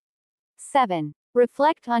strength. 7.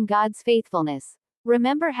 Reflect on God's faithfulness.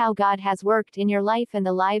 Remember how God has worked in your life and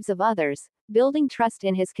the lives of others, building trust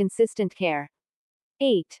in His consistent care.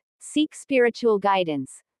 8. Seek spiritual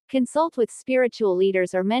guidance. Consult with spiritual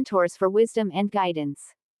leaders or mentors for wisdom and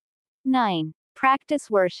guidance. 9.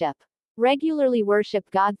 Practice worship. Regularly worship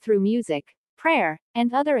God through music, prayer,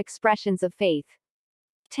 and other expressions of faith.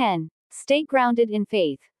 10. Stay grounded in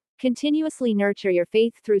faith. Continuously nurture your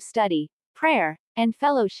faith through study, prayer, and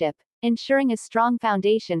fellowship, ensuring a strong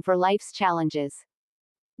foundation for life's challenges.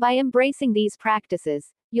 By embracing these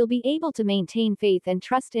practices, you'll be able to maintain faith and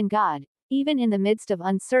trust in God, even in the midst of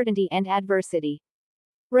uncertainty and adversity.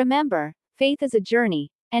 Remember, faith is a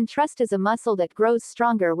journey, and trust is a muscle that grows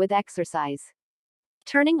stronger with exercise.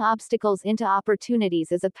 Turning obstacles into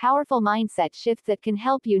opportunities is a powerful mindset shift that can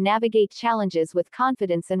help you navigate challenges with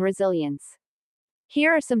confidence and resilience.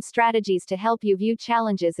 Here are some strategies to help you view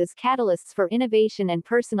challenges as catalysts for innovation and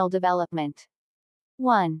personal development.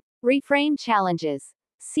 1. Reframe challenges.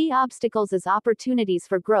 See obstacles as opportunities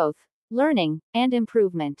for growth, learning, and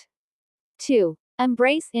improvement. 2.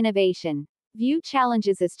 Embrace innovation. View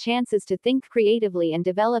challenges as chances to think creatively and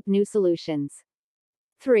develop new solutions.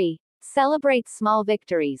 3. Celebrate small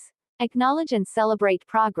victories. Acknowledge and celebrate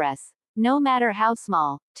progress, no matter how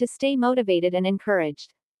small, to stay motivated and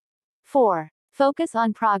encouraged. 4. Focus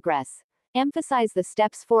on progress. Emphasize the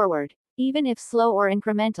steps forward, even if slow or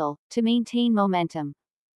incremental, to maintain momentum.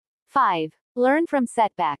 5. Learn from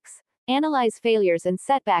setbacks. Analyze failures and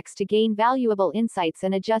setbacks to gain valuable insights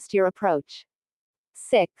and adjust your approach.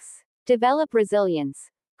 6. Develop resilience.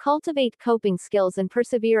 Cultivate coping skills and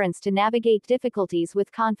perseverance to navigate difficulties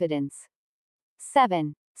with confidence.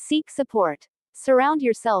 7. Seek support. Surround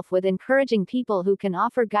yourself with encouraging people who can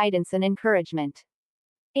offer guidance and encouragement.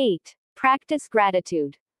 8. Practice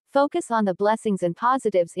gratitude. Focus on the blessings and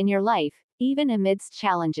positives in your life, even amidst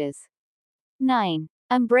challenges. 9.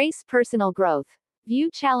 Embrace personal growth. View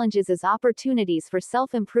challenges as opportunities for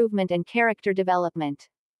self-improvement and character development.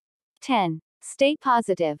 10. Stay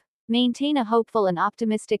positive. Maintain a hopeful and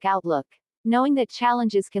optimistic outlook, knowing that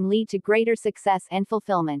challenges can lead to greater success and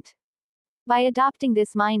fulfillment. By adopting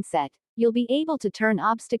this mindset, you'll be able to turn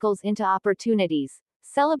obstacles into opportunities,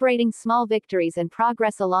 celebrating small victories and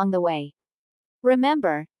progress along the way.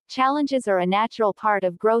 Remember, challenges are a natural part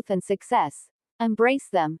of growth and success. Embrace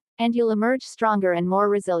them, and you'll emerge stronger and more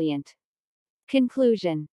resilient.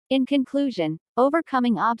 Conclusion. In conclusion,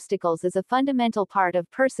 overcoming obstacles is a fundamental part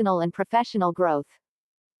of personal and professional growth.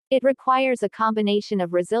 It requires a combination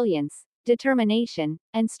of resilience, determination,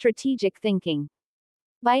 and strategic thinking.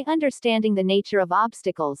 By understanding the nature of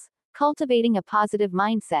obstacles, cultivating a positive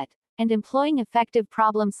mindset, and employing effective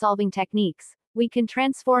problem-solving techniques, we can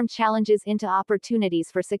transform challenges into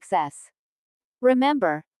opportunities for success.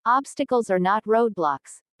 Remember, obstacles are not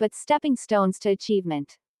roadblocks, but stepping stones to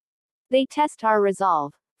achievement. They test our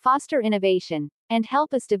resolve, foster innovation, and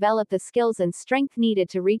help us develop the skills and strength needed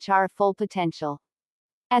to reach our full potential.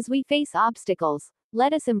 As we face obstacles,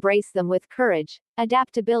 let us embrace them with courage,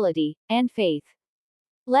 adaptability, and faith.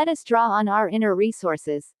 Let us draw on our inner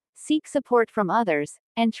resources, seek support from others,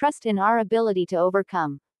 and trust in our ability to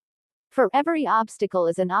overcome. For every obstacle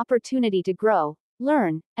is an opportunity to grow,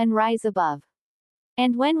 learn, and rise above.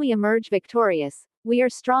 And when we emerge victorious, we are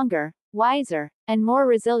stronger, wiser, and more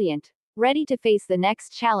resilient, ready to face the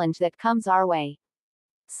next challenge that comes our way.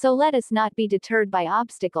 So let us not be deterred by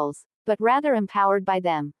obstacles, but rather empowered by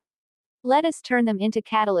them. Let us turn them into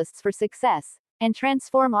catalysts for success, and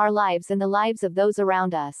transform our lives and the lives of those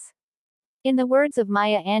around us. In the words of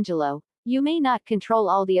Maya Angelou, you may not control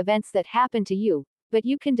all the events that happen to you, but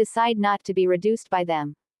you can decide not to be reduced by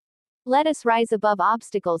them. Let us rise above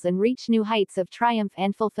obstacles and reach new heights of triumph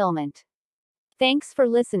and fulfillment. Thanks for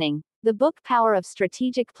listening. The book Power of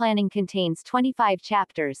Strategic Planning contains 25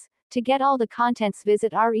 chapters. To get all the contents,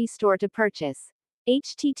 visit our e-store to purchase.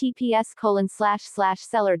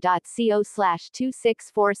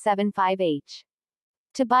 https://seller.co/26475h.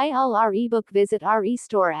 To buy all our ebook, visit our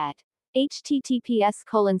e-store at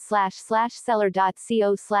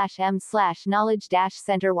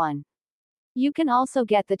https://seller.co/m/knowledge-center1. You can also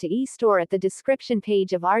get the e-store at the description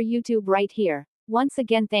page of our YouTube right here. Once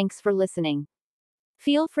again, thanks for listening.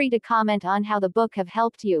 Feel free to comment on how the book have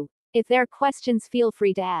helped you. If there are questions, feel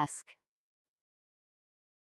free to ask.